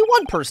 there's only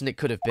one person it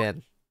could have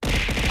been.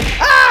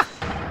 Ah!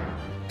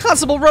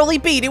 Constable Rolly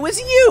Beat, it was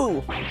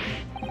you!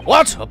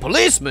 What? A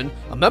policeman?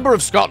 A member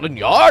of Scotland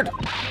Yard?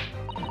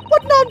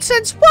 What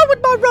nonsense! Why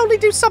would my Rowley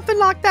do something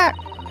like that?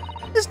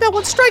 There's no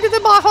one straighter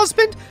than my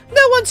husband.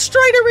 No one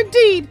straighter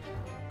indeed.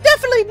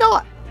 Definitely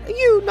not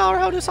you,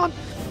 Naruhodo-san.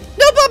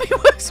 Nobody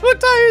works more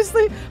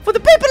tirelessly for the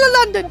people of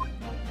London.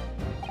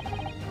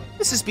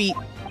 Mrs. Beat,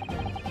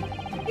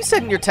 you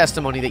said in your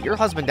testimony that your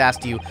husband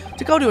asked you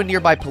to go to a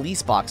nearby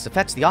police box to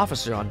fetch the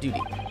officer on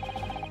duty.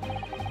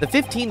 The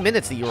 15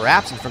 minutes that you were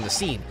absent from the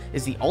scene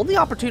is the only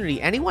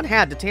opportunity anyone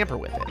had to tamper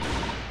with it.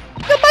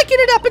 You're making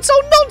it up. It's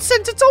all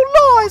nonsense. It's all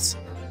lies.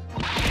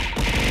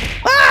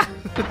 Ah!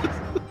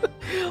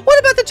 What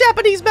about the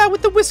Japanese man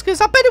with the whiskers?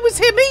 I bet it was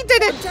him. He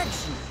did it.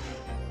 Objection!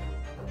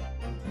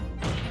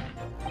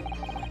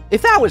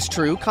 If that was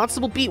true,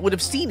 Constable Beat would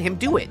have seen him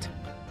do it.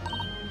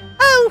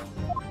 Oh!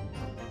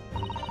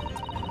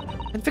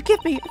 And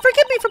forgive me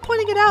for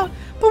pointing it out,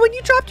 but when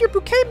you dropped your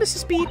bouquet,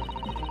 Mrs. Beat,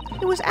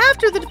 it was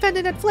after the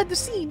defendant had fled the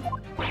scene.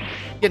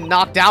 Getting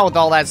knocked out with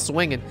all that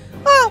swinging.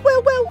 Ah,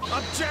 well.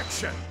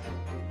 Objection!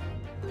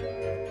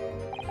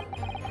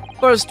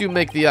 First you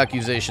make the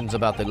accusations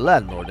about the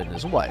landlord and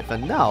his wife,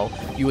 and now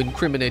you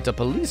incriminate a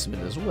policeman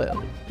as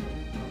well.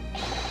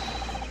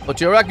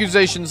 But your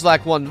accusations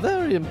lack one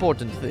very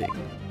important thing.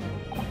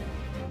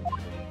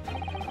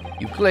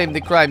 You claim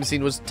the crime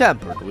scene was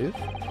tampered with,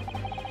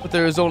 but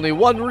there is only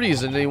one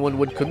reason anyone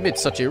would commit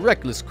such a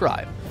reckless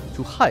crime: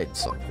 to hide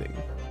something.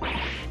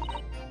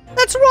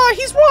 That's right,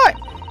 he's right.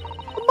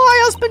 My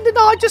husband and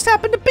I just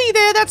happened to be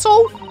there, that's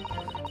all.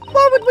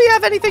 Why would we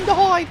have anything to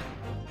hide?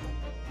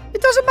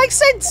 It doesn't make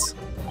sense.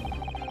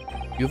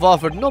 You've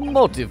offered no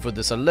motive for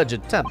this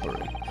alleged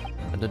tampering,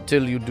 and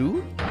until you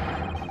do,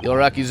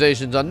 your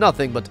accusations are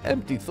nothing but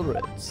empty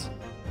threats.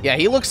 Yeah,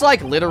 he looks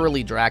like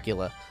literally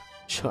Dracula.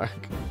 Shark.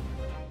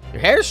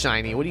 Your hair's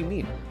shiny, what do you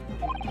mean?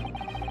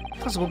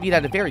 Constable Beat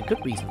had a very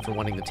good reason for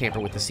wanting to tamper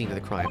with the scene of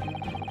the crime.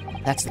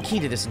 That's the key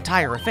to this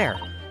entire affair.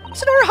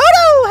 Mr.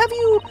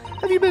 Naruhodo,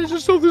 have you managed to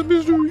solve this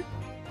mystery?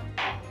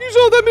 You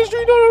solved that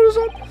mystery,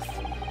 Naruhodo-san?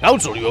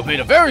 Counsel, you have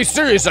made a very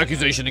serious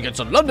accusation against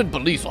a London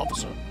police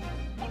officer.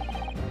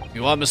 If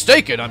you are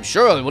mistaken, I'm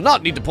sure I will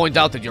not need to point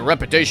out that your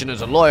reputation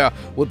as a lawyer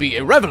will be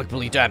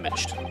irrevocably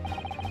damaged.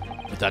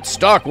 With that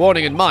stark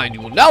warning in mind,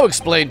 you will now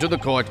explain to the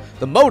court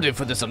the motive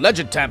for this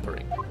alleged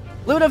tampering.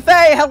 Luna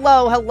Faye,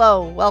 hello,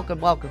 hello. Welcome,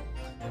 welcome.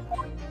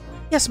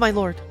 Yes, my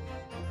lord.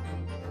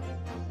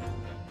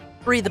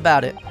 Breathe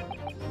about it.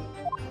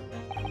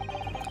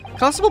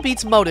 Constable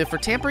Beat's motive for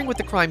tampering with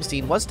the crime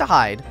scene was to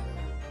hide,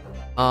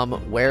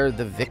 where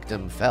the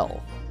victim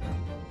fell.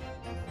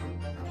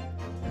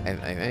 I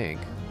think.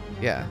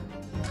 Yeah.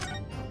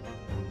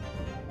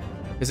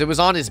 Because it was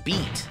on his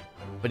beat,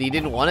 but he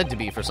didn't want it to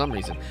be for some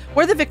reason.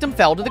 Where the victim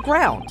fell to the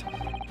ground.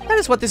 That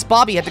is what this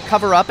Bobby had to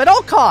cover up at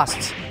all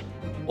costs.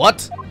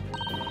 What?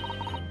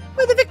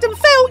 Where the victim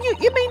fell?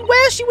 You mean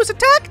where she was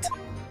attacked?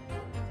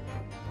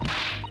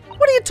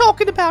 What are you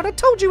talking about? I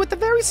told you at the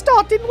very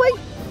start, didn't we?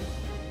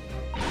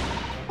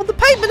 On the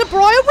pavement of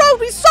Briar Road,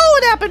 we saw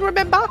it happen,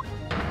 remember?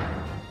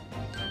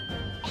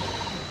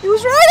 He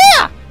was right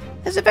here!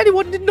 As if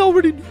anyone didn't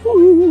already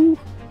know.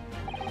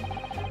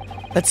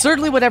 That's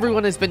certainly what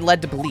everyone has been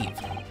led to believe.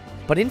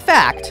 But in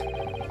fact,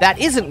 that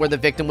isn't where the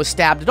victim was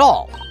stabbed at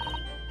all.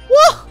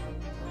 What?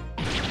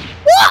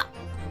 What?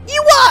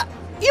 You what?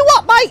 You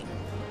what, mate?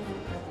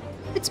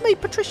 It's me,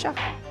 Patricia.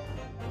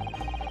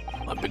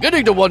 I'm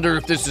beginning to wonder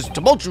if this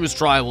tumultuous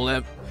trial will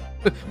end.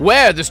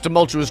 Where this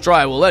tumultuous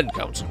trial will end,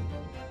 counsel.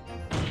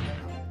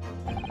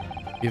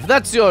 If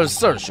that's your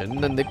assertion,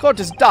 then the court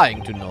is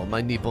dying to know,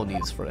 my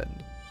Nipponese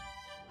friend.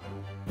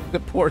 The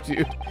poor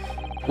dude.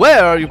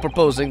 Where are you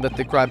proposing that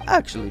the crime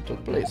actually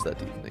took place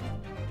that evening?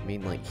 I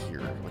mean, like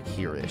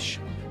here-ish.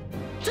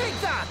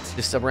 Take that!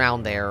 Just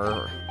around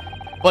there.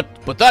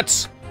 But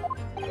that's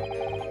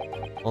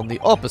on the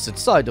opposite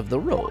side of the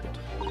road.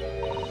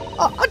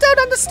 I don't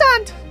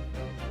understand.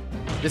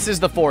 This is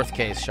the fourth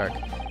case, Shark,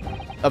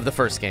 of the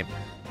first game.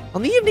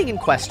 On the evening in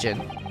question,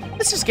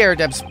 Mr.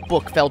 Scaradeb's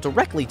book fell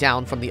directly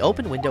down from the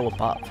open window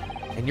above,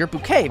 and your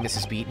bouquet,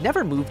 Mrs. Beat,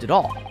 never moved at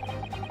all.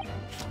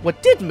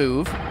 What did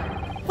move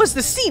was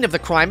the scene of the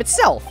crime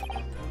itself.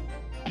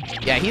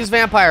 Yeah, he's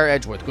Vampire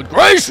Edgeworth. Good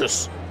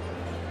Gracious!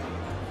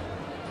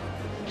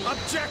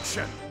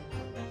 Objection!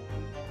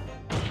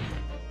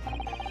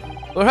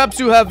 Perhaps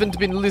you haven't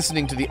been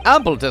listening to the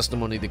ample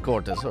testimony the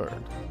court has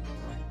heard.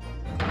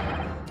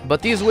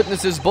 But these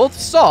witnesses both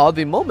saw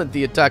the moment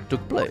the attack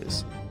took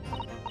place.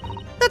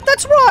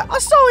 That's right. I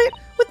saw it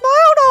with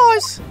my own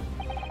eyes.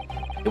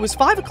 It was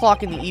 5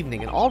 o'clock in the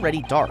evening and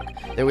already dark.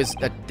 There was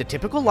the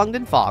typical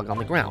London fog on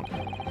the ground.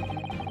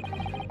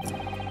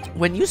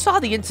 When you saw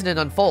the incident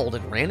unfold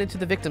and ran into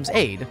the victim's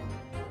aid,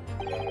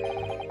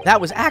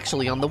 that was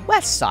actually on the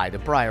west side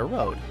of Briar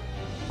Road.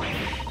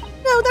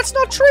 No, that's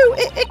not true.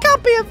 It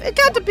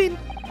can't have been.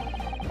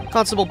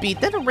 Constable Beat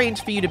then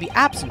arranged for you to be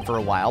absent for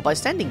a while by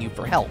sending you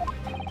for help.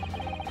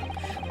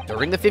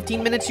 During the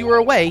 15 minutes you were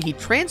away, he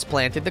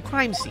transplanted the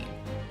crime scene.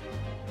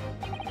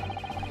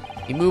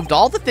 He moved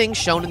all the things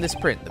shown in this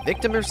print, the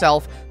victim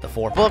herself, the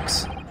 4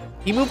 books.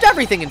 He moved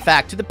everything, in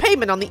fact, to the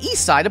pavement on the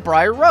east side of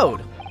Briar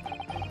Road.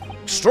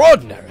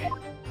 Extraordinary.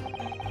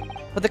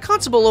 But the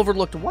constable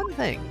overlooked one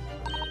thing.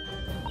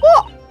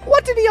 What?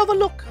 What did he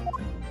overlook?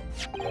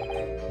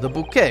 The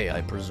bouquet,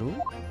 I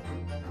presume?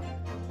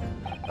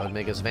 That would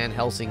make us Van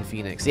Helsing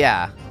Phoenix.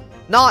 Yeah.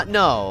 Not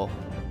no.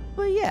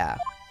 But yeah.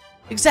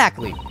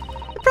 Exactly.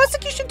 The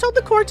prosecution told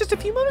the court just a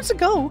few moments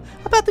ago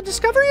about the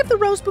discovery of the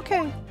rose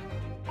bouquet.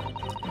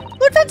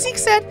 Lord Van Zeek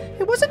said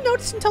it wasn't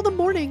noticed until the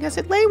morning as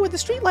it lay where the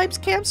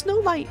streetlights cast no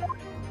light.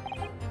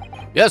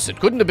 Yes, it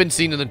couldn't have been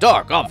seen in the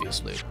dark,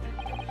 obviously.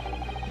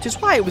 Which is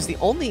why it was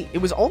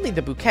only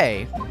the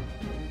bouquet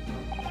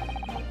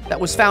that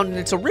was found in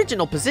its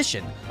original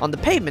position on the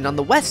pavement on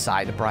the west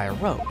side of Briar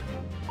Road.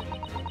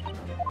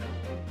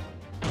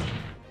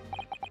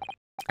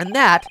 And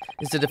that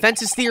is the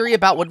defense's theory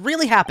about what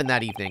really happened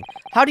that evening.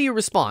 How do you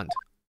respond?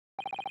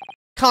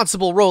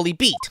 Constable Rolly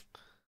Beat.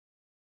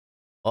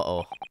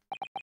 Uh-oh.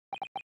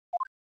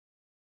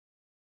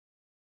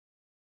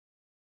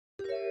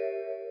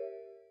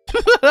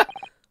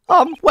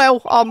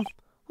 I'm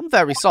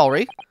very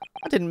sorry.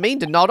 I didn't mean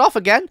to nod off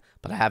again,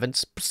 but I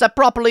haven't slept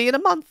properly in a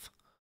month.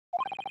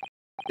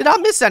 Did I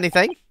miss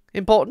anything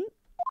important?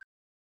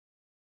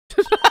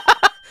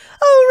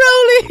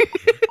 Oh, Rolly!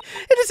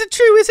 It isn't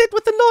true, is it,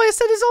 what the lawyer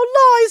said is all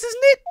lies,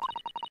 isn't it?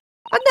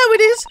 I know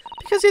it is,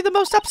 because you're the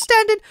most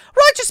upstanding,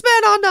 righteous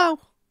man I know.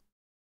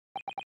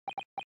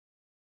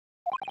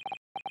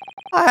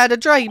 I had a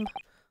dream.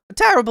 A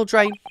terrible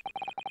dream.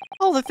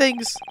 All the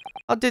things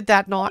I did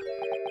that night.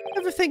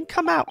 Everything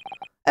come out.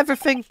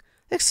 Everything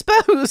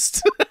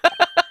exposed.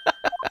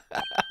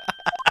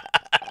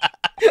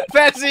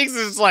 Van Zeek's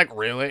is like,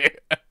 really?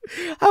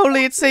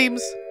 Only it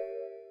seems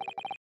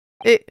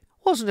it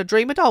wasn't a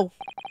dream at all.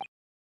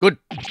 Good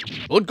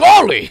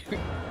golly!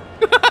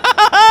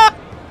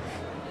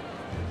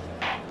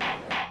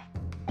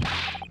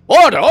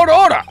 Order!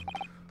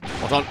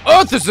 What on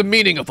earth is the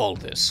meaning of all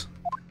this?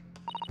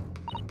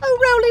 Oh,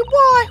 Rowley,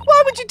 why?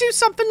 Why would you do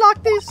something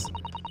like this?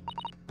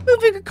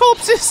 Moving a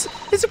corpse is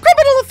a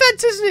criminal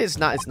offense, isn't it?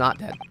 It's not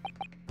dead.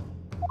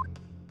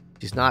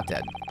 She's not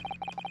dead.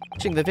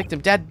 Watching the victim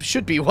dead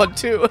should be one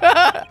too.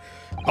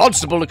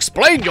 Constable,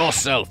 explain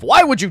yourself.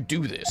 Why would you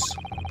do this?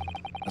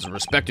 As a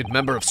respected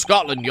member of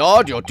Scotland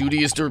Yard, your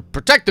duty is to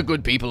protect the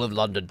good people of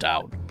London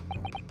Town.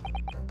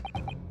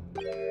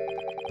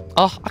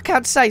 Oh, I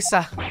can't say,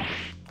 sir.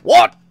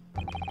 What?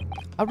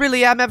 I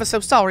really am ever so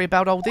sorry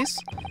about all this.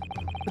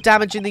 For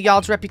damaging the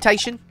Yard's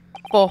reputation.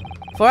 For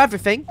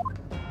everything.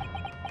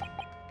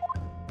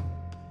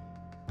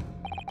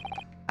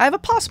 I have a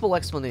possible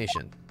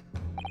explanation.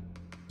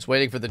 Just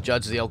waiting for the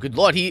judge to yell, good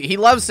lord, he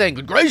loves saying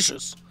good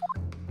gracious.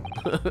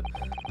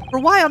 For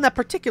why on that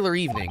particular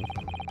evening,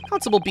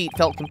 Constable Beat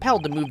felt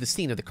compelled to move the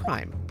scene of the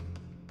crime.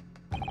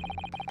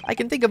 I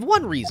can think of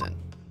one reason.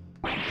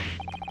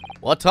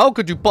 What? How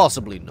could you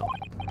possibly know?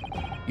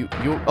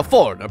 You're a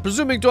foreigner,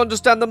 presuming to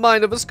understand the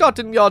mind of a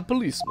Scotland Yard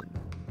policeman.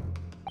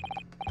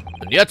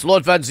 And yet,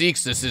 Lord Van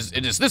Zeeks,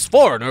 it is this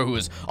foreigner who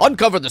has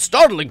uncovered the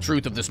startling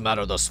truth of this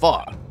matter thus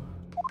far.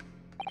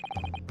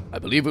 I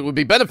believe it would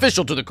be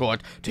beneficial to the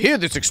court to hear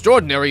this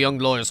extraordinary young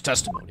lawyer's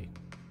testimony.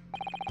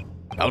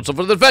 Counsel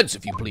for the defense,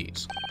 if you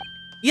please.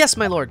 Yes,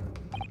 my lord.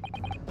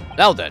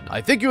 Now then,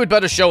 I think you had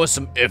better show us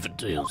some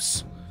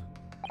evidence.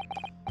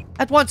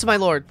 At once, my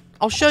lord.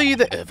 I'll show you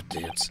the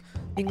evidence.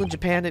 England,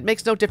 Japan, it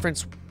makes no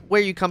difference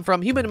where you come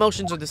from. Human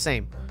emotions are the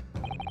same.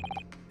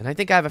 And I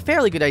think I have a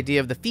fairly good idea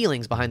of the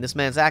feelings behind this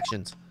man's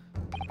actions.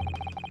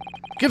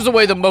 Gives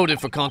away the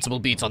motive for Constable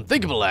Beat's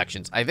unthinkable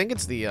actions. I think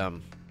it's the, I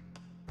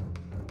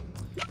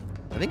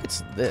think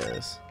it's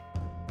this.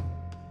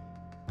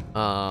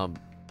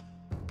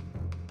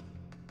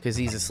 Because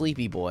he's a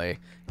sleepy boy.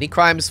 Any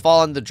crimes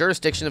fall under the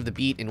jurisdiction of the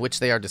beat in which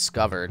they are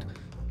discovered.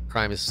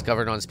 Crime is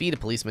discovered on speed. A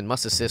policeman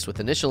must assist with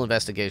initial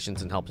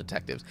investigations and help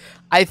detectives.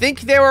 I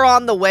think they were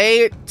on the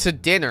way to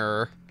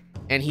dinner,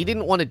 and he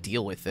didn't want to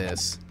deal with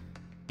this.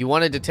 He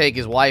wanted to take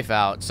his wife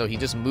out, so he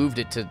just moved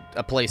it to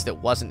a place that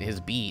wasn't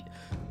his beat,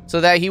 so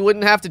that he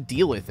wouldn't have to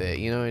deal with it.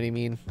 You know what I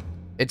mean?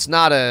 It's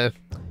not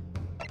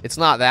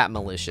that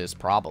malicious,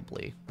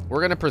 probably.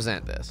 We're gonna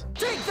present this.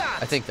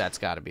 I think that's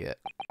gotta be it.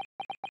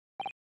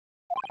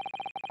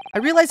 I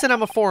realize that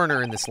I'm a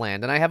foreigner in this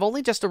land, and I have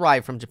only just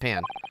arrived from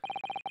Japan.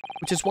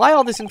 Which is why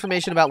all this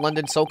information about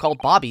London's so-called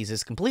bobbies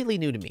is completely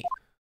new to me.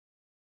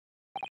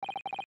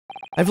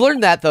 I've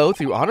learned that, though,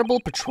 through honorable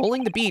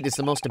patrolling the beat is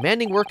the most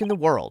demanding work in the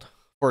world.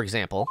 For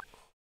example,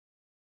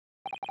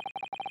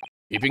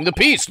 keeping the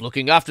peace,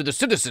 looking after the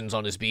citizens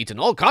on his beat in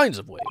all kinds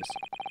of ways.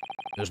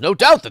 There's no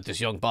doubt that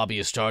this young bobby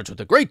is charged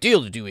with a great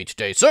deal to do each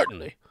day,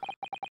 certainly.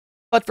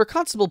 But for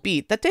Constable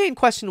Beat, that day in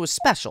question was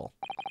special.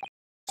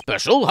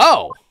 Special?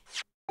 How?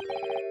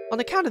 On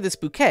account of this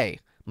bouquet,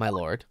 my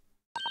lord.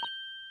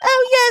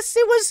 Oh yes,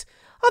 it was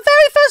our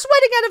very first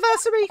wedding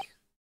anniversary.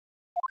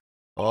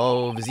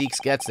 Oh,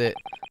 Zeeks gets it.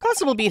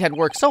 Constable Beat had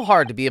worked so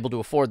hard to be able to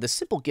afford this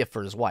simple gift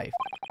for his wife,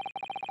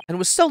 and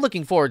was so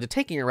looking forward to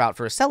taking her out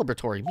for a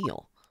celebratory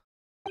meal.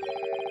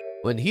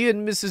 When he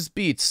and Mrs.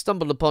 Beat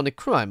stumbled upon a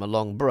crime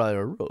along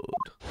Briar Road.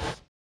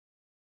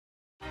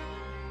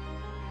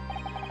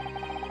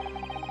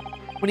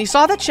 When he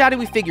saw that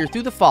shadowy figure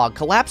through the fog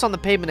collapse on the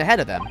pavement ahead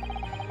of them,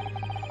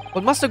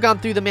 what must have gone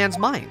through the man's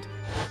mind?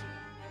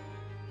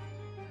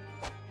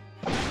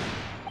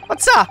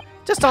 But sir,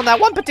 just on that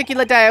one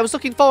particular day, I was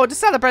looking forward to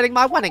celebrating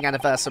my wedding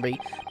anniversary.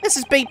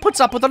 Mrs. B puts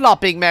up with a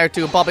lot being married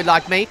to a bobby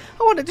like me.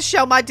 I wanted to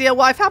show my dear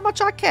wife how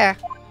much I care.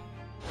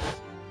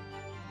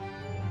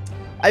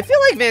 I feel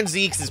like Van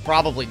Zeeks is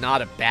probably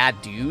not a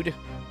bad dude.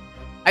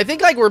 I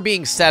think, like, we're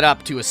being set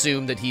up to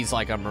assume that he's,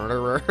 like, a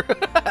murderer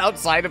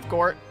outside of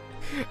court.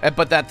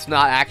 But that's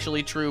not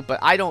actually true, but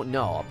I don't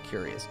know. I'm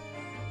curious.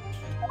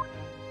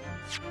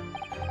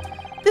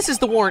 This is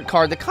the warrant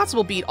card that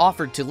Constable Beat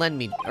offered to lend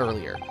me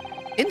earlier.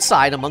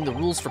 Inside, among the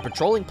rules for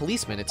patrolling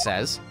policemen, it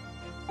says,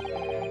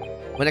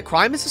 when a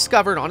crime is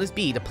discovered on his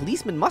beat, a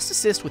policeman must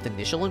assist with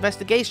initial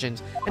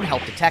investigations and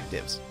help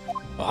detectives.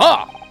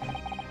 Aha!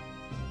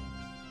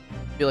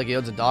 I feel like he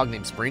owns a dog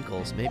named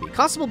Sprinkles, maybe.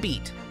 Constable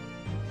Beat.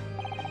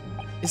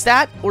 Is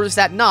that, or is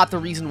that not, the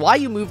reason why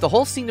you moved the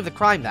whole scene of the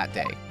crime that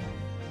day?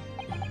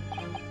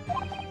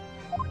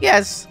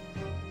 Yes.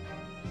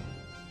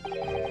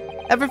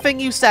 Everything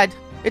you said.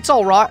 It's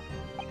all right.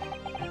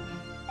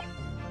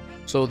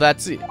 So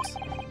that's it.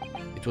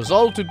 It was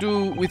all to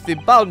do with the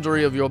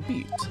boundary of your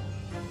beat.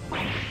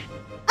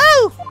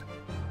 Oh!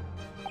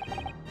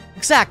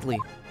 Exactly.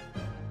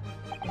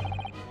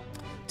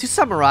 To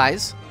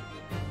summarize,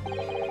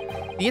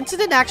 the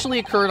incident actually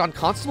occurred on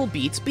Constable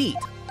Beat's beat.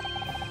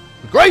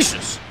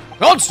 Gracious!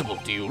 Constable,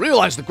 do you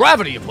realize the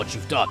gravity of what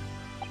you've done?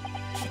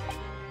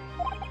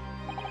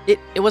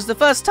 It was the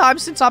first time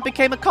since I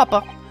became a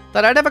copper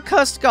that I'd ever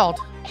cursed God.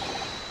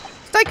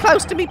 Stay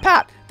close to me,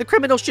 Pat. The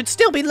criminal should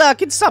still be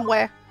lurking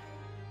somewhere.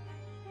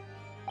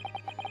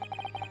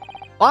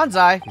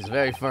 Bonsai is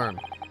very firm.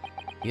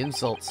 He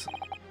insults.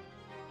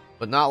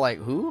 But not like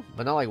who?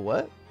 But not like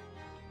what?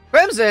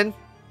 Crimson!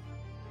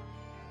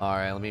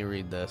 Alright, let me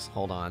read this.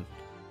 Hold on.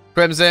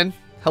 Crimson,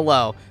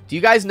 hello. Do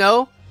you guys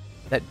know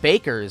that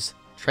bakers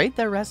trade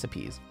their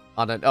recipes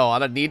on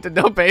a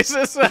need-to-know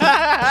basis?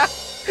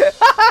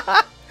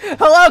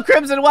 Hello,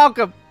 Crimson,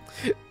 welcome!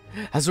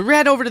 As we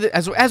ran over to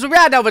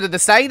the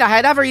scene, I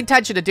had every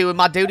intention of doing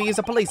my duty as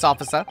a police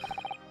officer.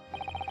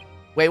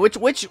 Wait, which,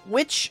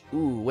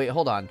 ooh, wait,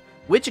 hold on.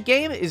 Which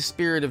game is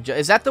Spirit of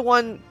Is that the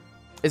one,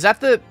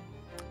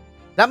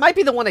 that might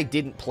be the one I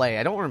didn't play.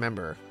 I don't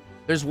remember.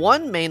 There's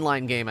one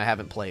mainline game I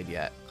haven't played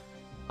yet.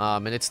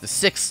 And it's the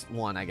 6th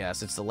one, I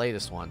guess. It's the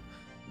latest one.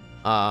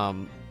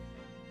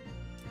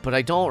 But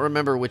I don't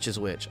remember which is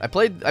which. I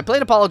played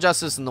Apollo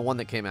Justice and the one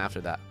that came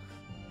after that.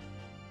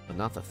 But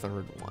not the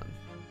 3rd one.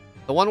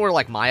 The one where,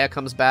 like, Maya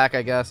comes back,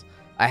 I guess.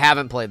 I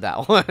haven't played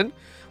that one.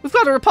 We've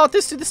got to report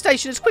this to the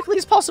station as quickly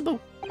as possible.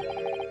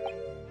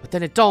 But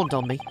then it dawned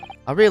on me.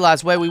 I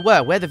realized where we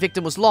were, where the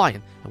victim was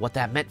lying, and what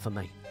that meant for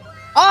me.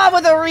 Oh,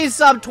 with a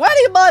resub,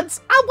 20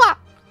 months! Ow!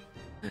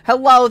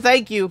 Hello,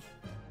 thank you.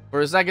 For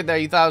a second there,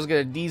 you thought I was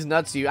gonna D's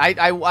nuts you.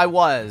 I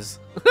was.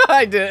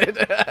 I did.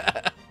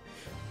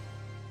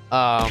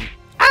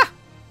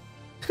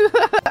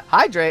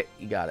 Hydrate.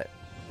 You got it.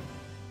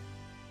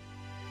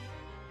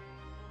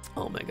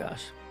 Oh my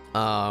gosh.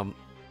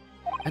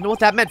 I know what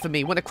that meant for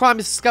me. When a crime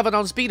is discovered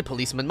on speed, a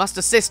policeman must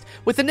assist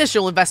with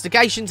initial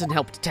investigations and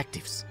help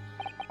detectives.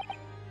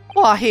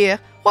 Why here?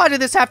 Why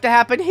did this have to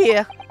happen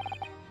here?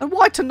 And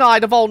why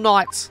tonight of all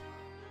nights?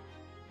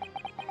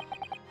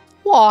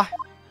 Why?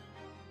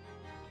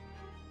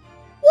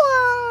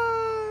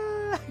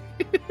 Why?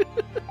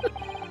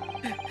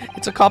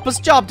 It's a copper's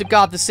job to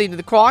guard the scene of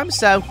the crime,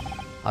 so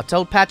I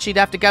told Pat she'd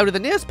have to go to the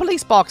nearest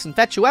police box and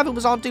fetch whoever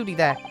was on duty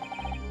there.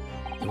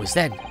 It was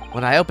then,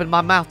 when I opened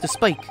my mouth to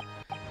speak,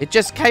 it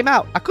just came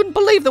out. I couldn't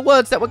believe the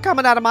words that were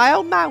coming out of my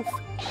own mouth.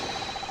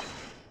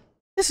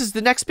 This is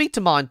the next beat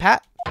to mine,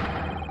 Pat.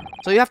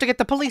 So you have to get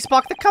the police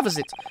box that covers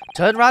it.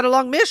 Turn right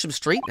along Mearsham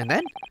Street, and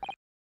then...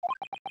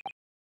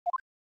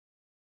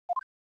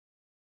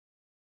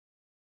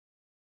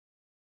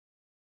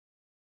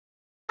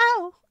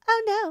 Oh,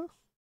 oh no.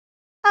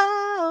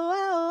 Oh,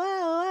 oh,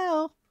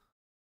 oh, oh.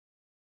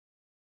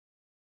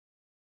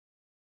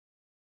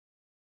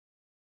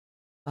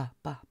 Ba,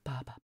 ba,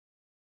 ba, ba.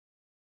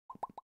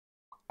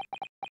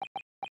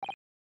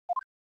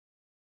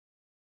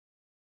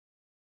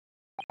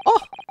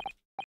 Oh!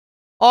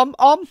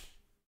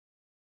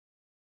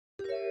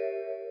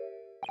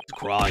 He's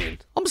crying.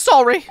 I'm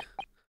sorry.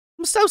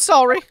 I'm so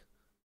sorry.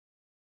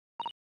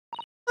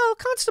 Oh,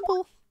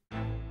 Constable.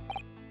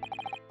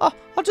 Oh,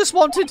 I just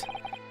wanted...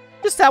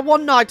 just that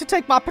one night to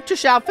take my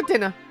Patricia out for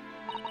dinner.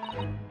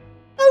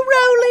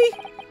 Oh,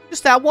 Rowley.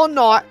 Just that one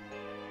night.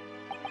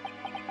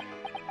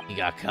 He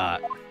got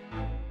caught.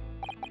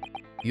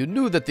 You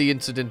knew that the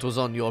incident was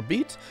on your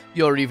beat.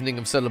 Your evening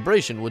of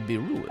celebration would be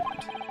ruined.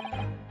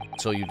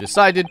 So you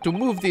decided to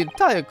move the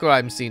entire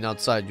crime scene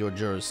outside your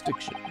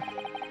jurisdiction.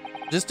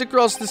 Just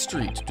across the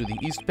street to the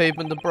east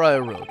pavement of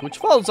Briar Road, which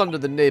falls under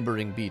the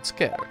neighboring beat's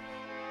care.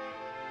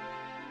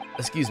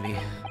 Excuse me.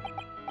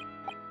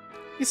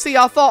 You see,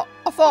 I thought...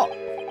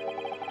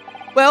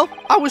 Well,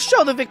 I was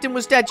sure the victim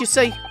was dead, you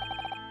see.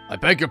 I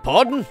beg your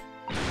pardon?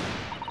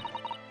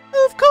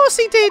 Oh, of course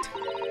he did.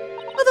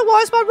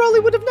 Otherwise, my Rolly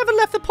would have never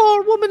left the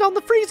poor woman on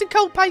the freezing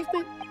cold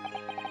pavement.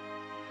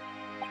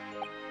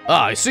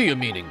 Ah, I see your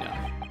meaning now.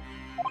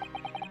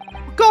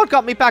 God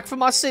got me back for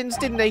my sins,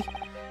 didn't he?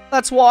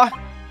 That's why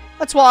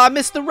I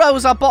missed the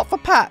rose I bought for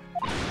Pat.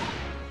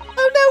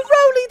 Oh no,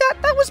 Rolly,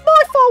 that was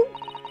my fault.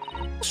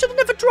 I should have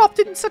never dropped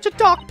it in such a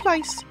dark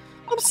place.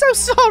 I'm so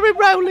sorry,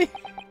 Rolly.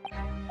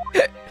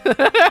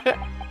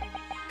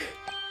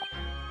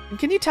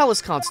 Can you tell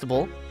us,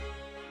 Constable,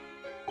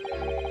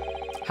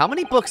 how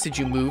many books did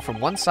you move from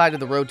one side of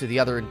the road to the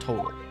other in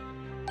total?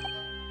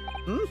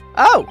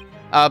 Oh,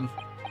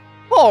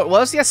 4 it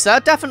was. Yes, sir,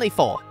 definitely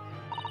 4.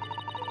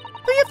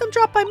 3 of them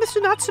dropped by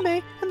Mr.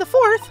 Natsume, and the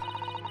 4th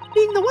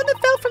being the one that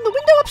fell from the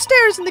window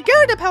upstairs in the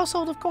Garrett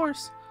household, of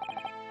course.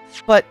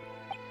 But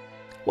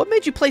what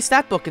made you place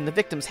that book in the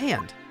victim's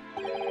hand?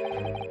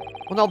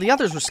 When all the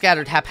others were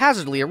scattered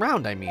haphazardly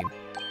around, I mean.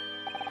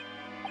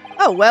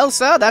 Oh, well,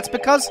 sir, that's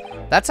because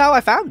that's how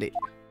I found it.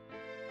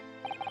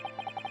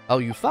 Oh,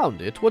 you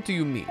found it? What do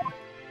you mean?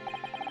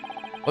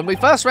 When we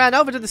first ran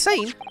over to the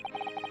scene,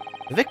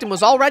 the victim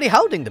was already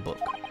holding the book.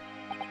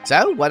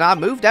 So, when I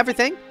moved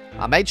everything,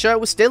 I made sure it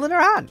was still in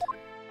her hand.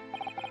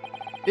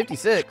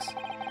 56.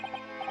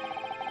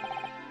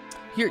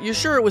 You're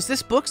sure it was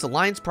this book's The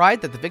Lion's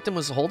Pride that the victim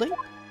was holding?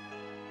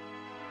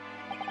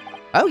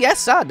 Oh, yes,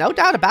 sir. No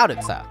doubt about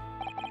it, sir.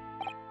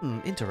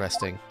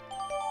 Interesting.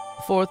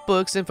 4th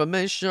book's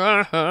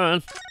information.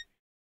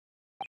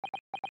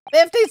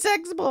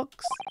 56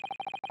 books.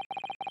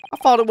 I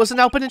thought it was an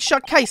open and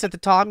shut case at the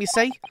time, you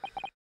see.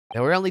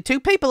 There were only 2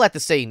 people at the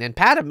scene, and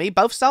Pat and me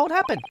both saw it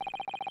happen.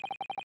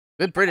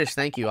 Good British,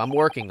 thank you. I'm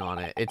working on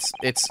it.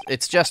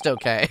 It's just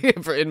okay,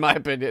 in my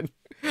opinion.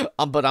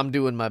 But I'm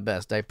doing my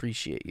best. I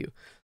appreciate you.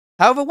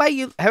 However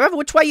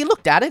which way you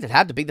looked at it, it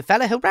had to be the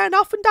fella who ran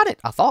off and done it,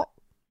 I thought.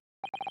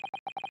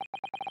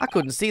 I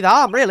couldn't see the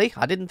harm, really.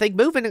 I didn't think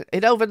moving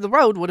it over the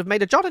road would have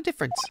made a jot of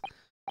difference.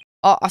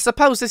 I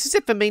suppose this is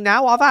it for me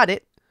now. I've had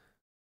it.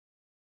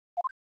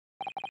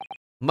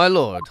 My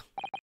lord.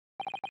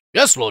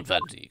 Yes, Lord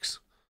Van Deeks.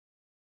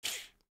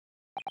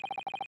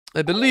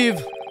 I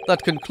believe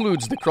that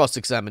concludes the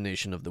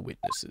cross-examination of the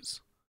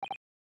witnesses.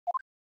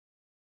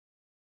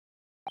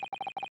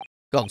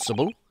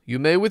 Constable, you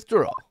may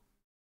withdraw.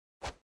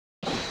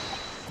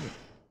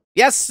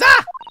 Yes, sir!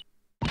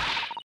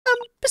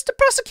 Mr.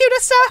 Prosecutor,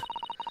 sir?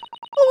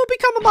 What will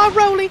become of my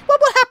Rolly? What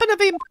will happen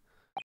of him?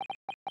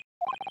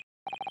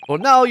 For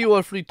now, you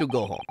are free to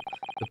go home.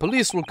 The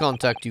police will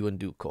contact you in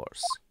due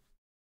course.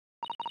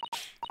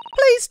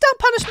 Please, don't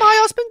punish my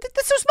husband.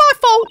 This was my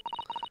fault.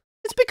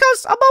 It's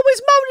because I'm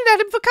always moaning at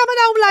him for coming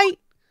home late.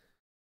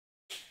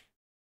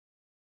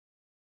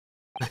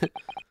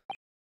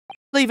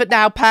 Leave it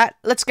now, Pat.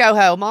 Let's go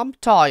home. I'm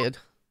tired.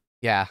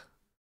 Yeah.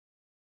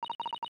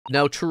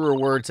 No truer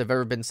words have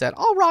ever been said.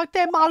 All right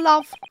then, my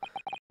love.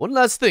 One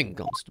last thing,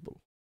 Constable.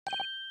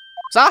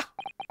 Sir?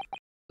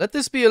 Let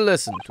this be a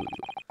lesson to you.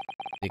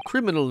 In a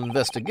criminal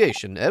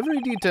investigation, every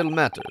detail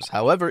matters,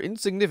 however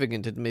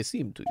insignificant it may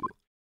seem to you.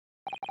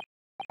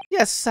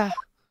 Yes, sir.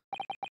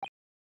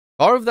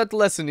 Carve that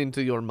lesson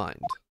into your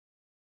mind.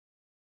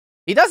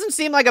 He doesn't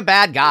seem like a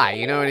bad guy,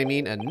 you know what I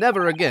mean? And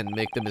never again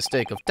make the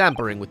mistake of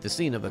tampering with the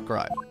scene of a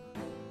crime.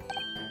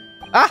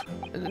 Ah,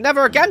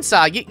 never again,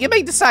 sir. You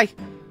mean to say?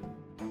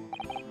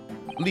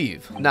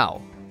 Leave,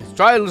 now. This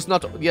trial is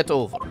not yet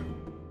over.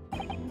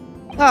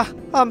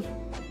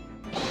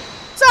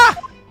 Sir!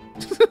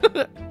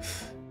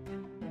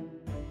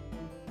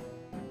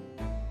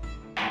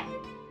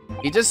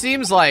 He just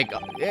seems like,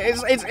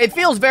 it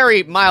feels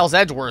very Miles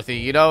Edgeworthy,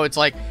 you know? It's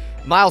like,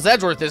 Miles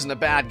Edgeworth isn't a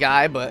bad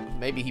guy, but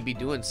maybe he'd be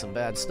doing some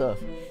bad stuff.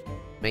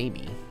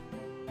 Maybe.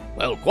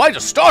 Well, quite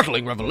a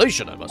startling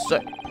revelation, I must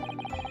say.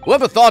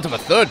 Whoever thought of a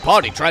third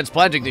party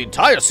transplanting the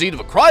entire scene of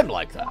a crime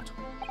like that?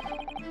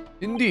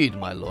 Indeed,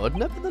 my lord.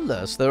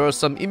 Nevertheless, there are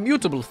some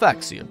immutable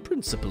facts here,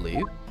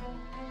 principally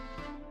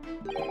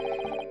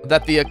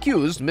that the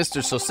accused,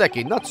 Mr.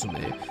 Soseki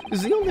Natsume,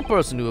 is the only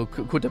person who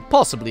could have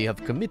possibly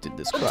have committed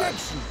this crime.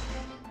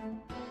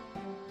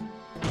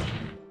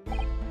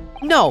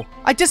 No,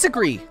 I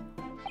disagree.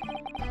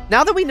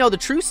 Now that we know the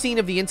true scene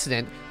of the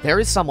incident, there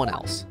is someone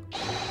else.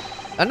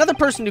 Another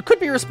person who could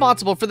be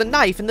responsible for the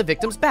knife in the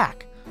victim's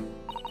back.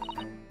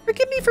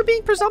 Forgive me for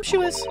being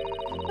presumptuous,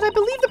 but I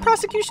believe the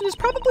prosecution is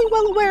probably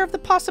well aware of the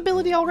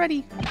possibility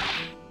already.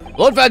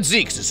 Lord Van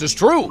Zeeks, this is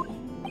true.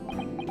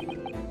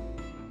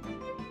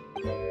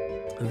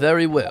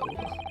 Very well.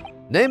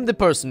 Name the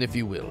person if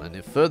you will, and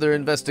if further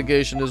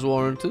investigation is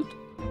warranted.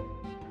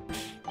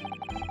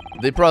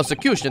 The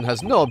prosecution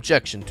has no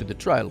objection to the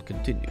trial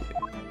continuing.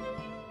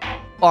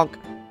 Bonk.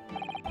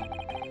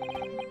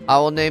 I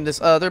will name this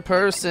other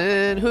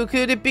person. Who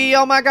could it be?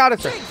 Oh my god,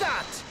 it's her. Take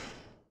that!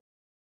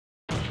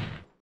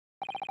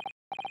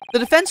 The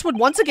defense would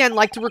once again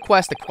like to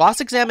request a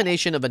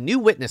cross-examination of a new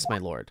witness, my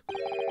lord.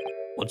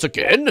 Once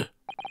again?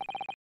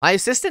 My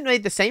assistant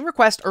made the same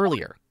request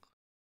earlier.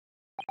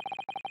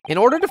 In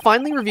order to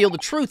finally reveal the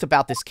truth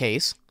about this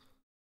case,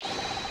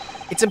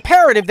 it's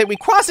imperative that we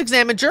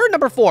cross-examine juror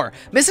number 4,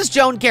 Mrs.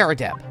 Joan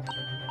Garadeb.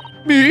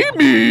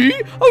 Me?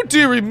 Oh,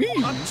 dearie me.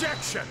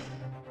 Objection!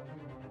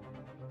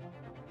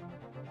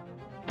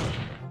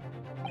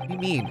 What do you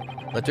mean?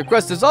 That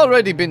request has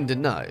already been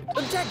denied.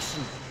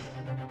 Objection!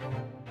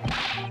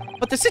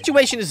 But the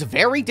situation is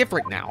very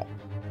different now.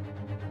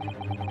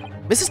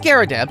 Mrs.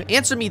 Garadeb,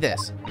 answer me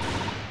this.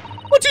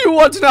 What do you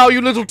want now,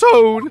 you little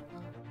toad?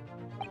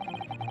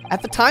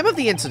 At the time of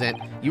the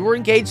incident, you were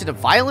engaged in a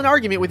violent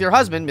argument with your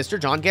husband, Mr.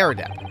 John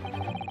Garadeb.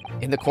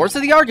 In the course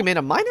of the argument,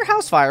 a minor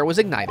house fire was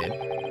ignited,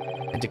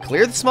 and to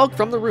clear the smoke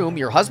from the room,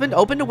 your husband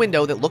opened a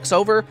window that looks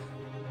out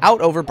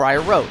over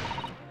Briar Road.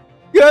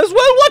 Yes,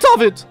 well, what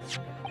of it?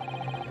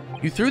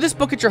 You threw this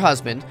book at your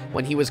husband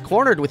when he was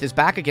cornered with his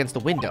back against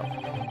the window.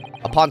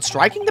 Upon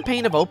striking the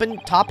pane of open,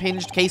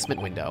 top-hinged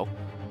casement window,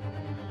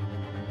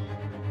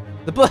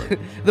 the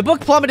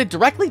book plummeted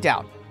directly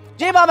down.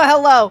 J-Mama,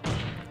 hello!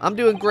 I'm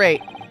doing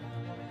great.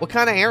 What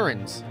kind of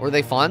errands? Were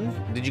they fun?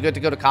 Did you get to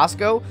go to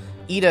Costco?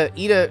 Eat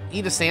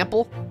a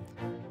sample?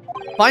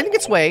 Finding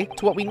its way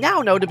to what we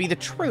now know to be the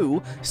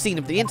true scene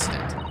of the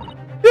incident.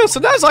 Yes,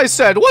 and as I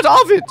said, what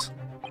of it?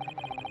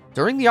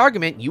 During the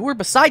argument, you were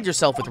beside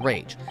yourself with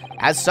rage.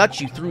 As such,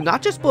 you threw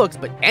not just books,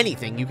 but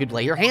anything you could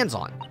lay your hands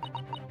on.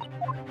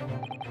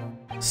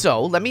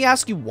 So, let me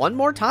ask you one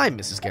more time,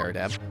 Mrs.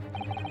 Garadeb.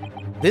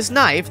 This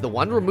knife, the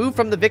one removed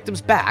from the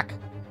victim's back...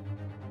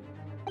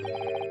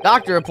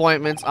 Doctor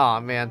appointments, aw,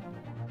 man.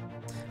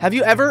 Have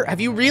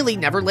you really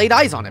never laid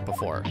eyes on it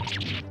before?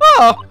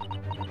 Ah!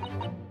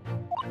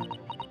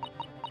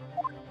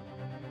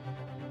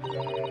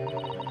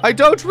 I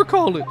don't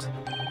recall it.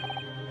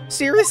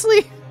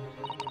 Seriously?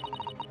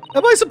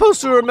 Am I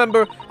supposed to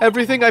remember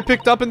everything I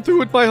picked up and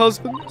threw at my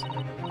husband?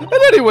 And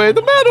anyway,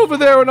 the man over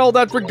there in all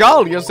that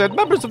regalia said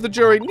members of the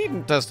jury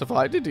needn't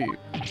testify, did he?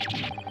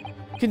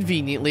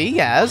 Conveniently,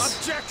 yes.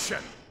 Objection!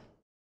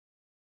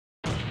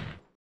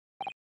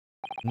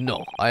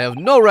 No, I have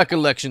no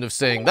recollection of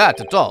saying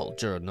that at all,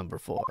 juror number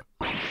 4.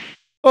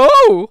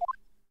 Oh!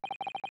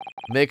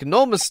 Make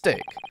no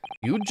mistake.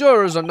 You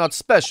jurors are not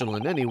special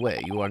in any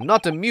way. You are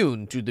not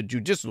immune to the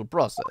judicial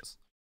process.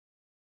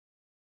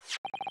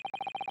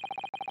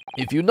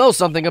 If you know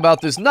something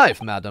about this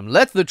knife, madam,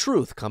 let the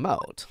truth come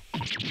out.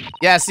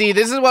 Yeah, see,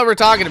 this is what we're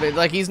talking about.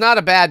 Like, he's not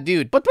a bad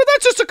dude. But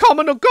that's just a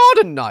common or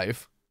garden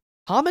knife.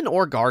 Common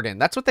or garden.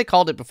 That's what they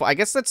called it before. I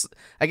guess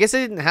they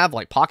didn't have,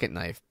 like, pocket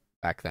knife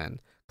back then.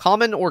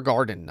 Common or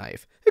garden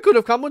knife. It could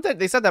have come with that.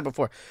 They said that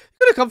before. It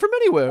could have come from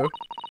anywhere.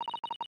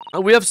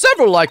 We have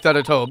several like that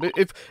at home.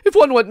 If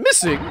one went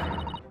missing,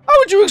 how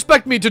would you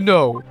expect me to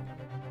know?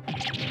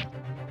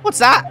 What's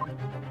that?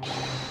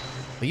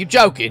 Are you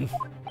joking?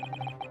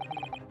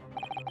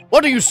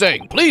 What are you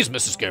saying? Please,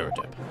 Mrs. Garrett.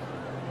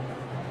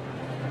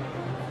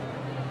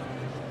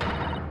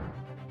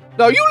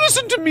 Now you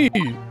listen to me.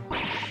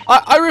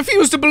 I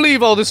refuse to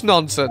believe all this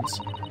nonsense.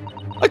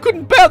 I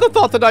couldn't bear the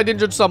thought that I'd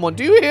injured someone.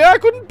 Do you hear? I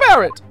couldn't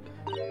bear it.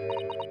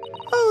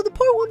 Oh, the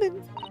poor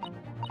woman.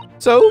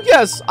 So,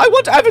 yes, I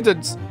want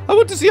evidence. I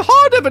want to see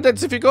hard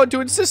evidence if you're going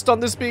to insist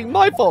on this being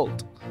my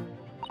fault.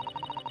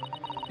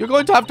 You're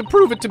going to have to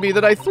prove it to me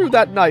that I threw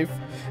that knife,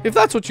 if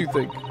that's what you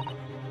think.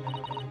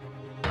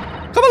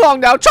 Come along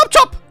now, chop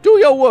chop! Do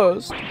your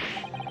worst.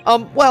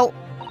 Well,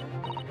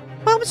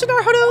 Mr.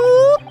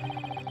 Naruto!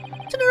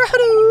 Mr.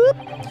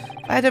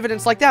 Naruto! If I had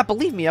evidence like that,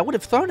 believe me, I would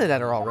have thrown it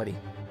at her already.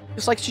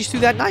 Just like she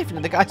threw that knife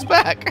into the guy's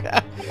back.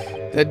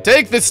 Then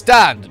take the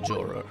stand,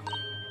 juror.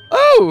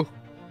 Oh!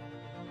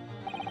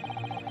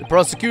 The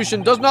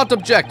prosecution does not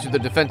object to the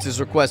defense's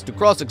request to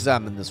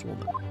cross-examine this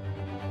woman.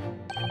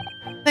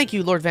 Thank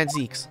you, Lord Van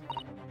Zeeks.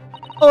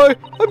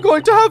 I'm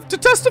going to have to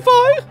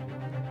testify?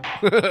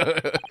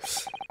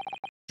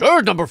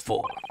 Juror number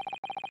 4.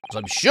 As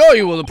I'm sure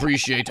you will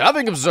appreciate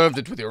having observed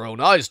it with your own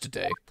eyes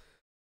today.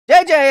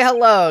 JJ,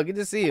 hello. Good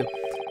to see you.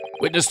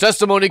 Witness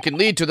testimony can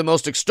lead to the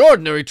most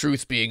extraordinary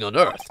truths being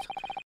unearthed.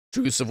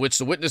 Truths of which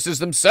the witnesses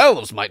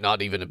themselves might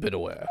not even have been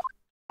aware.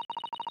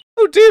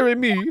 Oh, dearie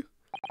me.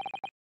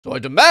 So I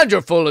demand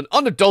your full and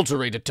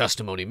unadulterated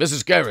testimony,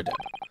 Mrs. Garrideb.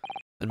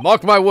 And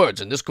mark my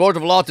words, in this court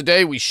of law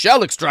today, we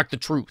shall extract the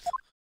truth.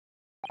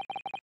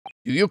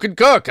 Do you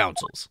concur,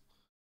 counsels?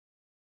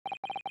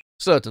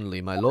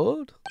 Certainly, my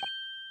lord.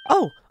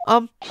 Oh,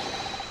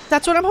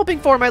 that's what I'm hoping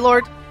for, my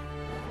lord.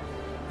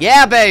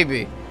 Yeah,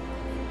 baby.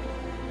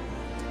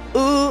 Ooh,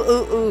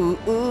 ooh, ooh,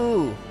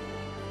 ooh.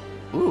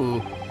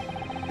 Ooh.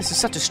 This is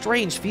such a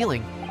strange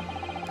feeling.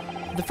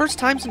 For the first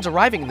time since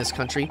arriving in this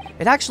country,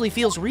 it actually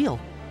feels real.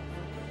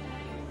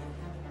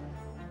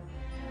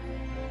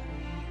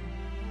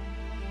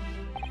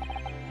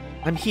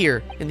 I'm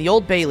here, in the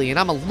Old Bailey, and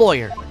I'm a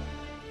lawyer.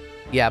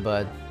 Yeah,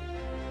 bud.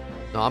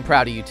 No, I'm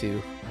proud of you,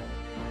 too.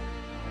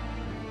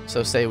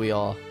 So say we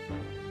all.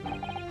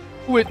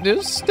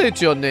 Witness,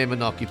 state your name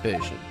and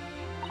occupation.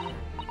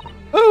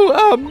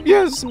 Oh,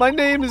 yes, my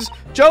name is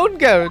Joan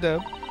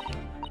Garrideb.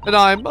 And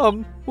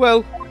I'm,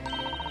 well,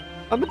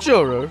 I'm a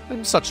juror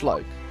and such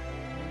like.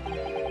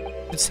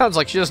 It sounds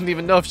like she doesn't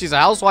even know if she's a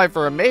housewife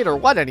or a maid or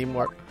what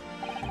anymore.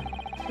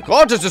 The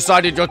court has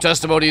decided your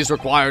testimony is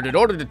required in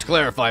order to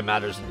clarify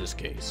matters in this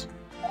case.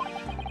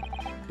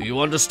 Do you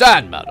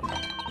understand, madam?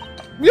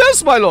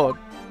 Yes, my lord.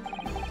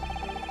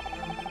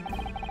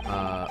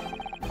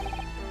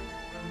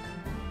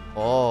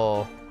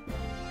 Oh.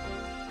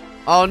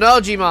 Oh no,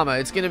 G-Mama,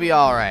 it's gonna be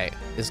alright.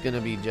 It's gonna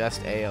be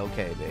just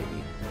A-okay,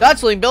 baby.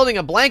 Dutchling building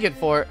a blanket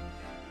fort.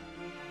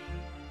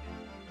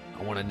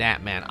 I want a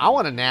nap man. I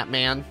want a nap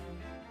man.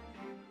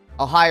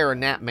 I'll hire a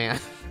nap man.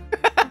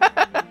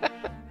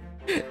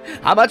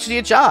 How much do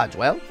you charge?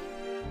 Well,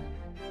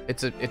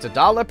 it's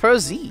 $1 per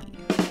Z.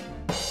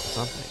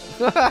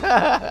 Something.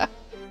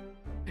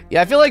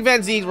 Yeah, I feel like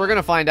Van Zeeg, we're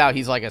gonna find out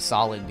he's like a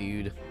solid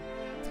dude.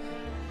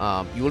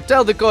 You will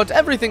tell the court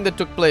everything that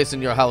took place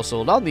in your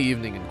household on the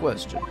evening in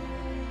question.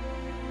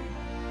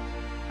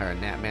 Or a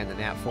nap man to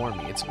nap for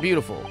me. It's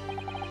beautiful.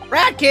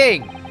 Rat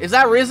King! Is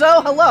that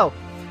Rizzo? Hello.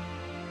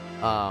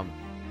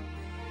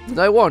 And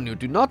I warn you,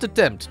 do not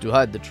attempt to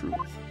hide the truth.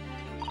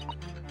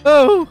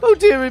 Oh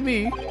dearie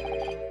me.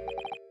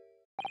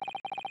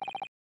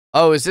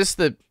 Oh, is this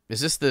the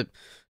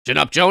Chin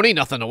up, Joni,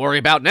 nothing to worry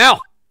about now.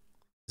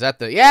 Is that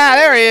the, yeah,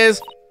 there he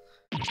is.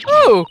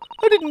 Oh,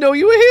 I didn't know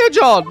you were here,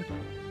 John.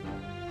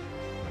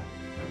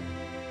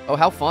 Oh,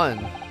 how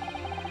fun.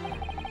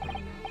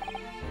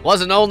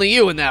 Wasn't only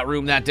you in that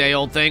room that day,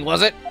 old thing,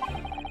 was it?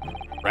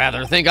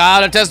 Rather think I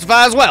ought to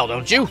testify as well,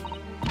 don't you?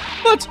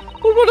 But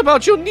what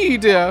about your knee,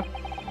 dear?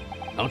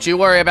 Don't you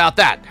worry about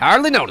that.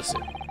 Hardly notice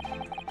it.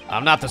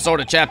 I'm not the sort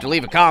of chap to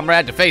leave a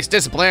comrade to face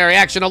disciplinary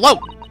action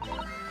alone.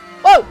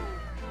 Whoa!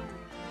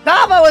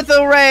 Dava with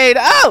the raid!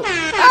 Oh!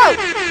 Oh!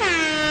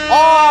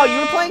 Oh,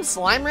 you were playing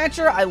Slime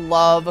Rancher? I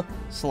love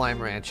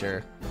Slime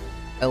Rancher.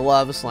 I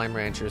love Slime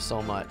Rancher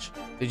so much.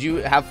 Did you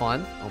have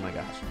fun? Oh my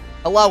gosh.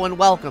 Hello and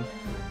welcome.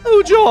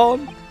 Oh,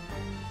 John.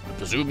 I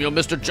presume you're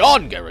Mr.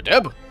 John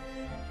Garrideb?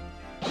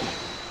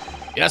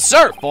 Yes,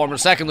 sir. Former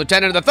 2nd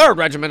Lieutenant of the 3rd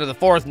Regiment of the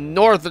 4th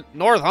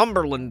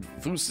Northumberland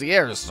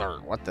Fusiliers, sir.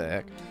 What the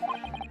heck?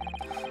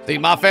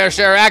 Seen my fair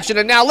share of action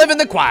and now living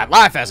the quiet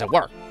life, as it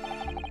were.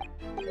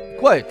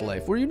 Quiet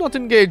life? Were you not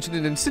engaged in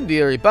an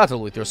incendiary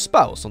battle with your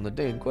spouse on the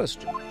day in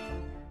question?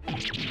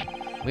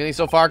 Really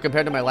so far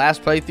compared to my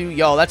last playthrough?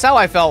 Yo, that's how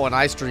I felt when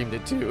I streamed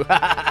it too.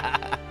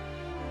 I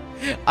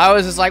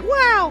was just like,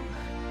 wow.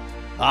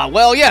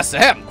 Well, yes,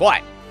 ahem,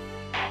 quite.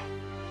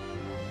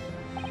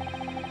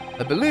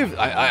 I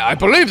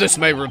believe this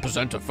may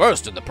represent a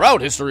first in the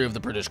proud history of the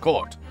British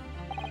court.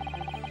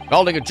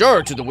 Calling a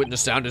juror to the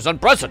witness stand is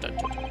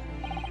unprecedented.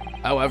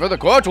 However, the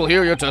court will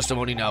hear your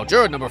testimony now,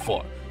 juror number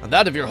 4, and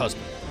that of your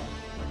husband.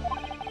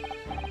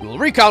 You will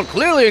recount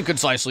clearly and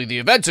concisely the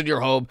events in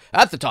your home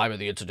at the time of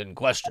the incident in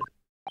question.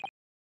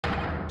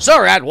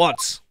 Sir, at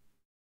once.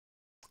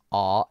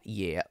 Aw,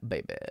 yeah,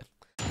 baby.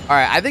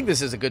 Alright, I think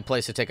this is a good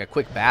place to take a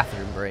quick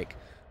bathroom break.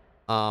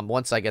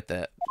 Once I get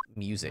the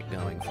music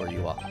going for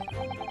you all.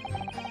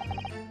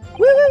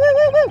 Woo, woo, woo,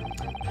 woo, woo.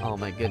 Oh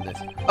my goodness.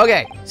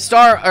 Okay,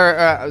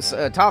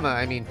 Tama,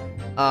 I mean,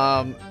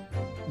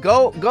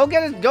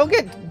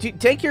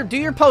 do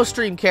your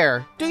post-stream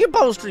care. Do your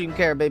post-stream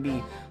care,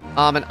 baby.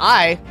 And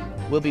I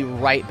will be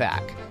right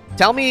back.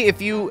 Tell me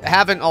if you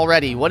haven't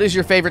already, what is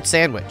your favorite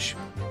sandwich?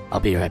 I'll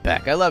be right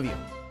back. I love you.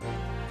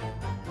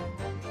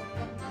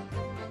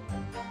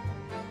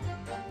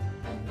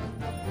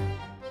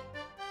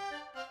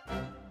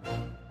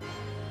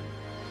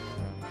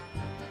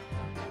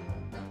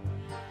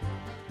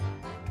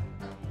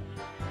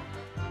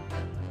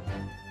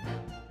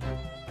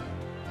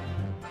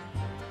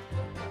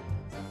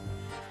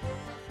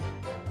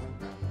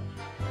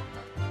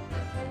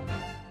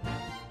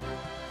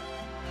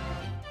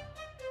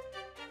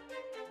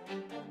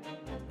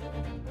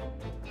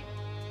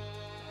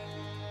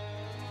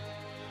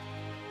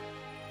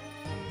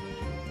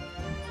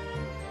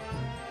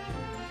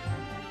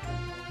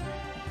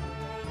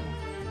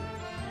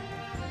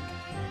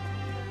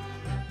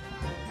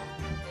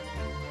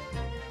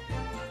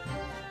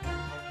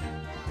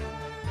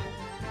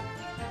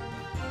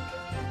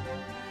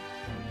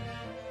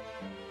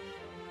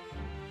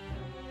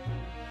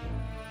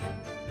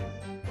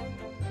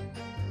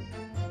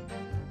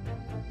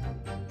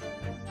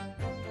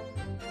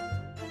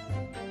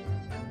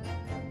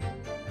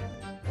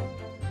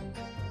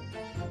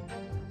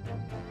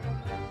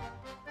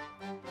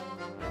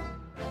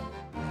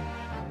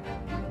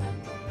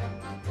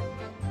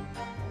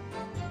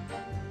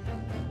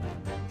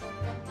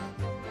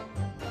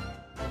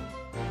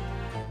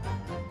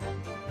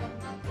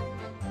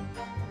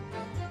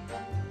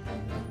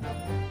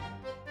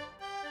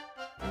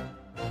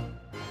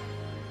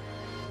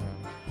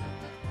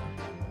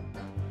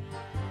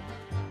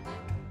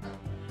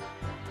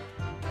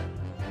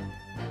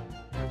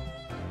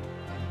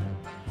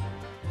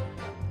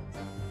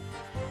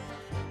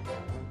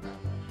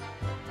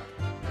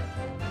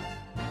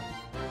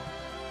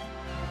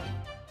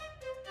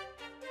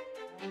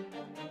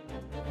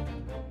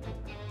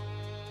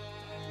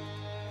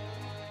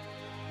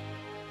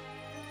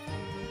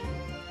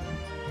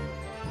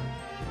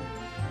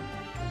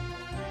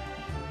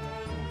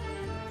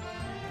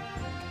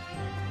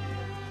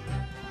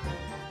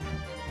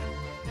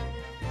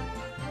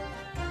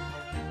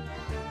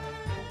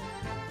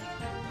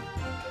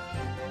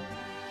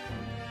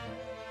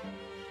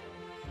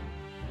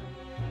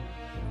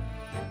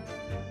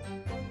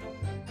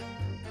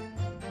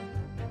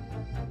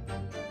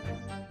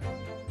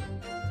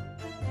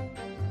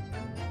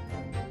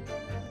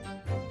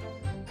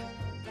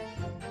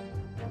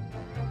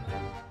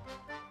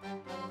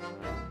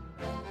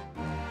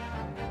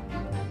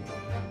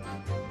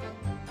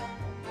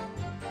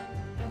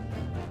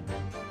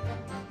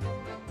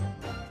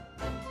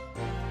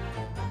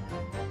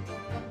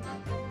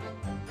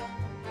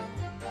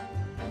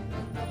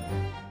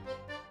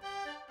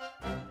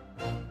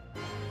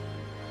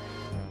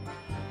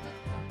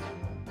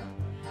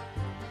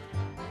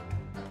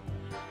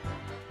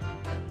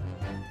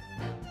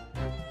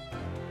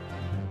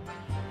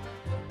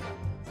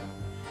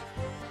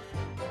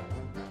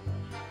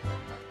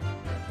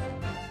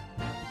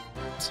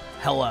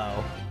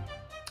 Hello.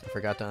 I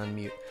forgot to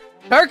unmute.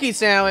 Turkey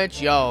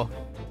sandwich, yo.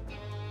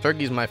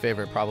 Turkey's my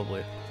favorite,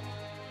 probably.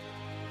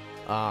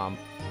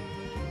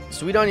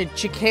 Sweet onion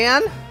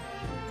chicken.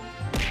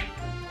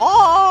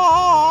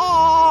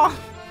 Oh!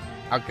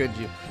 How could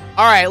you?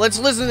 All right, let's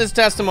listen to this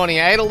testimony.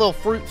 I ate a little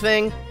fruit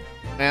thing,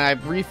 and I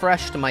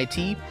refreshed my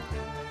tea.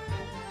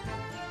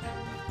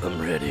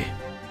 I'm ready.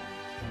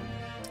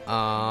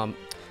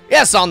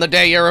 Yes, on the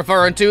day you're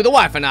referring to, the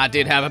wife and I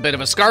did have a bit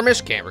of a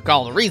skirmish. Can't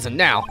recall the reason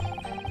now.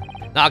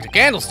 Knocked a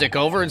candlestick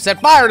over and set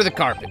fire to the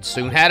carpet.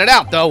 Soon had it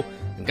out, though,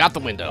 and got the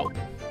window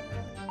open.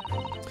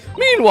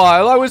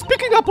 Meanwhile, I was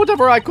picking up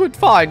whatever I could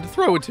find to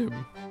throw at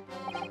him.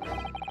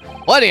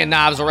 Plenty of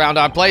knives around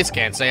our place.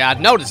 Can't say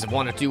I'd noticed if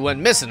one or two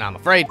went missing, I'm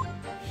afraid.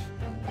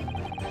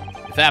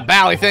 If that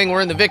bally thing were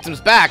in the victim's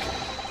back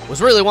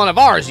was really one of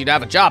ours, you'd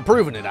have a job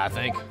proving it, I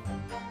think.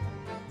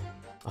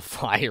 A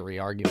fiery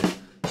argument.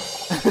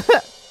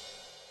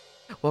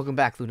 Welcome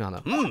back,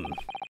 Lunana.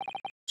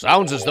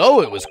 Sounds as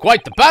though it was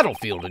quite the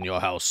battlefield in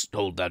your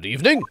household that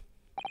evening.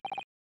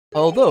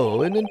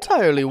 Although an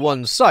entirely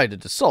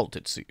one-sided assault,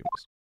 it seems.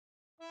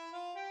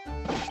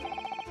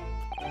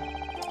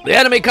 The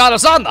enemy caught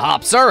us on the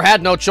hop, sir.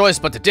 Had no choice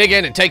but to dig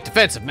in and take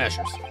defensive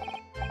measures.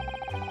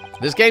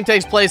 This game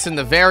takes place in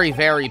the very,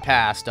 very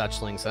past,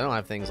 Dutchling, so I don't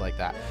have things like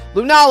that.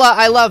 Lunala,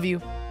 I love you.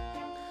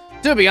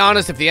 To be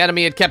honest, if the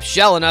enemy had kept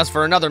shelling us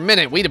for another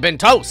minute, we'd have been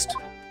toast.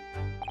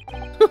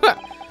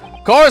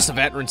 Of course, a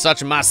veteran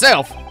such as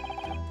myself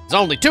is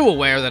only too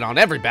aware that on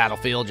every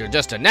battlefield, you're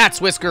just a gnat's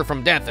whisker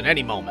from death at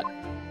any moment.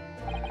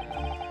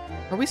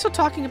 Are we still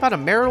talking about a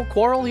marital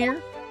quarrel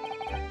here?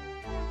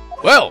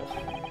 Well,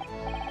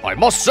 I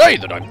must say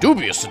that I'm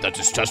dubious that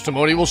this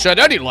testimony will shed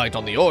any light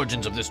on the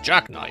origins of this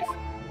jackknife.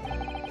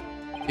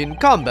 In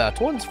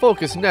combat, one's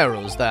focus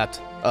narrows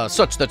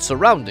such that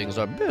surroundings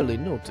are barely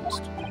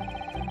noticed.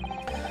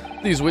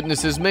 These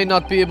witnesses may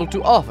not be able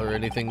to offer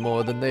anything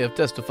more than they have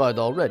testified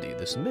already.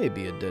 This may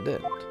be a dead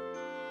end.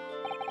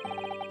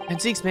 And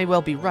Zeeks may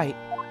well be right.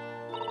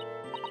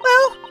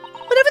 Well,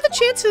 whatever the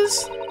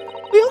chances,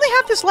 we only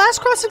have this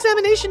last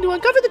cross-examination to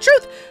uncover the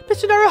truth,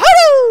 Mr.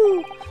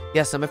 Naruhodo!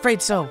 Yes, I'm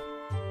afraid so.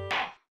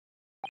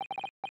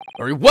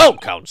 Very well,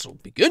 counsel.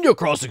 Begin your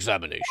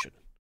cross-examination.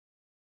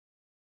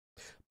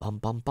 Bum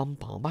bum bum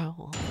bum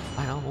bow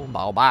bow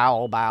bow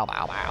bow bow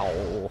bow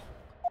bow.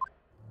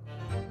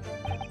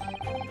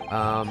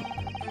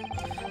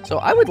 So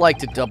I would like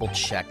to double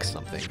check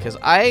something, because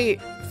I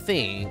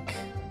feel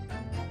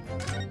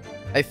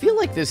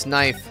like this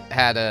knife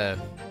had a...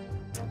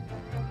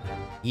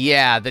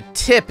 Yeah, the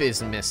tip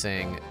is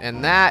missing,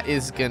 and that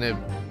is gonna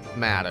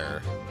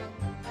matter.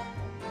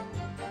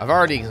 I've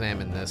already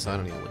examined this, so I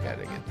don't need to look at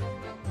it again.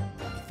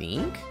 I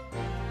think?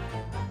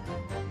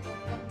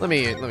 Let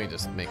me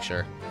just make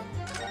sure.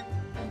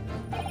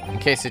 In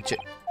case it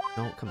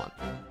no, come on.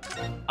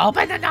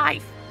 Open the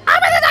knife!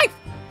 Open the knife!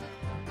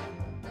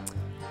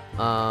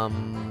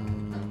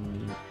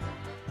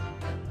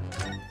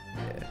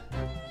 Yeah.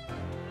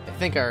 I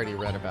think I already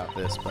read about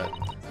this, but...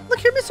 Look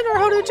here, Mr.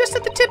 Naruhodo, just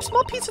at the tip,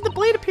 small piece of the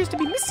blade appears to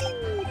be missing.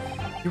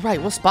 You're right,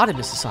 well spotted,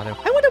 Mrs. Sato.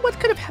 I wonder what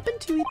could have happened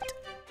to it.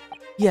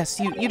 Yes,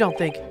 you don't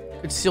think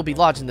it could still be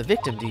lodged in the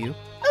victim, do you?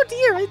 Oh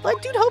dear, I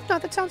do hope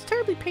not. That sounds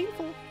terribly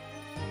painful.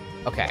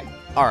 Okay,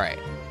 alright.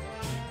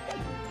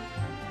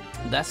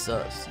 That's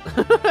sus.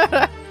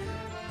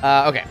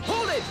 Okay.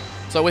 Hold it!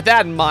 So with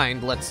that in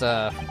mind, let's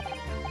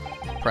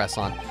press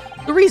on.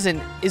 The reason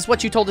is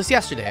what you told us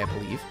yesterday, I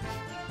believe.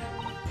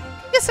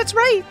 Yes, that's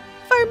right.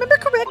 If I remember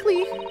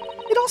correctly,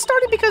 it all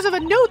started because of a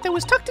note that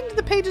was tucked into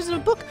the pages of a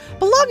book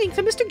belonging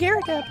to Mr.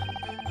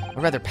 Garadeb.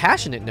 A rather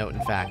passionate note,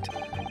 in fact.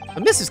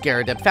 But Mrs.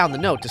 Garadeb found the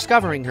note,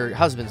 discovering her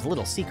husband's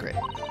little secret.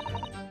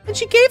 And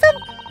she gave him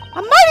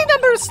a mighty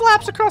number of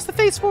slaps across the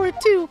face for it,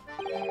 too.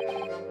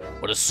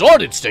 What a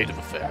sordid state of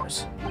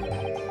affairs.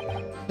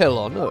 Hell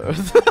on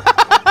earth.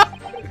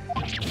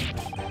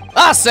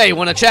 I say,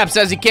 when a chap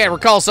says he can't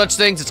recall such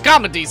things, it's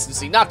common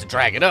decency not to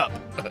drag it up.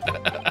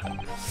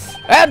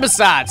 And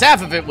besides,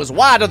 half of it was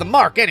wide of the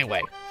mark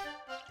anyway.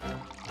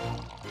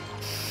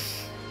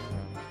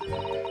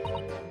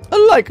 A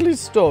likely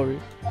story.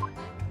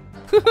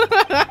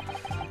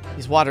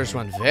 These waters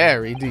run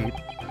very deep.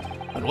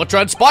 And what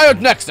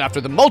transpired next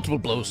after the multiple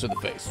blows to the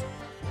face?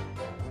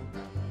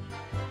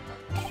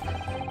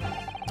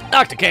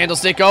 Knocked a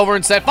candlestick over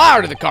and set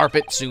fire to the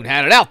carpet. Soon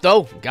had it out,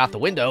 though. Got the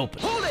window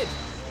open. Hold it!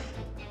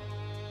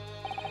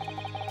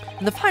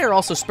 And the fire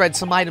also spread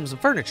some items of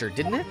furniture,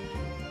 didn't it?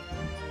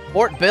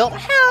 Fort built?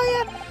 Hell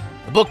yeah!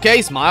 A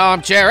bookcase, my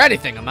armchair,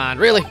 anything of mine,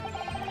 really.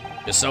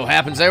 Just so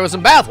happens there was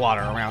some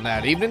bathwater around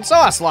that evening, so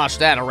I sloshed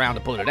that around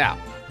to put it out.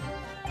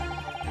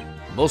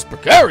 Most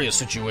precarious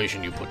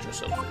situation you put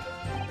yourself in.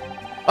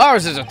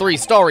 Ours is a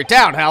 3-story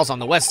townhouse on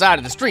the west side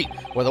of the street,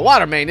 where the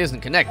water main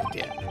isn't connected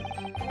yet.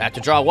 Have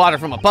to draw water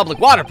from a public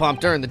water pump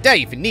during the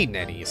day if you need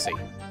any, you see.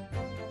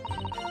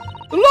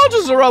 The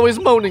lodgers are always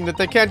moaning that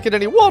they can't get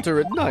any water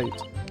at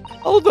night.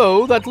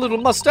 Although, that little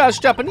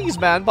mustached Japanese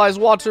man buys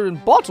water in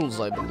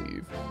bottles, I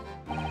believe.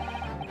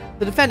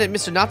 The defendant,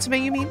 Mr.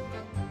 Natsume, you mean?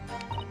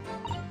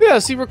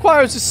 Yes, he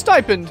requires his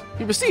stipend.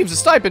 He receives a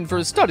stipend for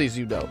his studies,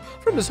 you know,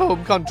 from his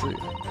home country.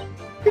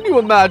 Can you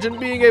imagine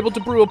being able to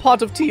brew a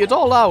pot of tea at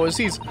all hours?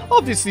 He's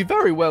obviously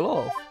very well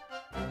off.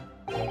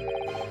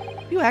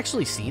 You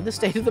actually seen the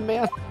state of the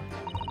man?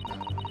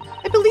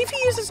 I believe he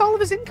uses all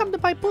of his income to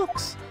buy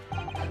books.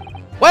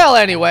 Well,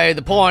 anyway,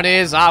 the point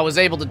is, I was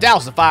able to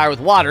douse the fire with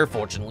water,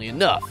 fortunately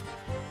enough.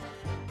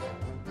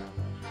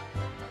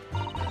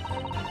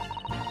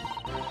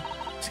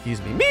 Excuse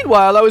me.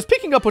 Meanwhile, I was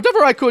picking up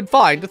whatever I could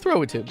find to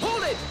throw at him.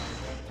 Hold it!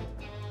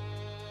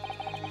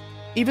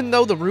 Even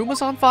though the room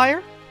was on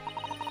fire?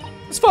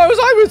 As far as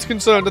I was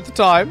concerned at the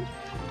time,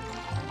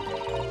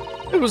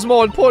 it was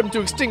more important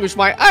to extinguish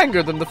my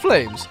anger than the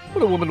flames.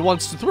 When a woman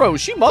wants to throw,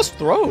 she must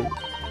throw.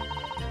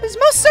 It's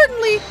most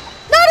certainly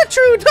not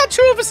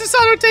true of a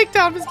Susanoo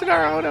takedown, Mr.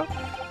 Naruhodo.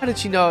 How did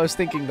she know I was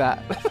thinking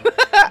that?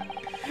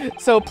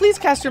 So please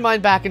cast your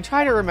mind back and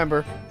try to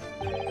remember,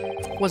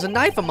 was a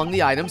knife among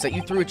the items that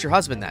you threw at your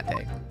husband that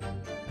day?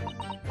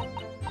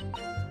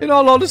 In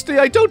all honesty,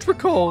 I don't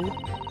recall.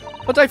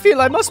 But I feel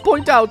I must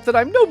point out that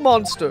I'm no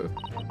monster.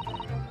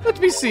 Let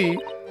me see.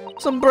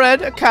 Some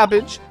bread, a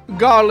cabbage,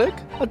 garlic,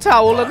 a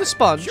towel and a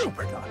sponge.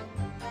 Jupiter.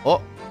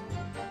 Oh.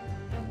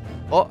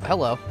 Oh,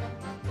 hello.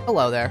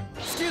 Hello there.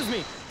 Excuse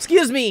me.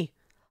 Excuse me.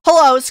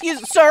 Hello,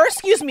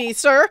 excuse me,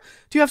 sir.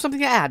 Do you have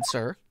something to add,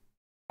 sir?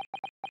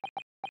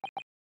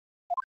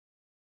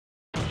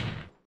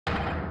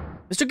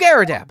 Mr.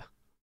 Garadeb.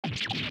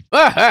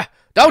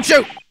 Don't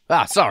shoot!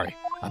 Ah, sorry.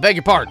 I beg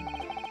your pardon.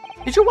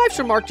 Did your wife's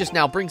remark just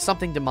now bring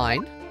something to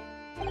mind?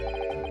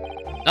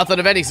 Nothing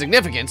of any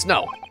significance,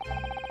 no.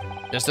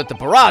 Just that the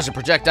barrage of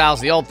projectiles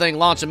the old thing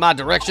launched in my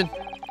direction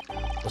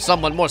was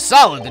somewhat more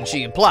solid than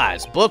she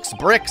implies. Books,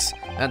 bricks,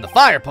 and the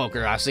fire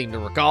poker, I seem to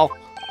recall.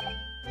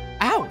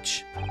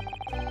 Ouch.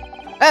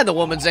 And the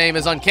woman's aim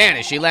is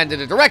uncanny. She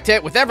landed a direct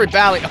hit with every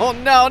volley. Oh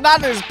no,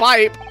 not his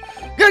pipe.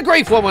 Good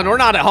grief, woman, we're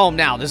not at home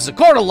now. This is a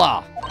court of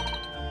law.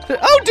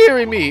 Oh,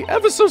 dearie me.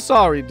 Ever so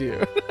sorry,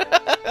 dear.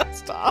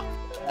 Stop.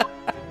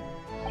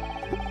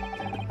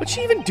 What's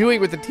she even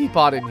doing with the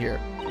teapot in here?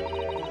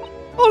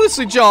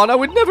 Honestly, John, I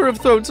would never have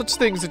thrown such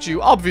things at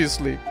you,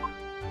 obviously.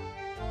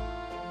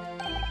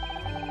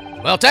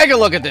 Well, take a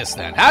look at this,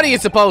 then. How do you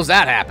suppose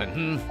that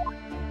happened,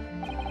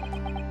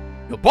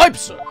 Your pipe,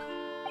 sir.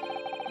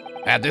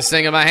 Had this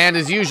thing in my hand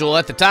as usual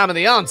at the time of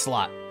the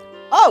onslaught.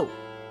 Oh!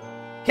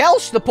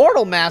 Kelch, the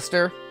portal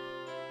master,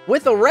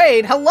 with a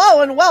raid.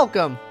 Hello and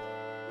welcome.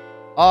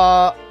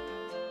 I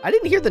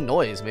didn't hear the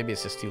noise. Maybe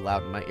it's just too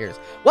loud in my ears.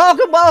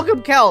 Welcome,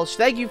 welcome, Kelch.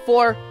 Thank you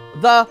for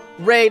the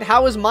raid.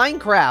 How is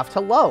Minecraft?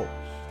 Hello.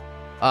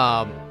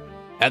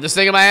 Had this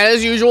thing in my hand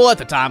as usual at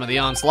the time of the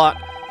onslaught.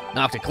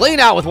 Knocked it clean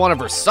out with one of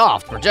her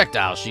soft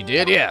projectiles, she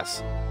did,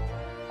 yes.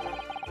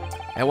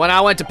 And when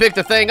I went to pick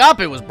the thing up,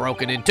 it was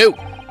broken in two.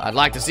 I'd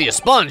like to see a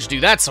sponge do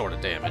that sort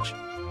of damage.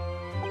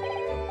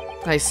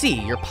 I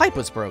see. Your pipe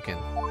was broken.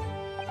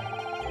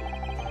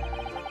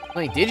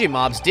 Wait,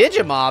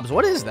 Digimobs?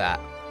 What is that?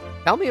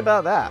 Tell me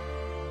about that.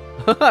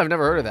 I've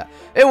never heard of that.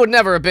 It would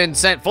never have been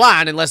sent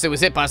flying unless it was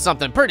hit by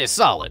something pretty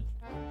solid.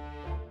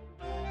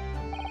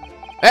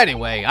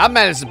 Anyway, I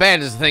managed to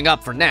bandage the thing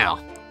up for now.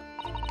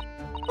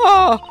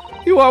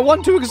 Ah, you are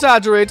one to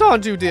exaggerate,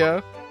 aren't you,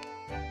 dear?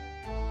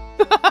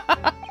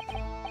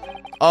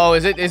 Oh,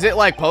 is it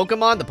like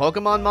Pokemon, the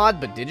Pokemon mod,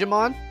 but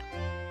Digimon?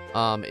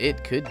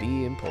 It could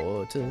be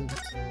important.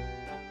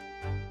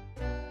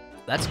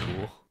 That's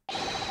cool.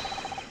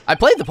 I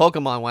played the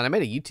Pokemon one. I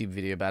made a YouTube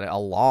video about it a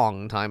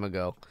long time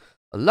ago.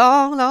 A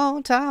long,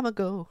 long time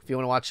ago. If you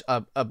want to watch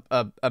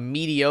a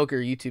mediocre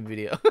YouTube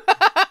video.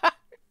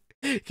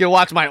 You can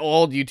watch my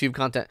old YouTube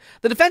content.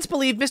 The defense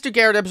believed Mr.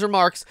 Garadeb's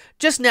remarks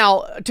just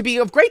now to be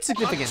of great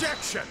significance.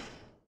 Objection.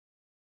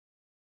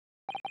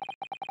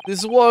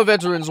 This war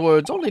veteran's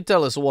words only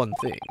tell us one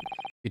thing.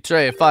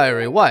 Betray a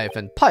fiery wife,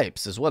 and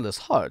pipes as well as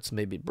hearts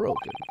may be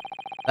broken.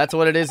 That's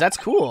what it is. That's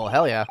cool.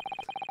 Hell yeah.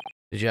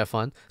 Did you have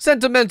fun?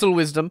 Sentimental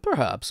wisdom,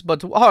 perhaps,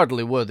 but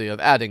hardly worthy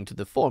of adding to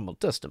the formal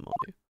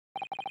testimony.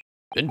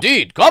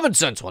 Indeed, common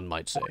sense, one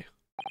might say.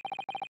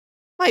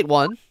 Might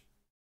one.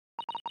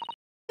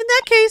 In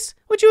that case,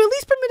 would you at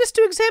least permit us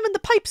to examine the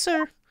pipe,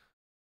 sir?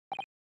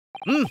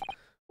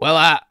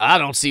 Well, I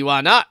don't see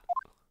why not.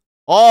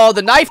 Oh,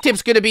 the knife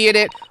tip's gonna be in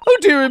it. Oh,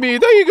 dearie me,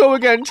 there you go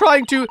again,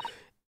 trying to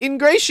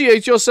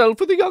ingratiate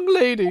yourself with a young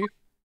lady.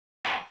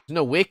 There's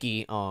no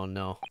wiki. Oh,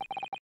 no.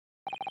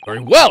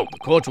 Very well, the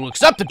court will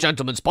accept the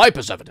gentleman's pipe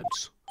as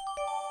evidence.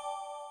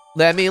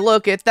 Let me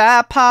look at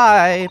that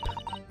pipe.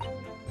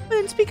 I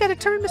didn't speak out of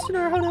turn, Mr.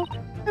 Naruhodo.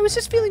 I was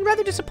just feeling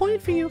rather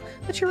disappointed for you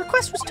that your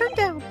request was turned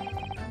down.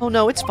 Oh,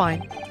 no, it's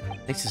fine.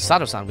 Thanks to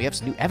Sato-san, we have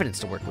some new evidence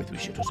to work with. We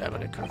should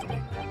examine it carefully.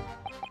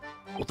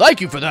 Well, thank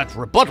you for that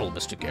rebuttal,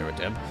 Mr.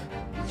 Garadeb.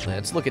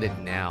 Let's look at it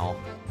now.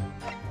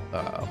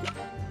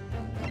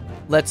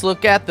 Let's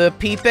look at the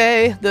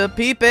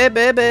pipe,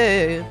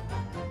 baby.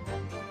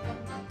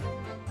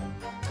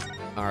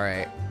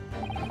 Alright.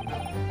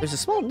 There's a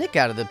small nick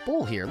out of the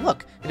bowl here.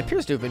 Look, it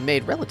appears to have been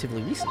made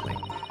relatively recently.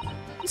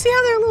 You see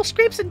how there are little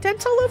scrapes and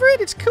dents all over it?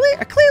 It's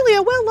clearly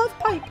a well-loved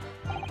pipe.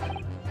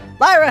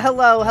 Lyra,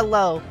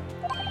 hello.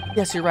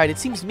 Yes, you're right. It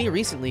seems to me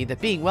recently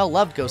that being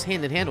well-loved goes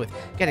hand-in-hand with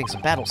getting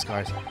some battle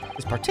scars.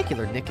 This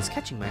particular nick is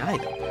catching my eye,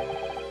 though,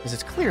 because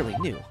it's clearly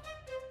new.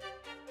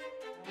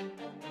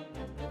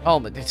 Oh,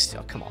 but it's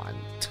still, come on.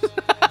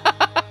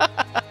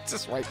 It's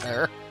just right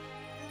there.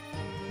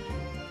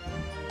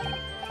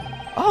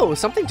 Oh,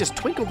 something just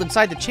twinkled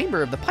inside the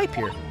chamber of the pipe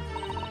here.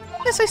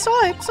 Yes, I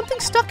saw it. Something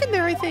stuck in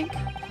there, I think.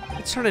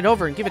 Let's turn it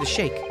over and give it a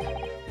shake.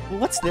 Well,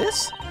 what's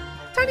this?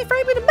 Tiny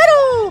fragment of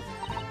metal!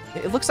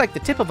 It looks like the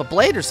tip of a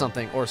blade or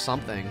something.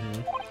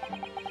 The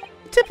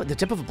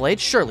tip of a blade?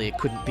 Surely it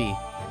couldn't be.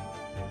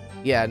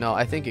 Yeah, no,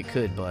 I think it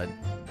could, bud.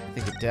 I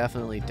think it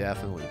definitely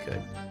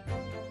could.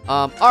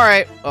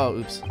 Alright. Oh,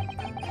 oops.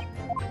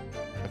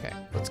 Okay,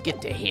 let's get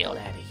the hell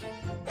out of here.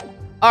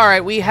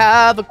 Alright, we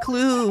have a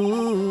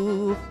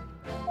clue.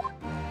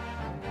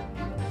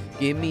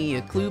 Give me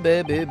a clue,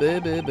 baby.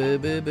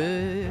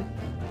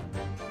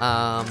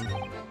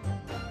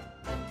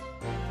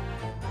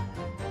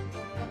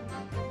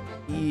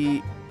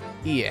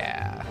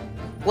 Yeah.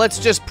 Let's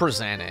just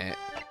present it.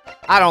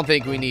 I don't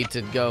think we need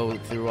to go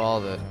through all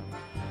the...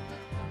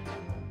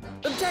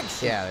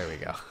 Objection! Yeah, there we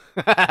go.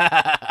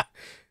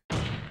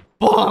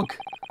 Bonk!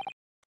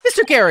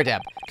 Mr. Garrideb,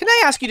 can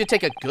I ask you to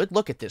take a good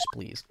look at this,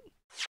 please?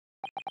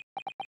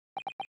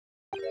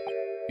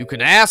 You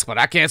can ask, but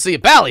I can't see a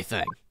bally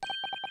thing.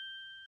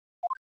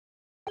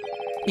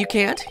 You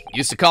can't?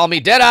 Used to call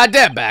me Dead-Eye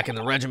Deb back in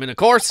the regiment, of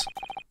course.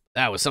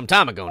 That was some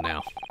time ago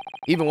now.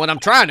 Even when I'm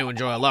trying to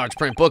enjoy a large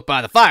print book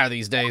by the fire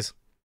these days.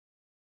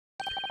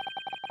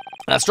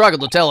 I struggle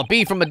to tell a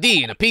B from a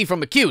D and a P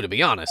from a Q, to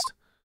be honest.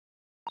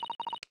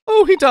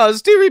 Oh, he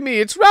does. Dearie me,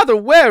 it's rather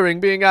wearing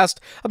being asked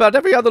about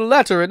every other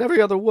letter and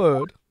every other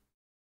word.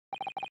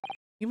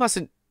 You must...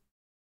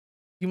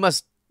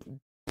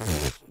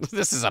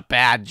 This is a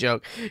bad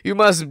joke. You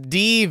must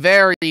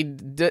very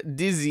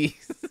dizzy.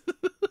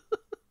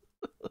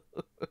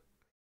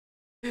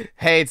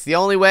 Hey, it's the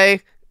only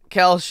way,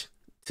 Kelsh,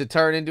 to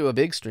turn into a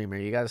big streamer.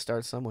 You gotta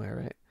start somewhere,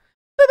 right?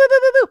 Boo, boo, boo,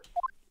 boo, boo.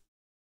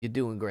 You're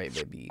doing great,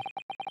 baby.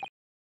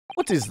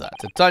 What is that?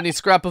 A tiny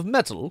scrap of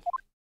metal?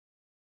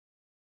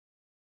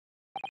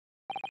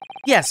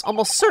 Yes,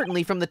 almost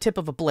certainly from the tip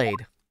of a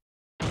blade.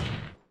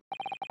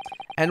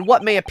 And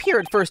what may appear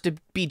at first to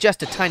be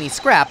just a tiny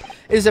scrap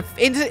is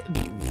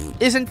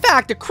in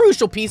fact a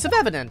crucial piece of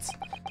evidence.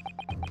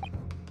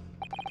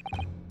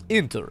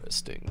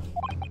 Interesting.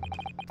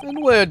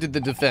 And where did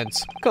the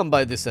defense come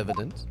by this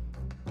evidence?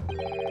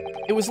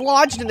 It was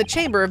lodged in the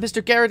chamber of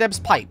Mr. Garrideb's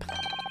pipe.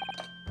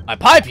 My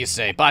pipe, you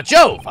say? By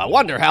Jove, I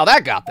wonder how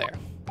that got there.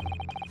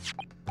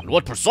 And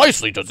what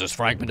precisely does this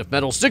fragment of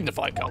metal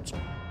signify, Counsel?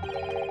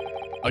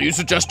 Are you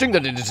suggesting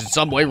that it is in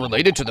some way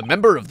related to the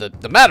matter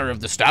of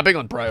the stabbing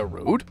on Briar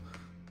Road?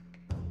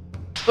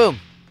 Boom.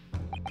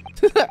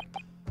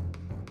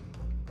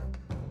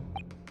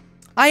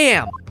 I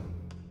am.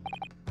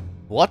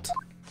 What?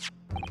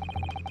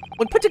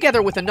 When put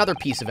together with another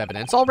piece of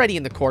evidence already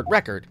in the court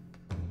record,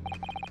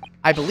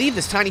 I believe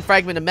this tiny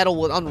fragment of metal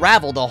will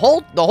unravel the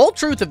whole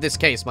truth of this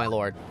case, my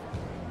lord.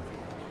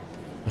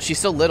 Oh, she's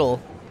so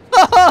little.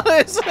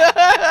 his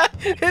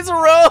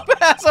robe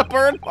has a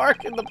burn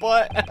mark in the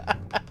butt.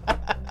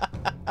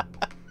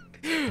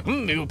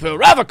 You appear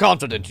rather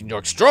confident in your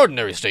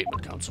extraordinary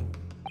statement, Counsel.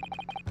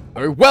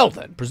 Very well,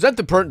 then. Present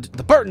the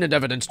pertinent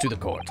evidence to the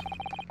court.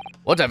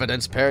 What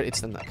evidence, Parrot?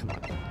 It's them.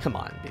 Come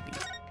on, baby.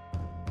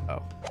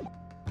 Oh.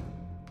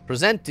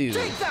 Present to...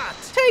 Take that!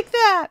 Take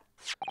that!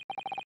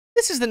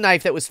 This is the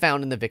knife that was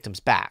found in the victim's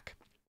back.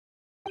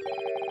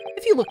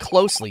 If you look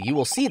closely, you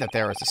will see that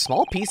there is a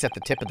small piece at the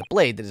tip of the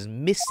blade that is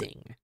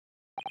missing.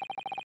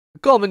 A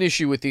common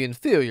issue with the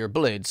inferior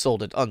blade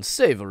sold at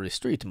unsavory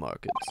street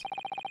markets.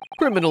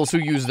 Criminals who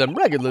use them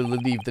regularly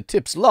leave the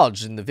tips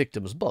lodged in the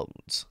victim's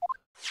bones.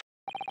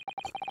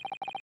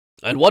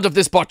 And what of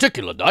this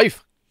particular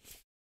knife?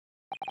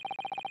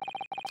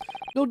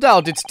 No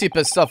doubt its tip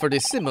has suffered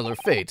a similar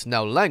fate,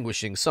 now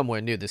languishing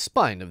somewhere near the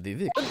spine of the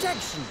victim.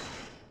 Objection!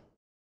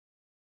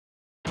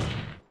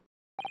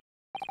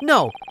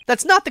 No,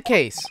 that's not the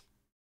case.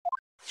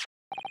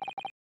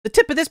 The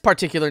tip of this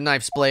particular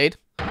knife's blade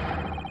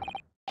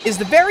is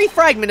the very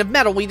fragment of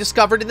metal we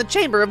discovered in the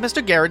chamber of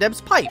Mr. Garrideb's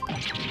pipe.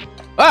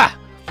 Ah!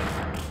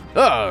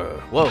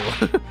 Whoa.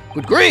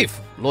 Good grief,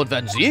 Lord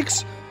Van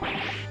Zeeks.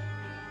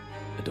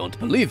 I don't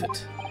believe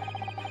it.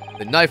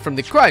 The knife from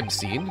the crime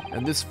scene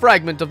and this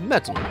fragment of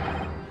metal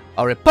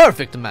are a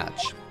perfect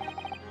match.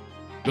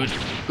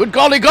 Good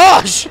golly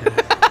gosh!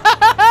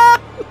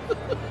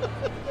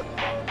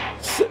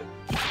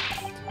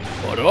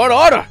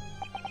 Order!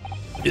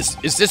 Is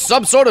this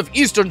some sort of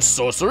Eastern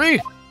sorcery?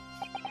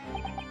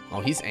 Oh,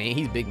 he's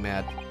big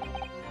mad.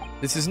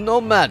 This is no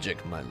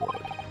magic, my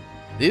lord.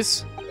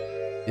 This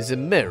is a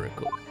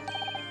miracle.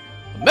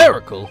 A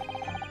miracle?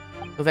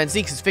 So Van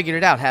Zeeks has figured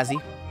it out, has he?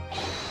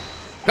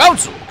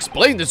 Counsel,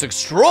 explain this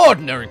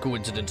extraordinary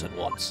coincidence at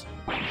once.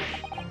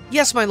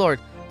 Yes, my lord.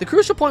 The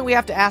crucial point we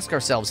have to ask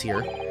ourselves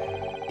here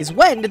is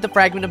when did the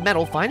fragment of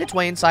metal find its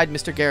way inside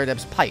Mr.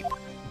 Garrideb's pipe?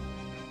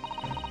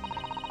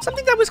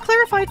 Something that was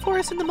clarified for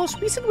us in the most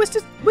recent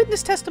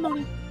witness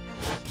testimony.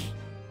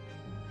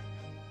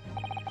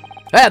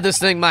 Had this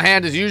thing in my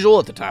hand as usual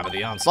at the time of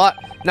the onslaught.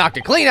 Knocked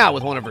it clean out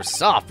with one of her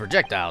soft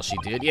projectiles, she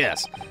did,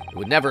 yes. It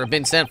would never have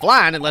been sent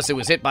flying unless it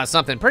was hit by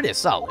something pretty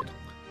solid.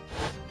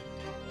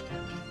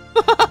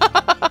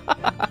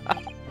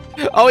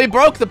 Oh, he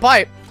broke the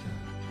pipe.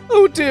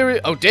 Oh,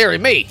 dearie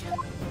me.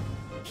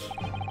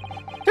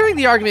 During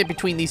the argument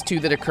between these two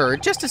that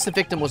occurred just as the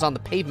victim was on the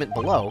pavement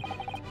below,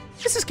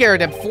 Mrs.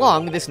 Garrideb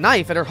flung this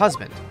knife at her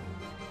husband.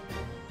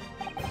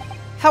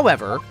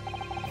 However,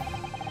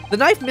 the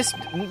knife missed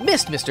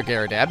Mr.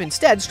 Garrideb,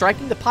 instead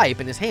striking the pipe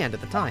in his hand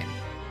at the time.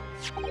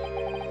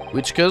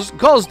 Which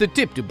caused the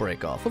tip to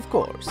break off, of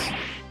course.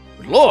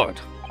 Good Lord.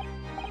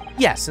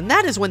 Yes, and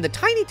that is when the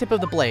tiny tip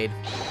of the blade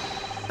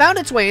found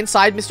its way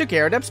inside Mr.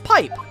 Garrideb's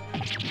pipe.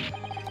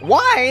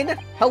 Wine?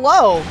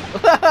 Hello.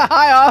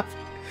 Hi off.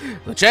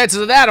 The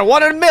chances of that are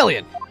 1 in a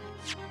million.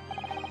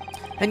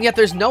 And yet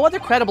there's no other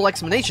credible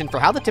explanation for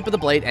how the tip of the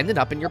blade ended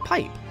up in your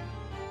pipe.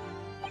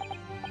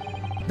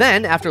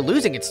 Then, after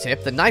losing its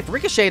tip, the knife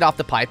ricocheted off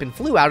the pipe and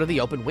flew out of the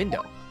open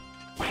window.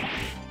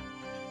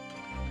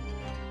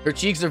 Her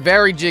cheeks are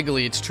very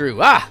jiggly, it's true.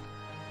 Ah!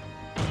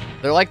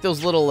 They're like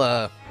those little,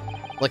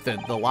 like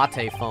the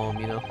latte foam,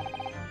 you know?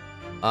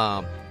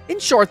 In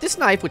short, this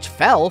knife, which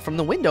fell from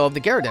the window of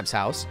the Gyarados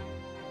house,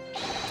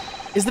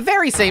 is the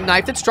very same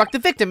knife that struck the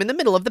victim in the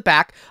middle of the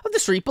back of the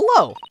street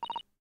below.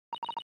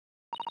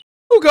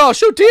 Oh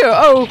gosh, oh dear,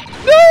 oh,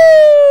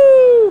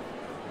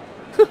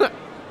 no!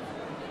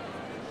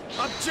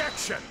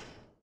 Objection!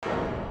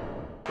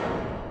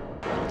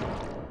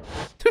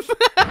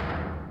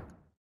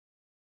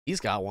 He's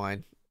got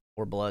wine.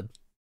 Or blood.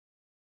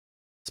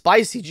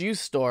 Spicy juice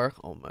store.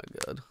 Oh my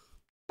god.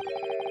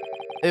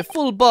 A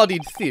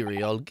full-bodied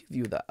theory, I'll give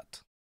you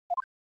that.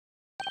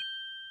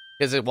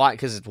 Because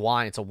it's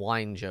wine. It's a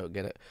wine joke,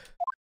 get it?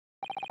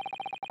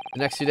 The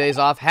next few days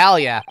off? Hell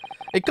yeah.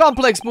 A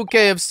complex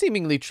bouquet of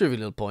seemingly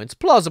trivial points,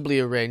 plausibly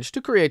arranged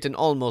to create an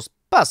almost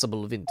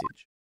passable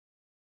vintage.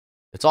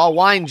 It's all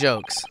wine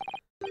jokes.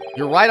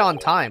 You're right on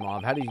time,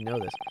 Ov. How did you know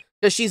this?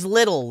 Because she's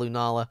little,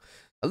 Lunala.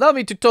 Allow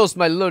me to toast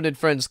my learned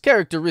friend's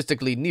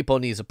characteristically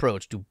Nipponese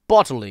approach to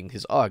bottling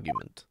his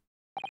argument.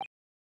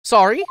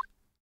 Sorry?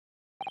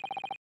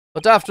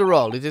 But after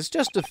all, it is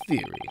just a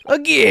theory. A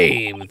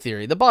game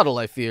theory. The bottle,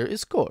 I fear,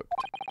 is corked.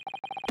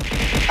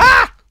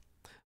 Ah!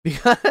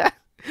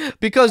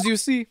 Because you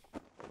see...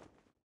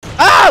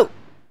 Oh!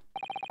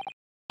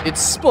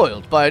 It's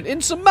spoiled by an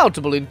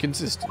insurmountable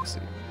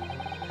inconsistency.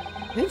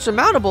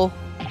 Insurmountable?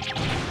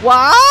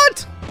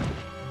 What?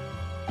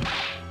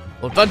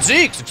 Well,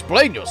 Fanzeeks,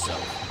 explain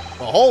yourself.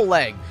 A whole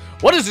leg.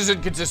 What is this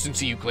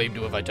inconsistency you claim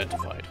to have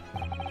identified?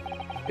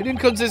 An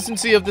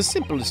inconsistency of the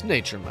simplest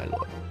nature, my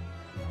lord.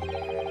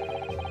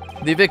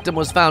 The victim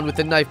was found with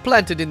a knife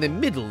planted in the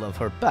middle of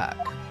her back.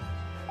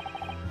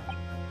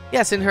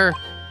 Yes, in her...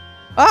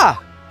 Ah!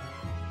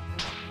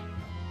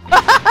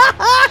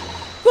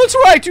 That's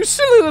right, you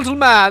silly little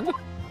man!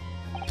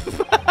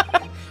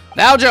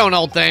 Now, Joan,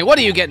 old thing, what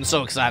are you getting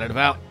so excited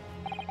about?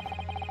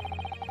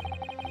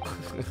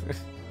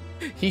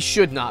 He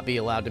should not be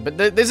allowed to, but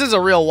this is a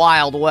real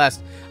Wild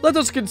West. Let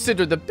us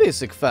consider the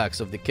basic facts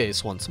of the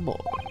case once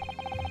more.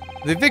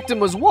 The victim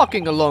was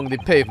walking along the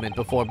pavement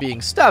before being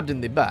stabbed in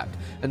the back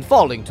and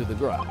falling to the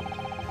ground.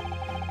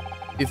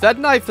 If the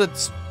knife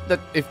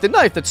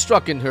that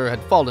struck in her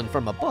had fallen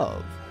from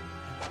above,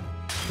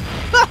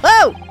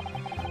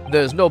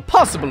 there's no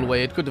possible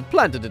way it could have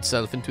planted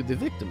itself into the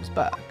victim's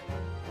back.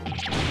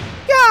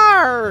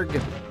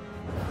 Yarg!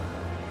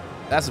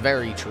 That's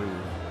very true.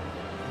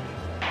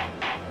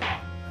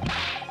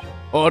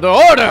 Order,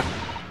 order!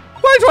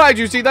 Quite right,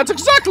 you see, that's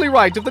exactly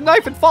right. If the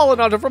knife had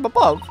fallen on her from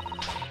above,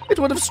 it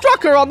would have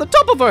struck her on the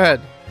top of her head.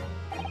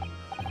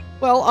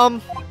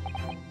 Well,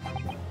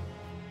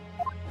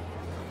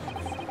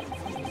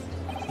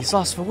 he's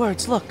lost for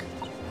words, look.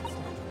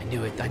 I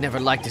knew it. I never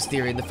liked his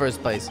theory in the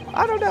first place.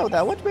 I don't know,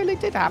 though. What really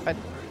did happen?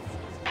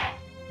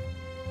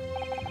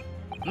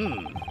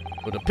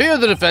 It would appear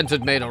the defense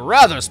had made a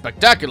rather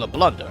spectacular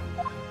blunder.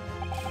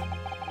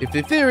 If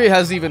the theory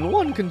has even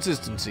one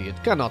consistency,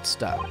 it cannot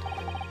stand.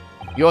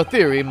 Your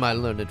theory, my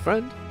learned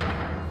friend,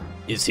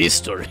 is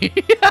history.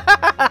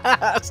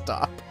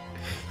 Stop.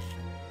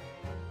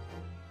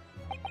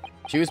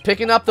 She was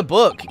picking up the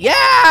book.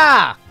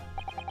 Yeah!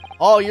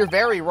 Oh, you're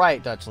very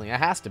right, Dutchling. That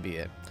has to be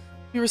it.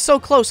 We were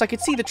so close, I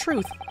could see the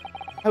truth.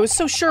 I was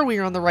so sure we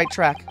were on the right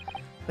track.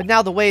 But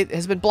now the way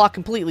has been blocked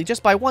completely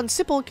just by one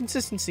simple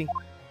inconsistency.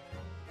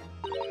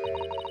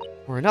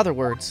 Or in other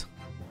words,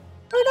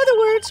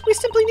 we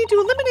simply need to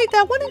eliminate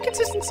that one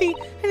inconsistency,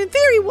 and in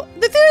theory,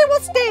 the theory will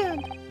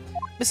stand.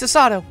 Mrs.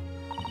 Sato.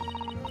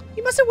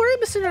 You mustn't worry,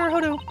 Mr.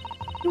 Naruhodo.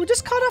 You were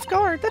just caught off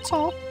guard, that's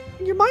all,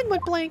 and your mind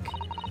went blank.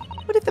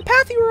 But if the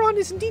path you were on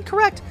is indeed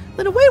correct,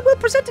 then a way will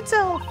present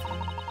itself.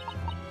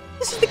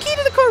 This is the key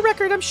to the court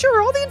record, I'm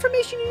sure. All the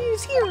information you need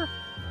is here.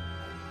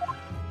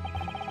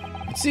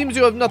 It seems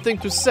you have nothing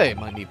to say,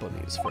 my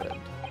Nipponese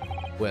friend.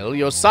 Well,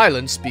 your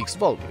silence speaks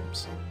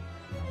volumes.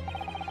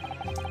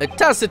 A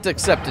tacit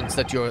acceptance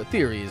that your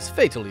theory is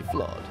fatally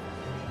flawed.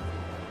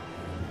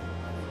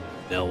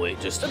 No, wait,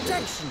 just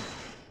Objection!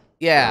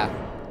 Yeah.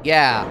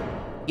 Your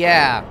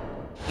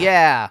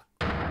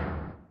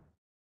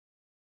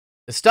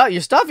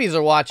stuffies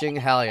are watching,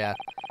 hell yeah.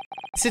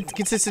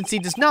 Consistency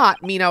does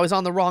not mean I was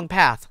on the wrong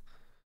path.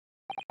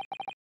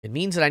 It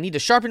means that I need to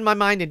sharpen my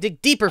mind and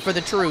dig deeper for the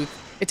truth.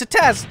 It's a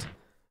test.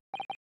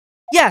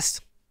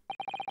 Yes.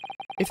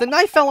 If the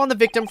knife fell on the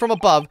victim from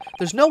above,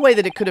 there's no way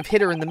that it could have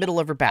hit her in the middle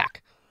of her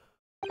back.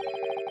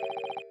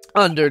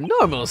 Under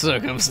normal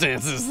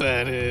circumstances,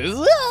 that is.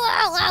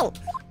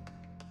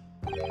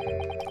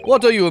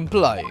 What are you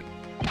implying?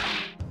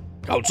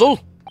 Counsel?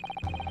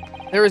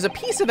 There is a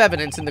piece of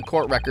evidence in the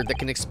court record that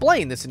can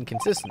explain this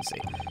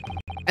inconsistency,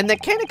 and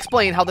that can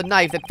explain how the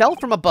knife that fell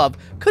from above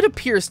could have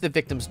pierced the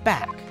victim's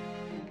back.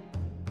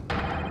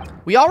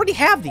 We already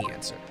have the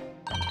answer.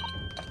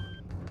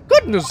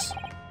 Goodness!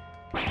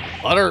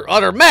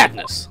 Utter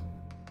madness!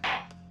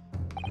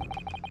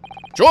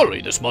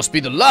 Surely this must be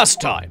the last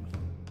time.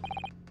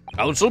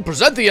 Counsel,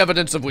 present the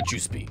evidence of which you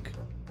speak.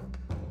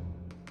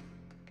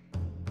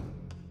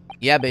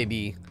 Yeah,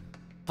 baby.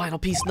 Final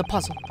piece in the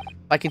puzzle.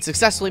 If I can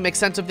successfully make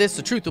sense of this,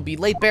 the truth will be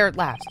laid bare at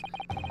last.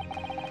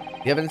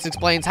 The evidence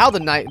explains how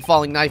the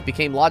falling knife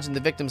became lodged in the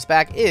victim's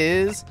back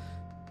is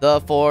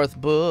the fourth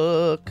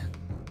book.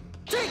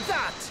 Take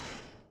that!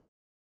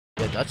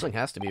 Yeah, Dutchling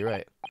has to be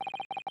right.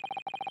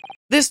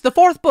 The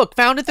fourth book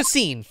found at the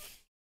scene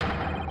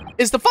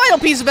is the final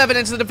piece of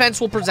evidence the defense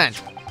will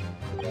present.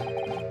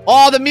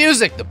 Oh, the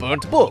music, the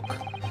burnt book.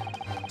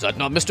 Is that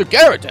not Mr.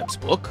 Garrideb's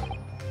book?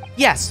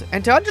 Yes,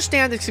 and to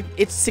understand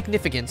its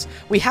significance,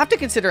 we have to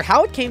consider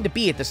how it came to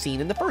be at the scene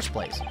in the first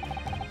place.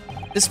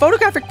 This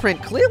photographic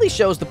print clearly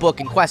shows the book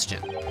in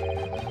question,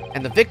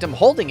 and the victim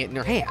holding it in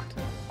her hand.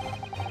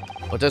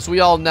 But as we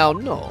all now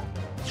know,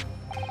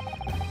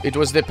 it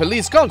was the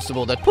police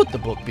constable that put the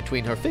book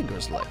between her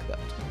fingers like that.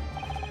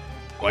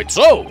 Quite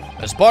so,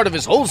 as part of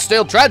his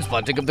wholesale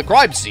transplanting of the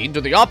crime scene to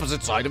the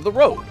opposite side of the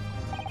road.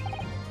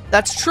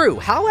 That's true,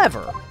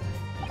 however,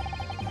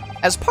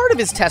 as part of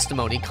his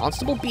testimony,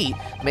 Constable Beat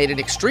made an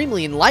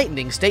extremely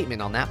enlightening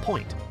statement on that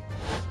point.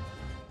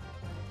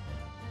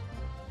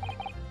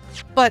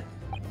 But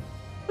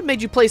what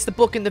made you place the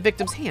book in the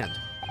victim's hand?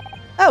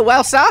 Oh,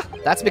 well, sir,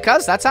 that's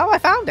because that's how I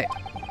found it.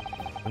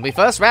 When we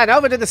first ran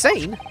over to the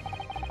scene,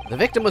 the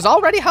victim was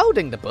already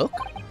holding the book.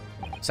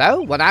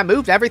 So, when I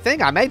moved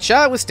everything, I made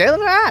sure it was still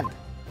in her hand.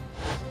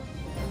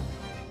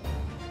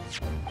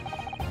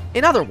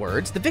 In other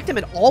words, the victim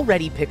had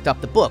already picked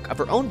up the book of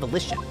her own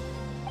volition.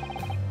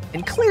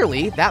 And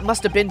clearly, that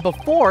must have been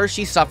before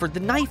she suffered the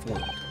knife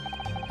wound.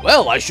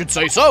 Well, I should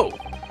say so.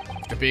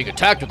 After being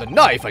attacked with a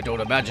knife, I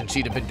don't imagine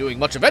she'd have been doing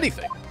much of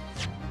anything.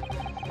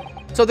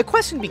 So the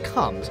question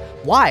becomes,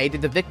 why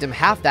did the victim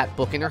have that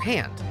book in her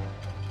hand?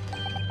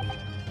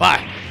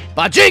 By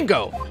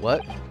jingo!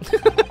 What?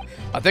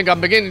 I think I'm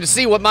beginning to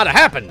see what might have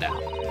happened now.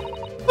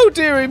 Oh,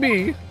 dearie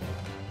me.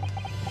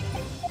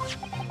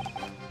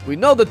 We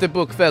know that the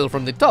book fell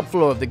from the top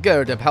floor of the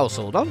Garrideb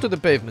household onto the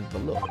pavement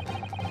below,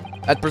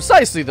 at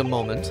precisely the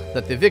moment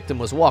that the victim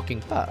was walking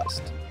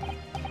past.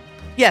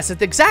 Yes,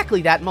 at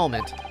exactly that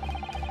moment,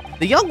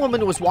 the young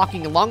woman was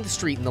walking along the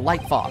street in the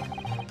light fog,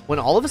 when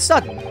all of a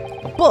sudden,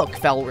 a book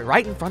fell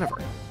right in front of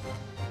her.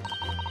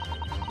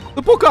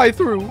 The book I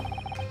threw.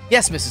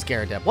 Yes, Mrs.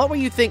 Garrideb, what do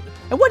you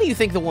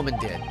think the woman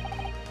did?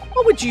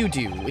 What would you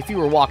do if you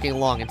were walking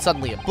along and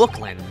suddenly a book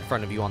landed in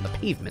front of you on the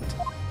pavement?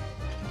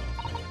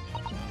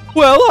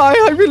 Well,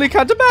 I really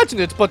can't imagine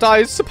it, but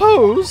I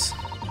suppose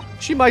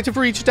she might have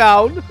reached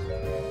down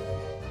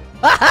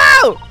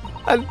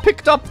and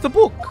picked up the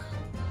book.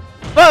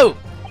 Oh!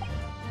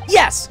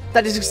 Yes,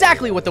 that is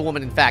exactly what the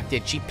woman in fact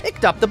did. She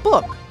picked up the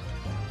book.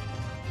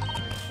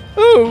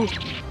 Oh!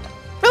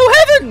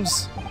 Oh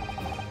heavens!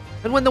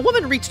 And when the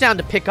woman reached down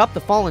to pick up the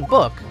fallen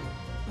book,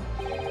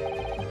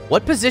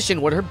 what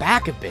position would her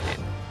back have been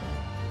in?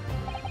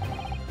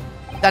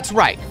 That's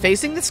right,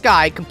 facing the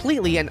sky,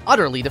 completely and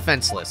utterly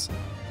defenseless.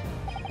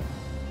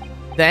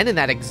 Then, in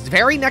that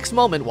very next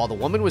moment, while the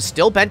woman was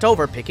still bent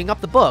over picking up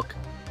the book...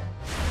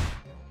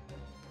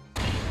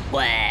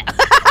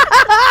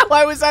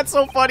 Why was that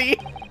so funny?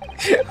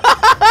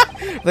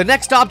 The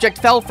next object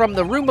fell from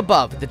the room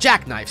above, the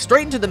jackknife,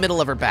 straight into the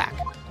middle of her back.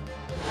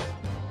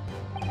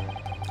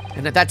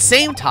 And at that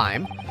same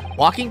time,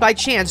 walking by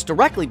chance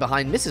directly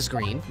behind Ms.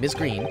 Green,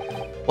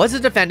 was the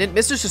defendant,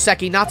 Mr.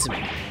 Soseki Natsume.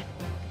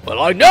 Well,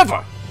 I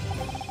never!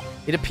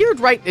 It appeared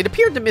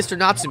to Mr.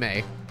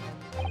 Natsume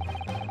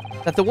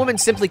that the woman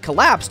simply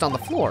collapsed on the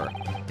floor.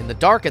 In the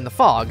dark and the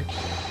fog,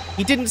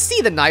 he didn't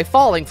see the knife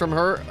falling from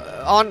her,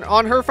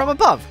 on her from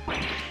above.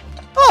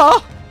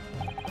 Ah!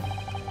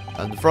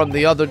 And from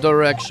the other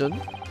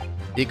direction,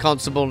 the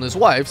constable and his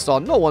wife saw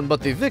no one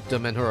but the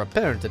victim and her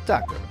apparent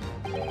attacker.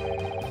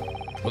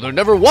 Well, there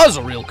never was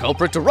a real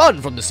culprit to run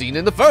from the scene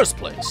in the first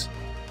place.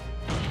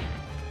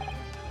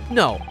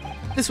 No,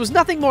 this was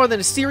nothing more than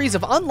a series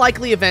of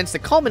unlikely events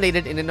that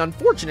culminated in an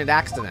unfortunate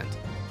accident.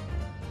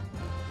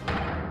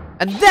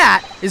 And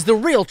that is the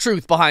real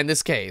truth behind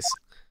this case.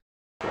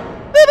 Boo,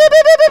 boo,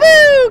 boo, boo, boo,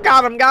 boo.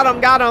 Got him, got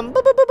him, got him.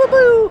 Boo, boo, boo, boo,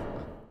 boo.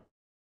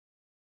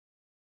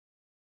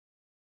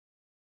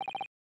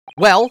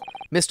 Well,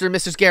 Mr. and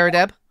Mrs.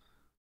 Garrideb.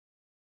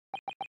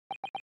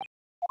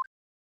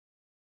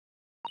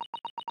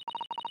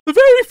 The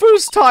very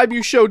first time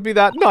you showed me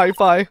that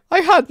knife, I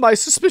had my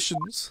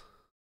suspicions.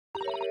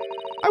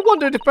 I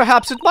wondered if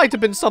perhaps it might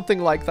have been something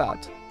like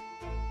that.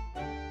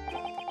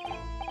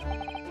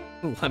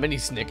 Lemony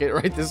Snicket,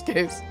 right, this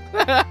case?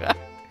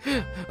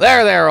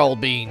 There,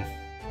 old bean.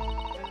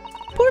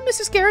 Poor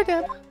Mrs.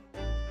 Garrideb.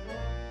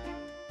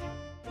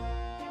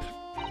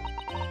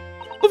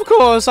 Of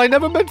course, I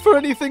never meant for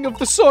anything of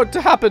the sort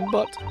to happen,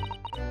 but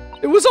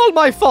it was all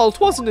my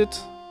fault, wasn't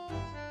it?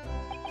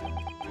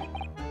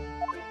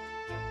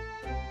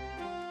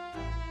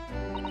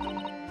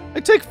 I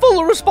take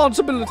full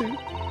responsibility.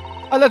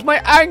 I let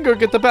my anger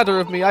get the better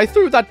of me. I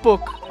threw that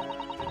book.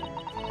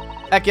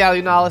 Heck yeah,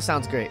 Lunala,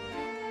 sounds great.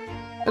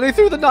 And I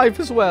threw the knife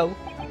as well.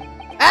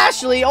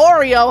 Ashley,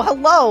 Oreo,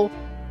 hello!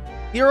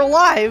 You're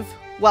alive!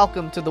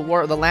 Welcome to the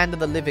land of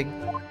the living.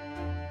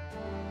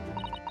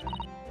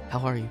 How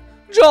are you?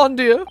 John,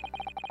 dear.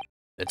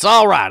 It's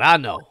all right, I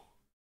know.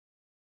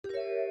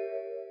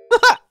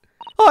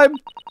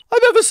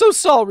 I'm ever so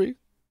sorry.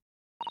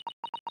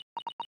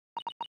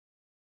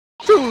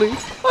 Truly,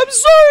 I'm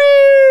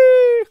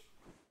sorry!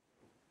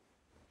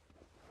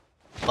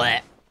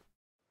 Bleh.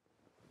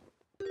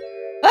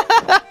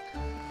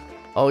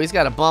 Oh, he's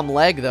got a bum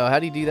leg, though. How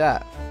do you do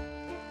that?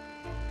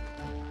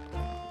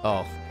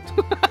 Oh.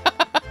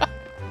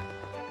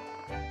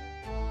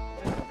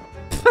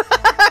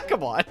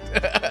 Come on.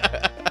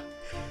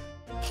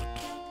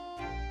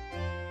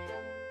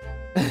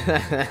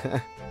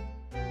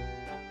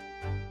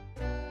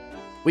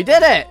 We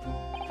did it!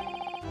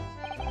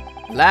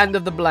 Land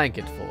of the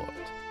Blanket Fort.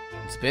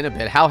 It's been a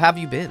bit. How have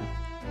you been?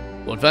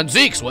 Lord Van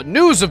Zeeks, what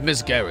news of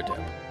Miss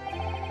Garrideb?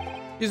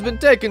 She's been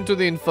taken to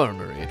the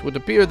infirmary. It would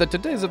appear that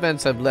today's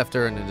events have left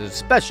her in an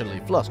especially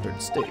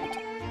flustered state.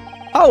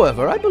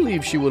 However, I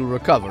believe she will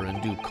recover in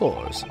due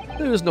course.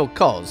 There is no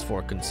cause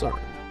for concern.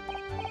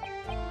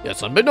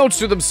 Yes, unbeknownst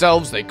to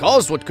themselves, they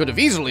caused what could have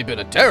easily been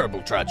a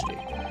terrible tragedy.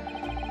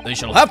 They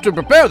shall have to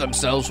prepare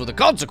themselves for the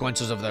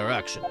consequences of their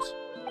actions.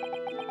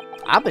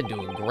 I've been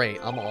doing great.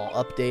 I'm all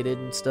updated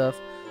and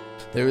stuff.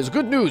 There is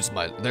good news,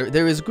 my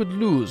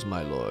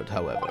lord,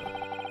 however.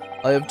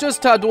 I have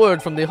just had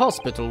word from the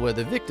hospital where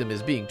the victim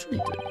is being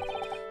treated.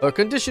 Her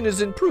condition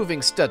is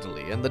improving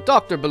steadily, and the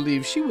doctor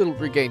believes she will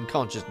regain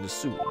consciousness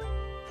soon.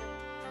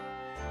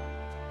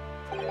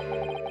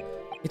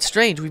 It's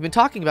strange, we've been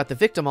talking about the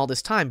victim all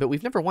this time, but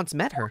we've never once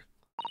met her.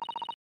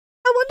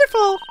 How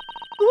wonderful!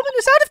 The woman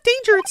is out of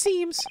danger, it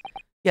seems.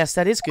 Yes,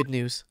 that is good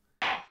news.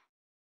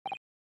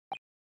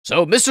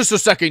 So, Mr.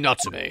 Soseki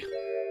Natsume.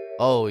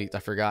 Oh, I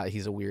forgot,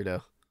 he's a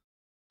weirdo.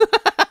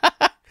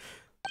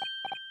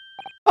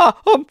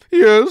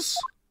 Yes?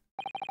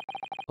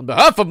 On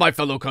behalf of my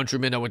fellow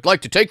countrymen, I would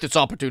like to take this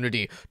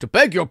opportunity to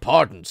beg your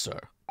pardon, sir.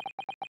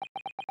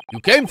 You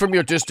came from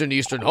your distant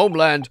eastern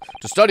homeland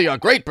to study our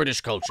great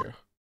British culture,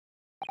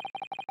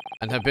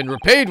 and have been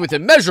repaid with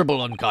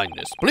immeasurable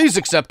unkindness. Please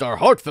accept our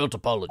heartfelt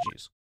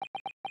apologies.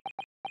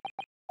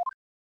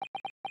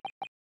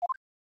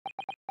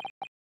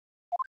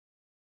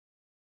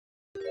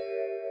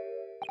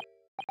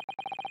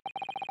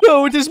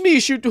 No, it is me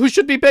who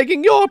should be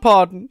begging your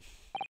pardon.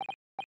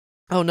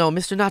 Oh no,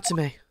 Mr.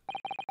 Natsume.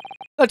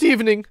 That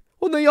evening,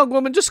 when the young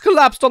woman just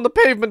collapsed on the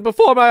pavement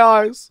before my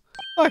eyes,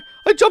 I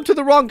jumped to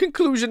the wrong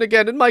conclusion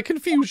again in my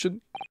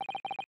confusion.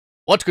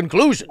 What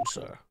conclusion,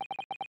 sir?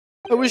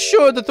 I was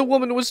sure that the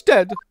woman was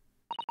dead.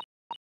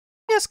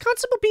 Yes,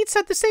 Constable Beat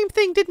said the same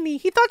thing, didn't he?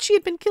 He thought she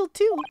had been killed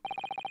too.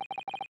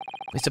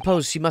 I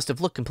suppose she must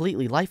have looked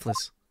completely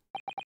lifeless.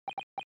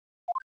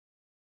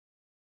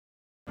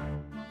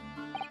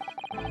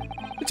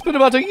 It's been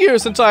about a year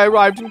since I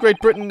arrived in Great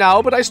Britain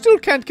now, but I still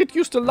can't get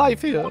used to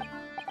life here.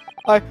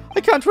 I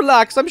can't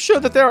relax. I'm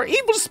sure that there are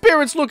evil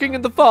spirits lurking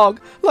in the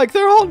fog, like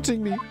they're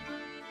haunting me.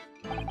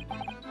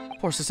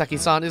 Poor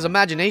Soseki-san, his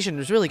imagination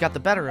has really got the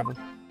better of him.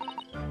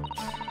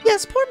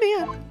 Yes, poor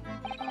man.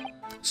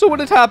 So when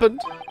it happened,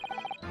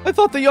 I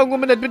thought the young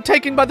woman had been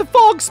taken by the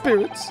fog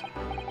spirits.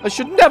 I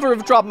should never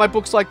have dropped my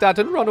books like that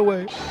and run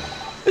away.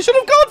 I should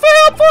have gone for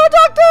help, for a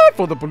doctor,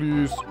 for the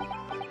police.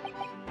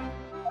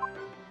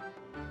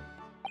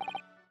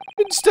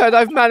 Instead,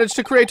 I've managed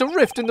to create a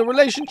rift in the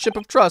relationship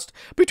of trust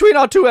between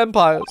our two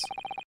empires.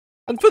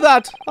 And for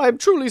that, I am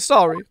truly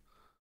sorry.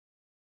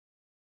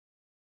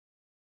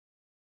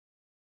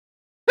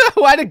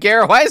 Why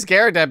is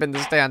Garrideb in the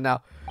stand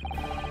now?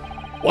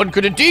 One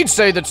could indeed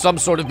say that some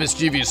sort of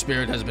mischievous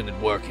spirit has been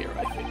at work here,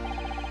 I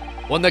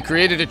think. One that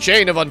created a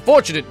chain of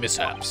unfortunate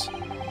mishaps.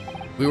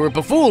 We were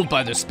befooled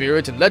by this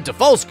spirit and led to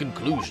false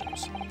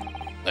conclusions.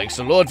 Thanks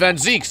to Lord Van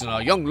Zeeks and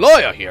our young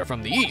lawyer here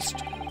from the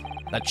east,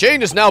 that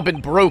chain has now been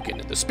broken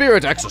and the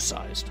spirit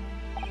exorcised.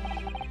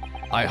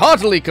 I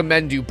heartily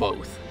commend you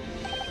both.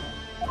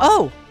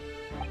 Oh!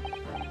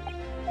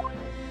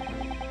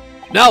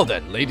 Now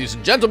then, ladies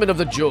and gentlemen of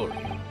the jury.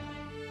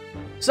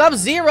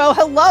 Sub-Zero,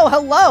 hello,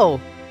 hello!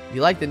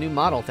 You like the new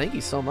model, thank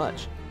you so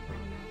much.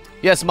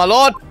 Yes, my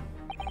lord.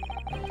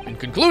 In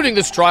concluding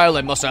this trial,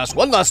 I must ask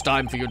one last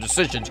time for your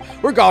decisions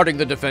regarding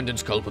the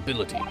defendant's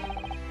culpability.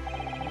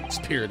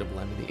 Spirit of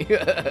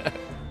Lemony.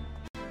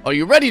 Are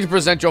you ready to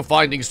present your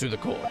findings to the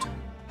court?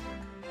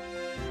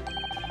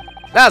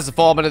 As the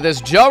foreman of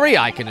this jury,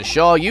 I can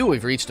assure you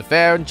we've reached a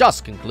fair and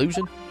just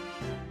conclusion.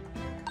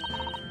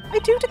 I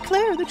do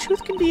declare the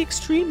truth can be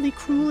extremely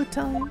cruel at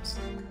times.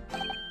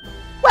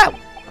 Well,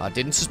 I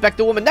didn't suspect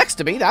the woman next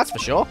to me, that's for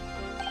sure.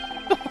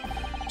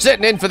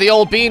 Sitting in for the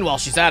old bean while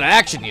she's out of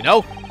action, you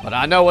know, but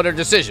I know what her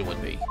decision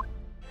would be.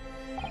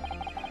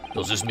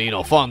 Does this mean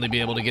I'll finally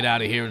be able to get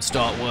out of here and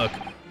start work?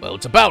 Well,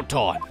 it's about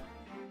time.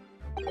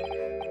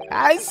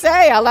 I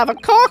say, I'll have a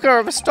corker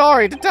of a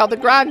story to tell the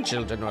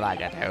grandchildren when I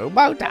get home,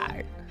 won't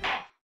I?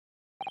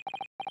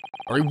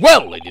 Very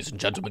well, ladies and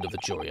gentlemen of the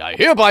jury. I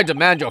hereby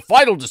demand your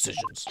final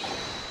decisions.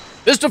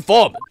 Mr.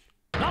 Foreman.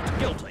 Not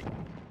guilty.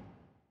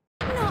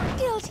 Not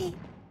guilty.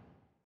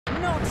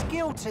 Not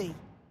guilty.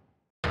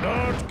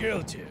 Not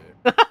guilty.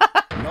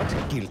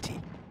 Not guilty.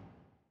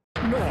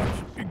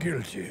 Not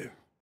guilty.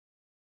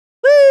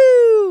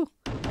 Woo!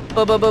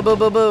 Boom, boom, boom, boom,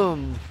 boom,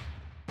 boom.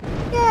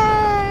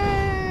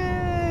 Yay!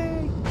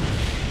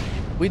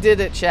 We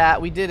did it,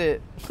 chat. We did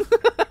it.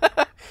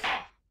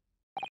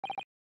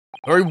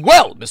 Very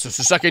well, Mr.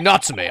 Soseki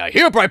Natsume. I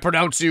hereby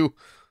pronounce you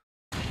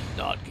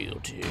not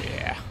guilty.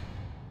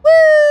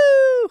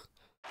 Woo!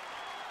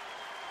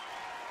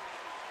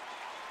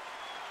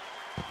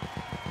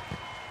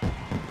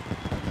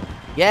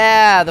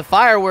 Yeah, the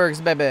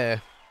fireworks,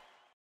 baby.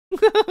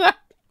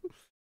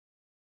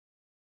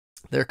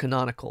 They're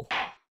canonical.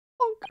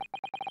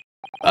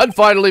 And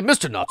finally,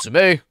 Mr.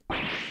 Natsume,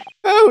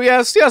 Oh,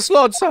 yes, yes,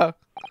 Lord, sir.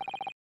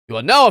 you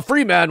are now a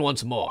free man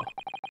once more.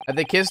 Have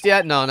they kissed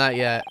yet? No, not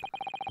yet.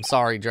 I'm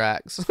sorry,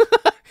 Drax.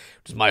 It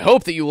is my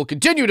hope that you will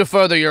continue to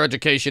further your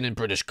education in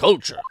British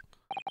culture.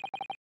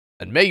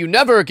 And may you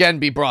never again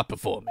be brought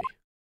before me.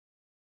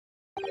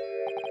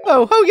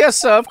 Oh, yes,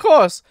 sir, of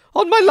course.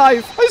 On my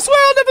life. I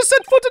swear I'll never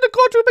set foot in a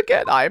courtroom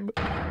again. I'm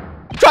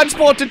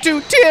transported to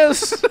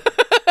tears.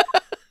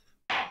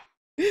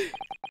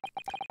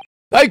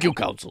 Thank you,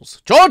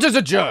 counsels. Charge is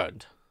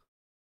adjourned.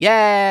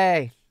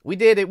 Yay. We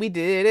did it. We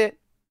did it.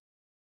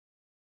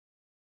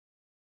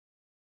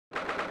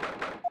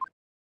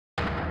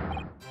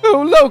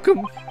 Oh,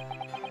 locum.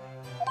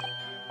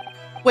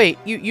 Wait,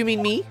 you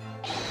mean me?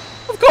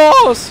 Of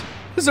course.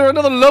 Is there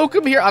another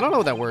locum here? I don't know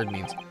what that word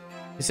means.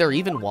 Is there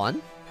even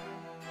one?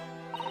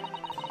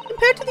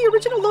 Compared to the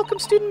original locum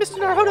student, Mr.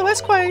 Naruhodo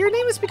Esquire, your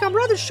name has become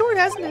rather short,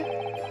 hasn't it?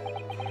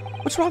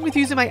 What's wrong with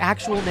using my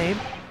actual name?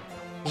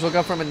 Just woke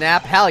up from a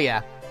nap? Hell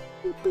yeah.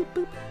 Boop, boop,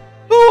 boop.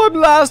 Oh, I'm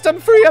last, I'm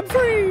free.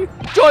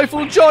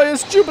 Joyful,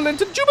 joyous,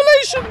 jubilant, and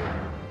jubilation.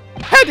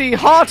 Heady,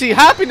 hearty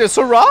happiness,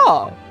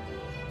 hurrah.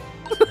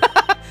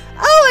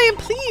 Oh, I am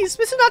pleased.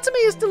 Mr. Natsume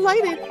is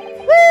delighted.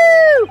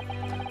 Woo!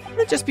 Would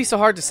it just be so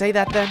hard to say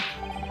that then?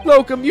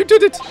 Locum, you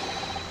did it.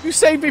 You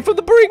saved me from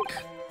the brink.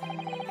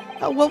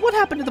 Well, what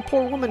happened to the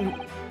poor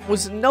woman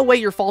was in no way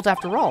your fault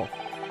after all.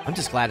 I'm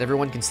just glad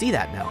everyone can see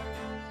that now.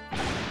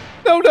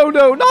 No,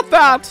 not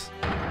that.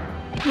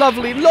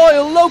 Lovely,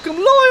 loyal, locum,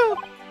 loyal.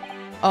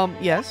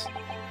 Yes?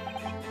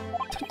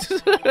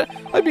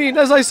 I mean,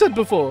 as I said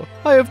before,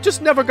 I have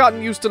just never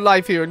gotten used to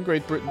life here in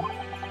Great Britain.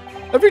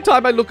 Every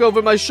time I look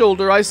over my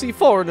shoulder, I see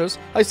foreigners.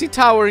 I see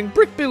towering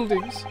brick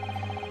buildings.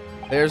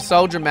 They're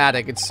so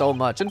dramatic, it's so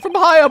much. And from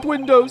high up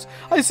windows,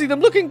 I see them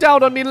looking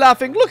down on me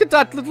laughing. Look at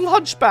that little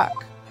hunchback.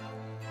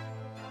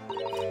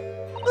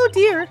 Oh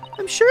dear,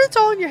 I'm sure it's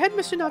all in your head,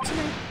 Mr. Natsume.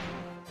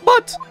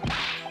 But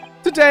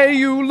today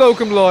you,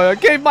 locum lawyer,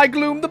 gave my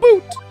gloom the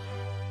boot.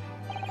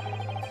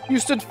 You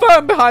stood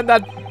firm behind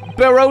that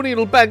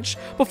baronial bench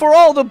before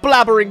all the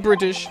blabbering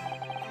British.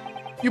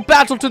 You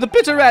battled to the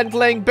bitter end,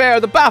 laying bare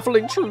the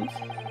baffling truth.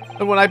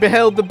 And when I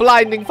beheld the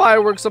blinding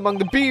fireworks among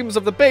the beams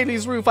of the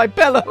Bailey's roof, I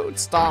bellowed,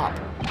 stop.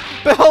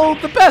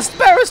 Behold the best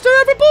barrister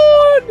ever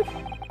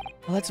born!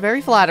 Well, that's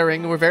very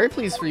flattering, and we're very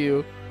pleased for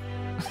you.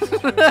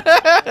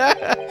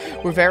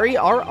 We're very,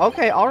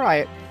 okay, all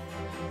right.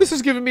 This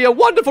has given me a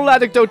wonderful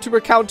anecdote to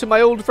recount to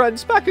my old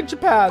friends back in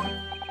Japan.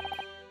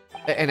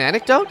 An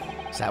anecdote?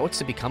 Is that what's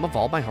to become of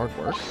all my hard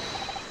work?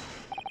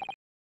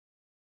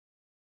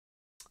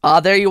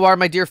 There you are,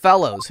 my dear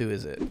fellows. Who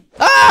is it?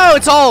 Oh,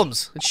 it's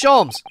Holmes. It's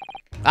Sholmes.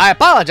 I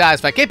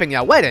apologize for keeping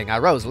you waiting. I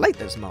rose late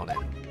this morning.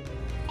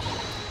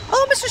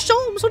 Oh, Mr.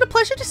 Sholmes, what a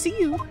pleasure to see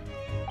you.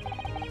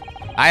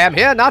 I am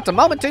here not a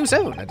moment too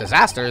soon. A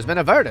disaster has been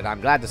averted,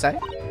 I'm glad to say.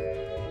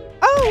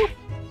 Oh!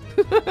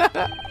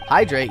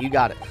 Hydrate, you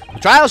got it. The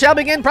trial shall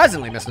begin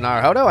presently, Mr.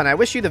 Naruhodo, and I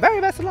wish you the very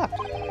best of luck.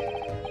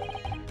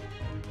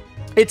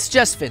 It's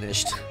just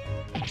finished.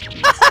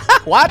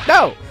 What?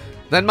 No.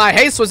 Then my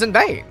haste was in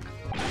vain.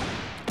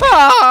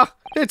 Ah!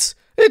 It's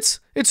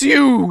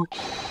you!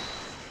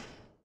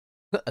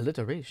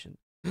 Alliteration.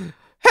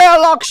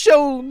 Hairlock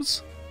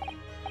Sholmes!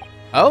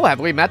 Oh, have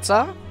we met,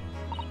 sir?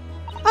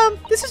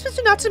 This is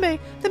Mr. Natsume,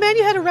 the man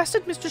you had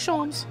arrested, Mr.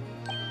 Sholmes.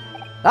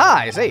 Ah,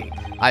 I see.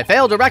 I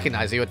failed to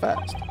recognize you at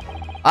first.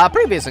 Our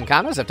previous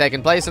encounters have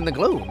taken place in the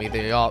gloom,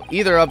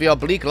 either of your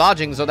bleak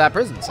lodgings or that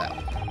prison cell.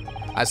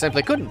 I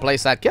simply couldn't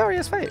place that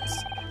curious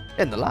face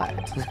in the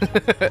light.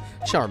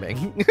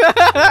 Charming.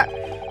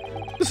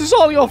 This is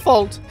all your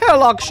fault,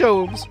 Hairlock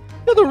Sholmes.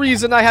 You're the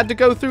reason I had to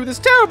go through this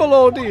terrible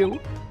ordeal.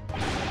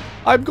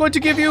 I'm going to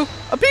give you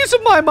a piece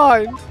of my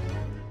mind.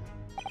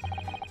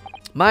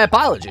 My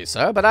apologies,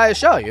 sir, but I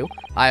assure you,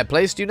 I have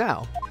placed you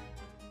now.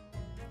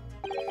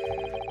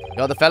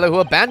 You're the fellow who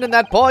abandoned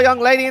that poor young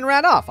lady and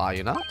ran off, are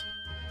you not?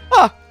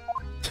 Ah!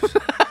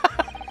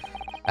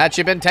 Had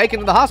she been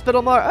taken to the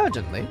hospital more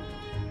urgently,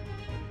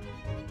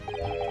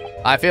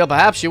 I feel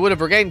perhaps she would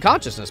have regained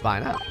consciousness by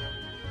now.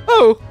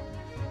 Oh!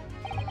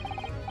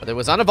 But it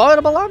was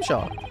unavoidable, I'm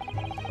sure.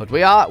 But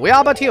we are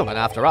but human,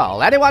 after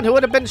all. Anyone who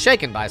would have been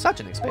shaken by such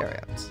an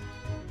experience.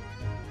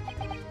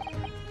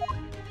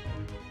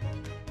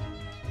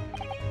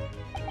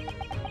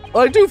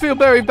 I do feel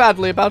very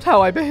badly about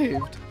how I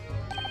behaved.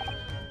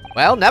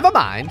 Well, never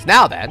mind.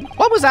 Now then,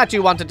 what was that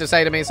you wanted to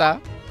say to me, sir?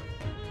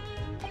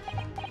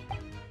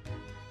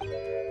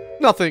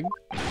 Nothing.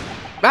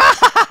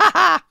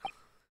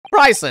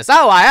 Priceless.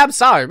 Oh, I am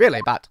sorry,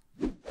 really, but...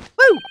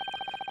 Woo!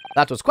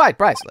 That was quite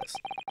priceless.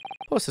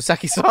 Poor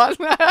Soseki-san.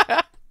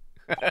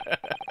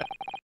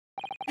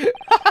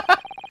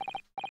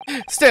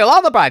 Still,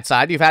 on the bright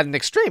side, you've had an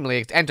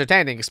extremely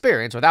entertaining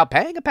experience without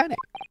paying a penny.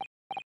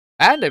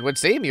 And it would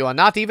seem you are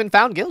not even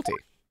found guilty.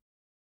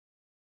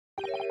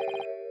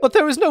 But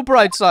there is no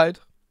bright side.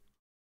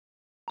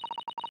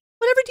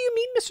 Whatever do you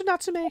mean, Mr.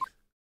 Natsume?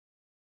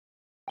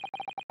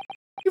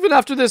 Even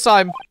after this,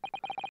 I'm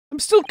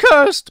still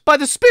cursed by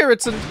the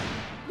spirits and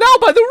now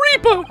by the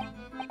Reaper!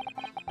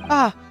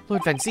 Ah,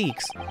 Lord Van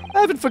Zeeks.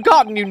 I haven't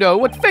forgotten, you know,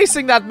 what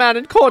facing that man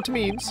in court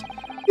means.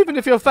 Even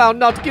if you're found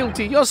not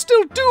guilty, you're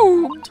still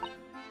doomed.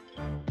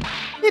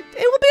 It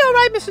will be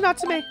alright, Mr.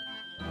 Natsume.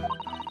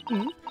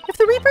 If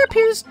the Reaper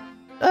appears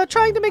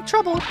trying to make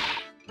trouble,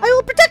 I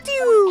will protect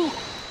you!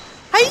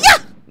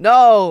 Hiya!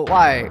 No,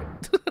 why?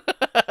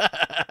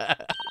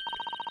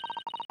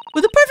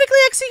 With a perfectly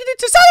executed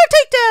Susato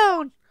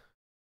takedown!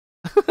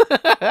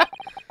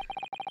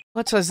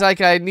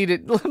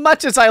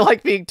 Much as I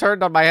like being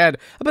turned on my head,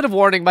 a bit of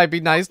warning might be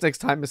nice next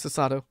time, Mrs.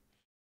 Sato.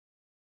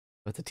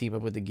 With the team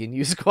up with the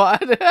Ginyu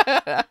squad.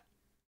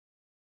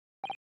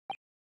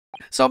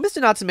 So,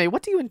 Mr. Natsume,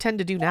 what do you intend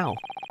to do now?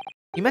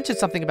 You mentioned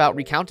something about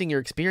recounting your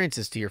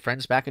experiences to your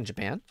friends back in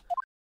Japan.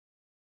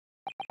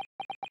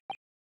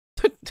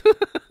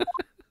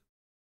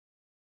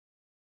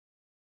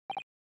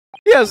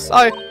 Yes,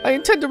 I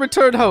intend to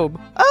return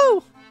home.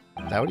 Oh!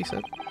 Is that what he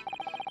said?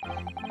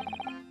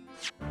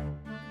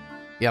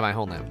 Yeah, my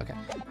whole name. Okay.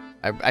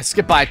 I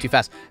skipped by it too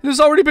fast. It has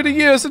already been a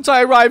year since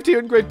I arrived here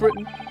in Great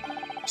Britain.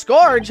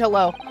 Scourge,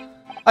 hello.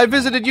 I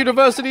visited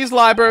universities,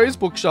 libraries,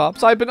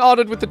 bookshops. I've been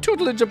honored with the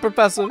tutelage of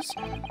professors.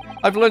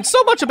 I've learned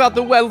so much about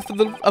the wealth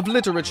of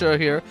literature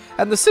here,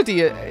 and the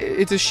city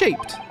it is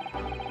shaped.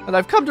 And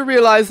I've come to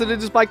realize that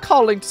it is my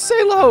calling to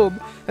sail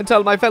home and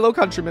tell my fellow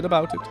countrymen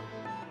about it.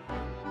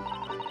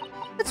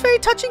 That's very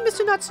touching,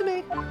 Mr.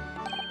 Natsume.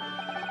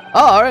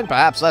 Or, in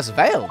perhaps less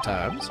veiled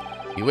terms,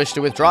 you wish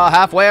to withdraw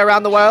halfway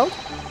around the world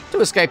to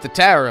escape the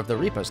terror of the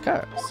Reaper's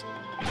curse.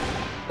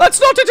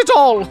 That's not it at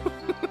all!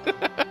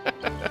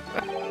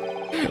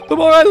 The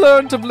more I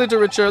learned of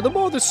literature, the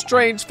more this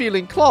strange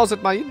feeling claws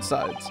at my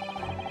insides.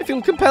 I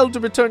feel compelled to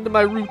return to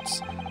my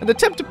roots and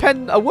attempt to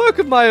pen a work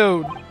of my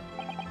own.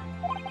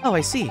 Oh,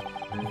 I see.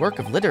 A work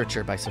of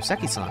literature by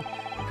Soseki-san.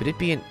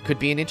 Could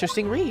be an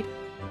interesting read.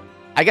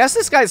 I guess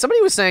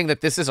somebody was saying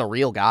that this is a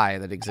real guy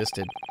that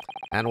existed.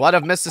 And what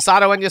of Miss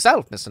Sato and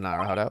yourself, Mr.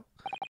 Naruhodo?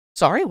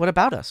 Sorry, what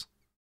about us?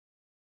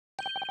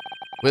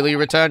 Will you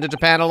return to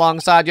Japan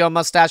alongside your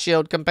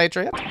mustachioed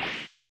compatriot?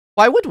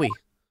 Why would we?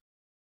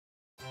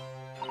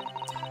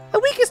 A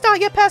week has not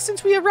yet passed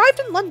since we arrived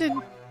in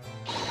London.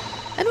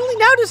 And only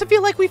now does it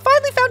feel like we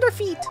finally found our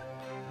feet.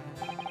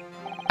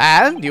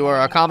 And you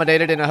are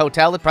accommodated in a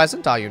hotel at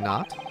present, are you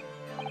not?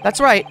 That's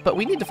right, but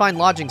we need to find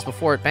lodgings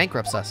before it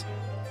bankrupts us.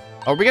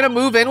 Are we gonna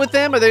move in with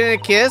them? Are they gonna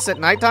kiss at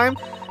nighttime?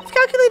 I've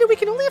calculated we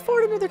can only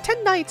afford another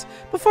 10 nights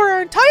before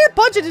our entire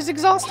budget is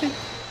exhausted.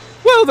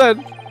 Well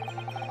then,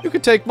 you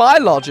can take my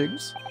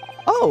lodgings.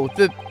 Oh,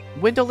 the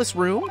windowless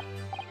room?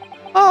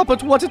 Ah,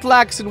 but what it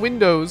lacks in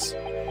windows.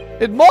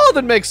 It more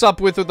than makes up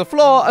with a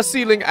floor, a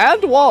ceiling,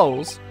 and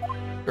walls.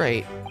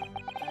 Great.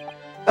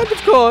 And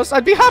of course,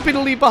 I'd be happy to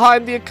leave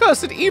behind the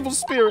accursed evil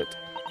spirit.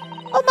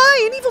 Oh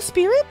my, an evil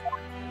spirit?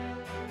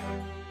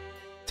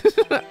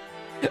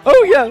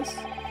 Oh yes.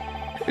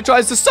 It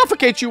tries to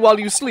suffocate you while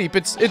you sleep.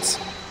 It's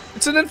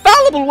an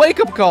infallible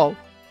wake-up call.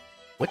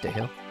 What the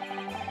hell?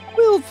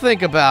 We'll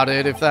think about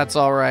it if that's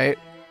alright.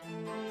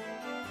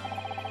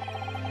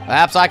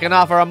 Perhaps I can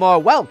offer a more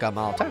welcome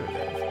alternative.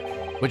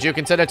 Would you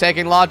consider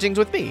taking lodgings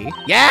with me?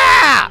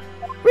 Yeah!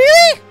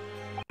 Really?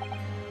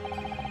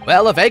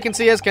 Well, a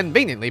vacancy has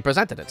conveniently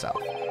presented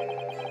itself.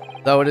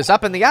 Though it is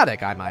up in the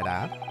attic, I might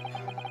add.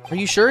 Are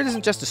you sure it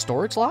isn't just a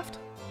storage loft?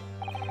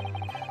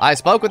 I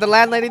spoke with the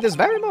landlady this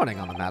very morning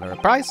on the matter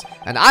of price,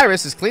 and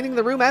Iris is cleaning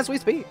the room as we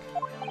speak.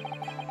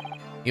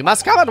 You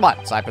must come at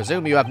once. I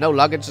presume you have no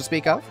luggage to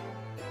speak of?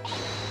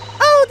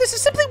 Oh, this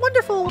is simply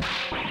wonderful.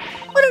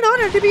 What an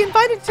honor to be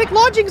invited to take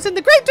lodgings in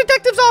the great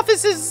detective's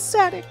office's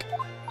attic.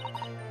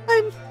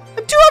 I'm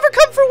too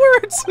overcome for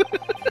words.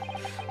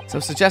 So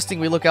suggesting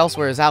we look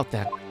elsewhere is out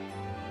then.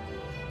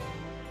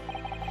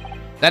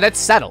 Then it's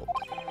settled.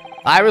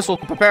 Iris will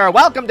prepare a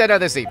welcome dinner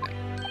this evening.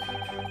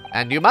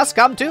 And you must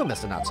come too,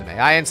 Mr. Natsume.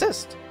 I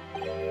insist.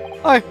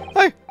 I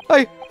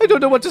don't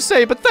know what to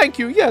say, but thank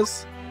you,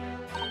 yes.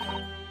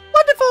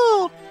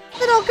 Wonderful!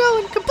 Then I'll go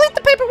and complete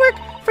the paperwork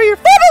for your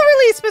formal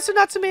release, Mr.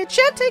 Natsume. It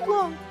shan't take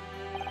long.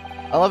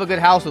 I love a good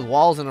house with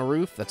walls and a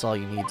roof. That's all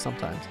you need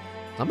sometimes.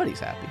 Somebody's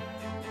happy.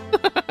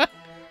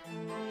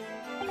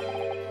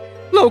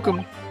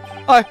 Locum,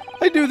 I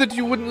knew that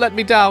you wouldn't let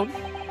me down.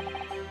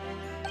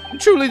 I'm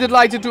truly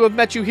delighted to have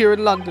met you here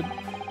in London.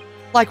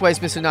 Likewise,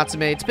 Mr.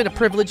 Natsume, it's been a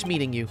privilege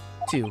meeting you,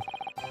 too.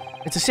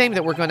 It's a shame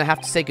that we're going to have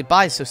to say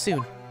goodbye so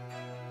soon.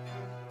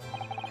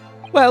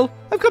 Well,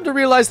 I've come to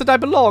realize that I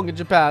belong in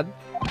Japan.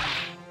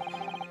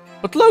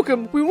 But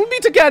Locum, we will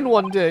meet again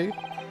one day.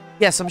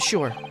 Yes, I'm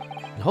sure.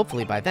 And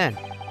hopefully by then,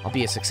 I'll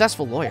be a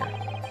successful lawyer.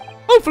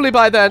 Hopefully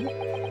by then,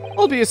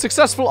 I'll be a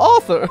successful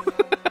author.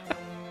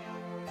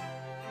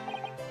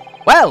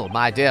 Well,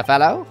 my dear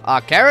fellow,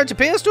 our carriage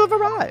appears to have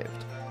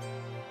arrived.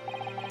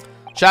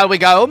 Shall we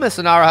go,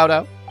 Mr.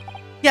 Naruhodo?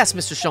 Yes,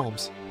 Mr.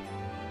 Sholmes.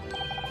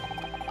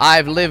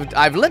 I've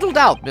little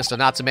doubt Mr.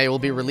 Natsume will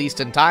be released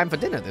in time for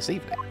dinner this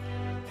evening.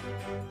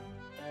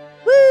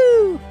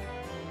 Woo!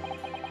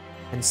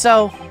 And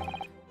so,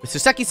 with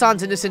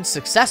Soseki-san's innocence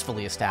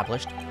successfully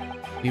established,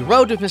 we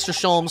rode with Mr.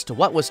 Sholmes to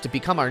what was to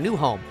become our new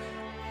home,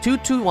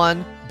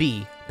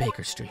 221B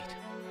Baker Street.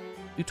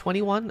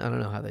 221? I don't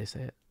know how they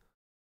say it.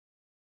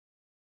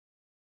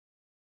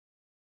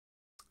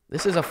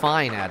 This is a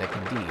fine attic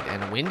indeed.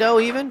 And a window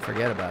even?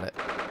 Forget about it.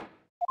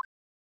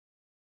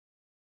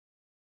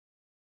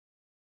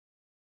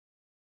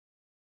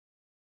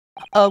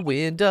 A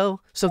window.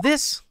 So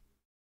this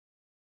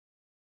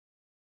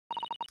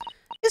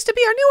is to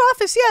be our new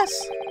office,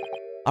 yes.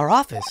 Our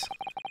office?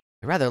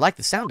 I rather like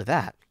the sound of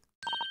that.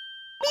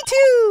 Me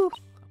too!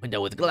 A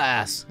window with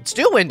glass. It's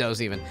two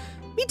windows even.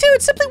 Me too,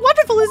 it's simply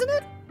wonderful, isn't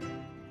it?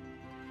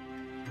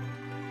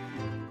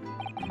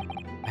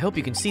 I hope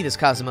you can see this,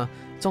 Kazuma.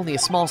 It's only a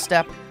small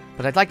step,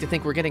 but I'd like to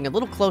think we're getting a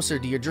little closer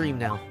to your dream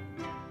now.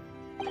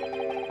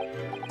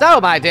 So,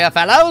 my dear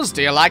fellows,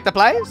 do you like the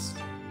place?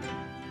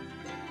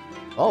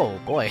 Oh,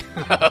 boy.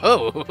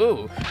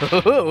 Mr.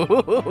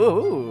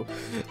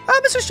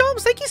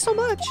 Sholmes, thank you so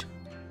much.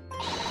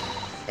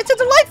 It's a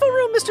delightful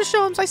room, Mr.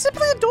 Sholmes. I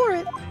simply adore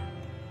it.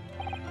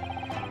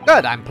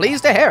 Good, I'm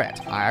pleased to hear it.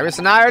 Iris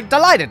and I are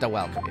delighted to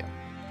welcome you.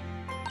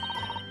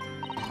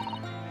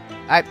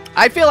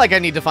 I feel like I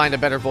need to find a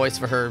better voice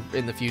for her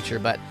in the future,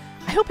 but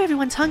I hope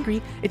everyone's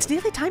hungry. It's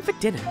nearly time for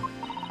dinner.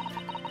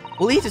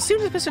 We'll eat as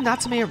soon as Mr.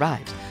 Natsume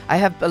arrives. I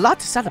have a lot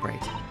to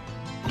celebrate.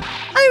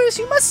 Iris,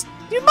 you must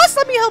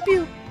let me help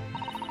you.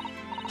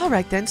 All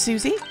right then,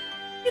 Susie.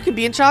 You can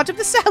be in charge of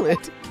the salad.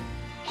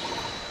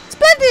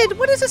 Splendid!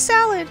 What is a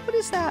salad? What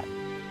is that?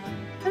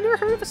 I've never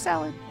heard of a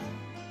salad.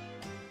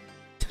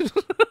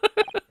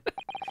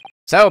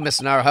 So,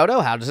 Mr.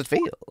 Naruhodo, how does it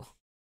feel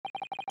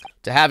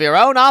to have your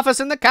own office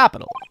in the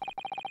capital?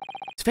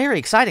 It's very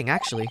exciting,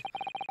 actually.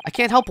 I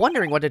can't help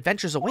wondering what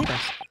adventures await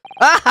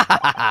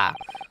us.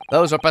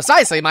 Those were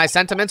precisely my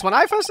sentiments when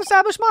I first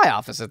established my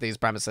office at these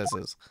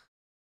premises.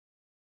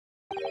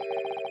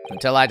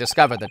 Until I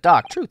discovered the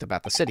dark truth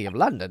about the city of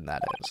London,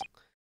 that is.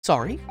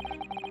 Sorry?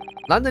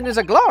 London is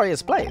a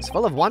glorious place,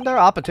 full of wonder,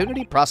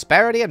 opportunity,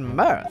 prosperity, and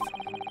mirth.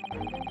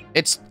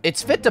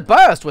 It's fit to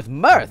burst with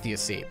mirth, you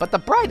see, but the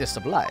brightest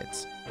of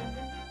lights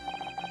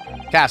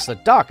cast the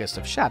darkest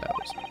of shadows.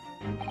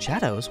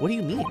 Shadows? What do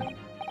you mean?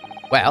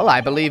 Well,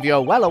 I believe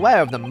you're well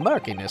aware of the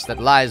murkiness that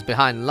lies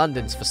behind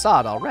London's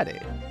facade already.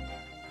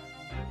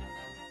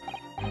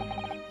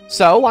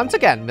 So, once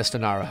again, Mr.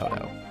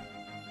 Naruhodo.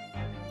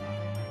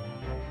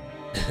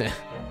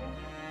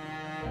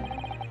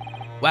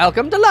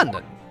 Welcome to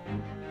London.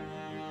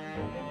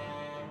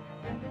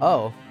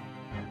 Oh.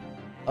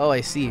 Oh,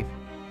 I see.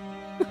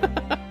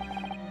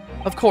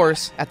 Of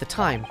course, at the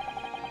time,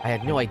 I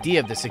had no idea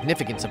of the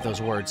significance of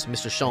those words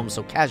Mr. Sholmes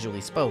so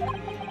casually spoke.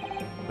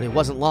 But it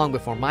wasn't long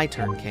before my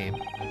turn came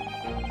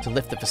to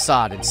lift the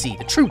facade and see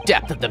the true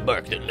depth of the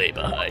murk that lay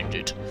behind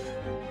it.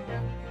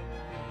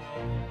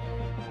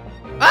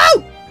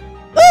 Oh!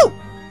 Oh!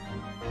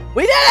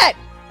 We did it!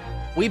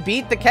 We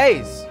beat the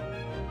case.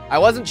 I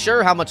wasn't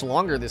sure how much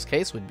longer this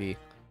case would be.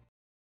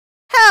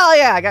 Hell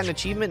yeah, I got an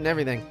achievement and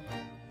everything.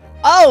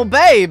 Oh,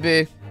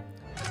 baby!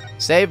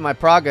 Save my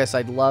progress,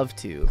 I'd love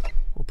to.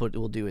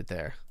 We'll do it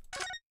there.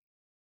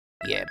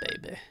 Yeah,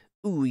 baby.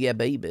 Ooh, yeah,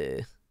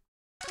 baby.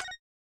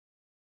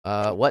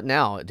 What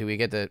now? Do we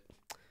get to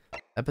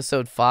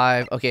episode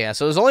 5? Okay, yeah,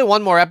 so there's only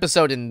one more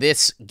episode in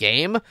this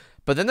game,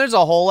 but then there's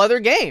a whole other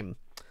game.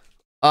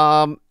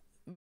 And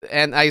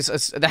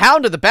the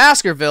Hound of the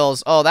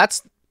Baskervilles. Oh,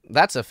 that's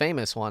a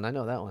famous one. I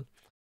know that one.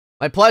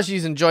 My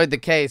plushies enjoyed the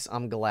case.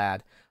 I'm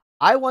glad.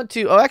 I want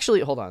to. Oh,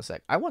 actually, hold on a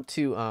sec. I want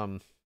to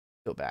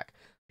go back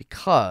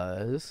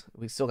because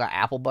we still got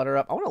apple butter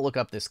up. I want to look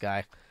up this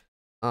guy.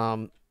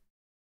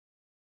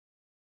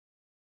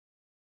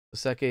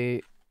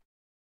 Soseki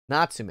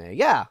Natsume.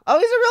 Yeah. Oh,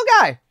 he's a real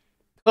guy.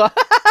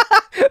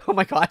 Oh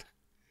my god.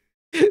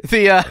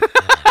 The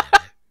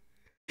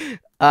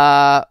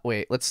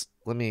wait,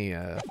 let me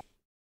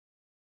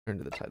turn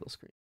to the title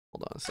screen.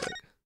 Hold on a sec.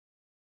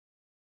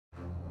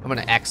 I'm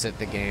gonna exit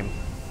the game.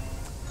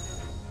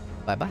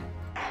 Bye-bye.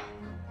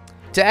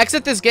 To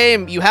exit this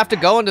game, you have to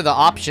go into the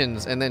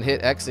options and then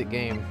hit exit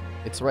game.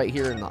 It's right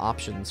here in the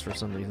options for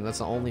some reason. That's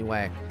the only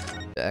way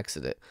to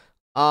exit it.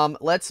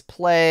 Let's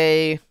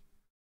play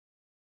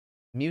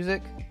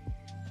music.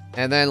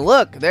 And then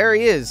look, there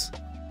he is.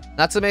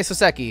 Natsume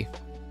Soseki.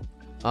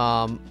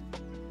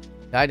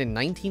 Died in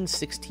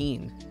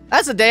 1916.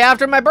 That's the day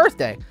after my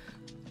birthday.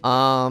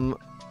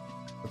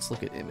 Let's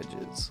look at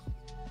images.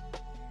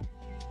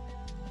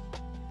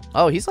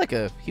 Oh, he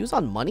was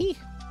on Money?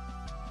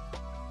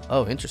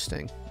 Oh,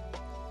 interesting.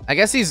 I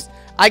guess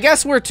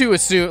we're to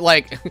assume,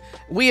 like,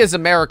 we as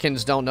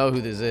Americans don't know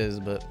who this is,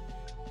 but,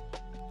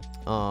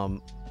 oh,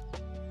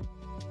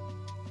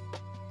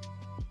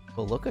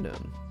 look at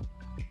him.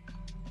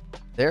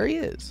 There he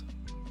is.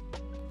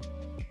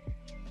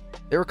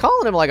 They were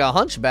calling him like a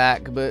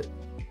hunchback, but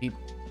he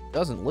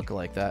doesn't look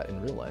like that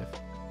in real life.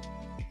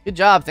 Good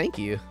job, thank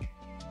you.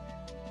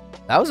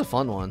 That was a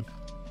fun one.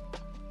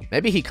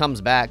 Maybe he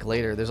comes back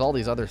later. There's all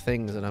these other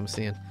things that I'm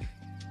seeing.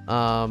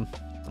 I'm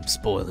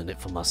spoiling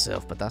it for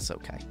myself, but that's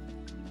okay.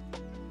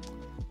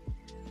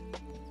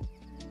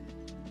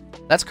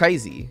 That's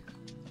crazy.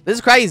 This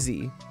is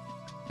crazy.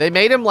 They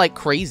made him like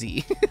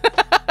crazy.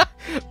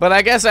 But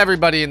I guess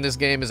everybody in this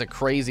game is a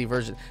crazy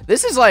version.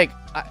 This is like,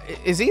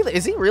 is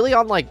he really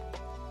on like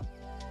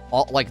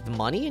all like the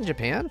money in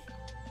Japan?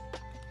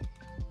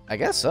 I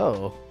guess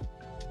so.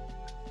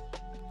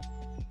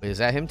 Wait, is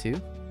that him too?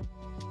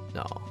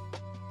 No.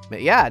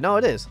 Yeah, no,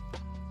 it is.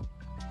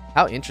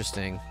 How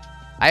interesting.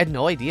 I had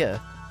no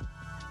idea.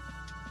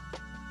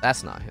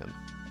 That's not him.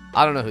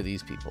 I don't know who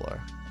these people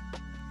are.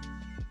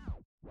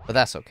 But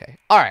that's okay.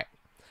 All right.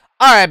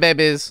 All right,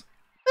 babies.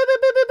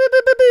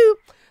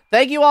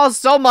 Thank you all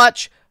so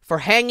much for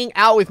hanging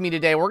out with me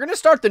today. We're going to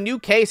start the new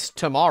case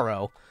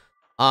tomorrow.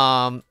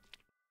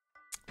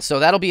 So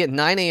that'll be at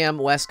 9 a.m.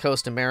 West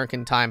Coast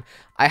American time.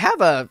 I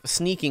have a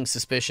sneaking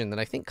suspicion that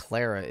I think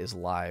Clara is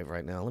live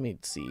right now. Let me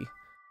see.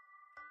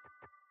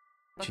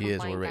 She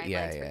is. We're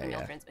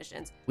yeah.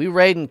 We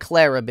raiding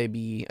Clara,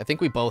 baby. I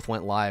think we both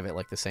went live at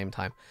like the same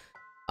time.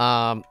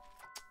 All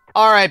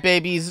right,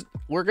 babies.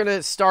 We're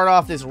gonna start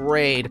off this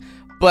raid,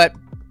 but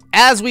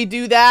as we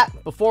do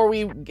that, before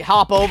we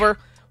hop over,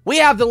 we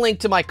have the link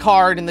to my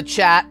card in the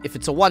chat. If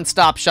it's a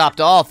one-stop shop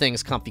to all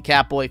things Comfy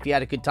Catboy, if you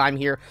had a good time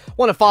here,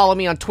 want to follow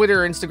me on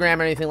Twitter or Instagram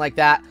or anything like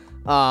that,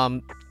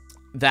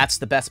 that's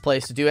the best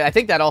place to do it. I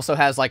think that also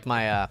has like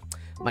my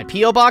my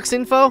P.O. box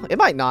info. It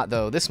might not,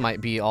 though. This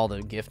might be all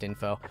the gift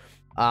info.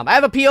 I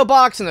have a P.O.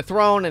 box and a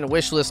throne and a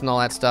wish list and all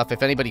that stuff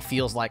if anybody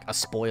feels like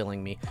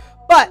spoiling me.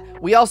 But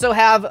we also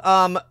have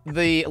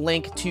the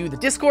link to the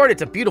Discord.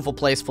 It's a beautiful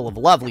place full of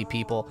lovely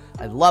people.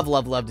 I'd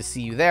love to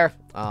see you there.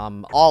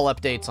 All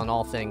updates on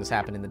all things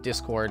happen in the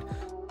Discord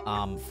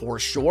for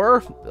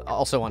sure.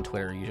 Also on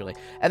Twitter usually.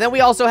 And then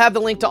we also have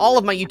the link to all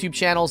of my YouTube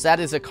channels.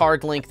 That is a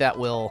card link that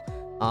will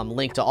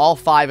link to all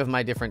 5 of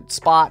my different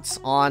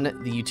spots on the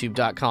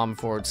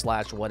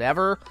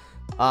youtube.com/whatever.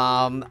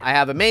 I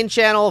have a main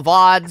channel,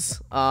 VODs,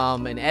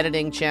 an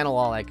editing channel,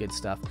 all that good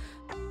stuff.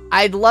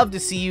 I'd love to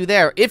see you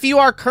there. If you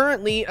are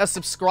currently a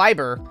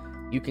subscriber,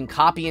 you can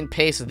copy and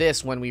paste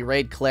this when we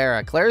raid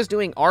Clara. Clara's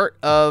doing art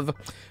of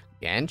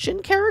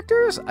Genshin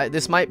characters?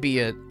 This might be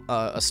a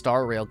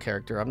Star Rail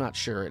character. I'm not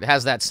sure. It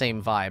has that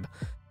same vibe.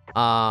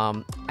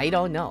 I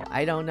don't know.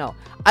 I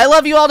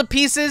love you all to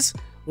pieces.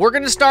 We're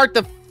going to start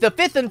the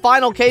 5th and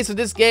final case of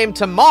this game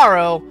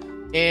tomorrow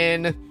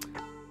in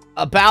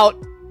about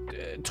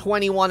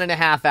 21 and a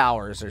half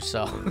hours or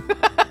so.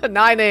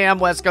 9 a.m.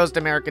 West Coast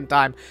American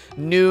time,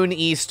 noon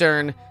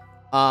Eastern.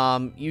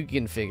 You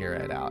can figure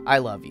it out. I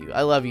love you.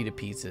 I love you to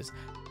pieces.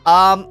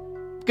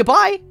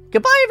 Goodbye.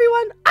 Goodbye,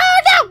 everyone.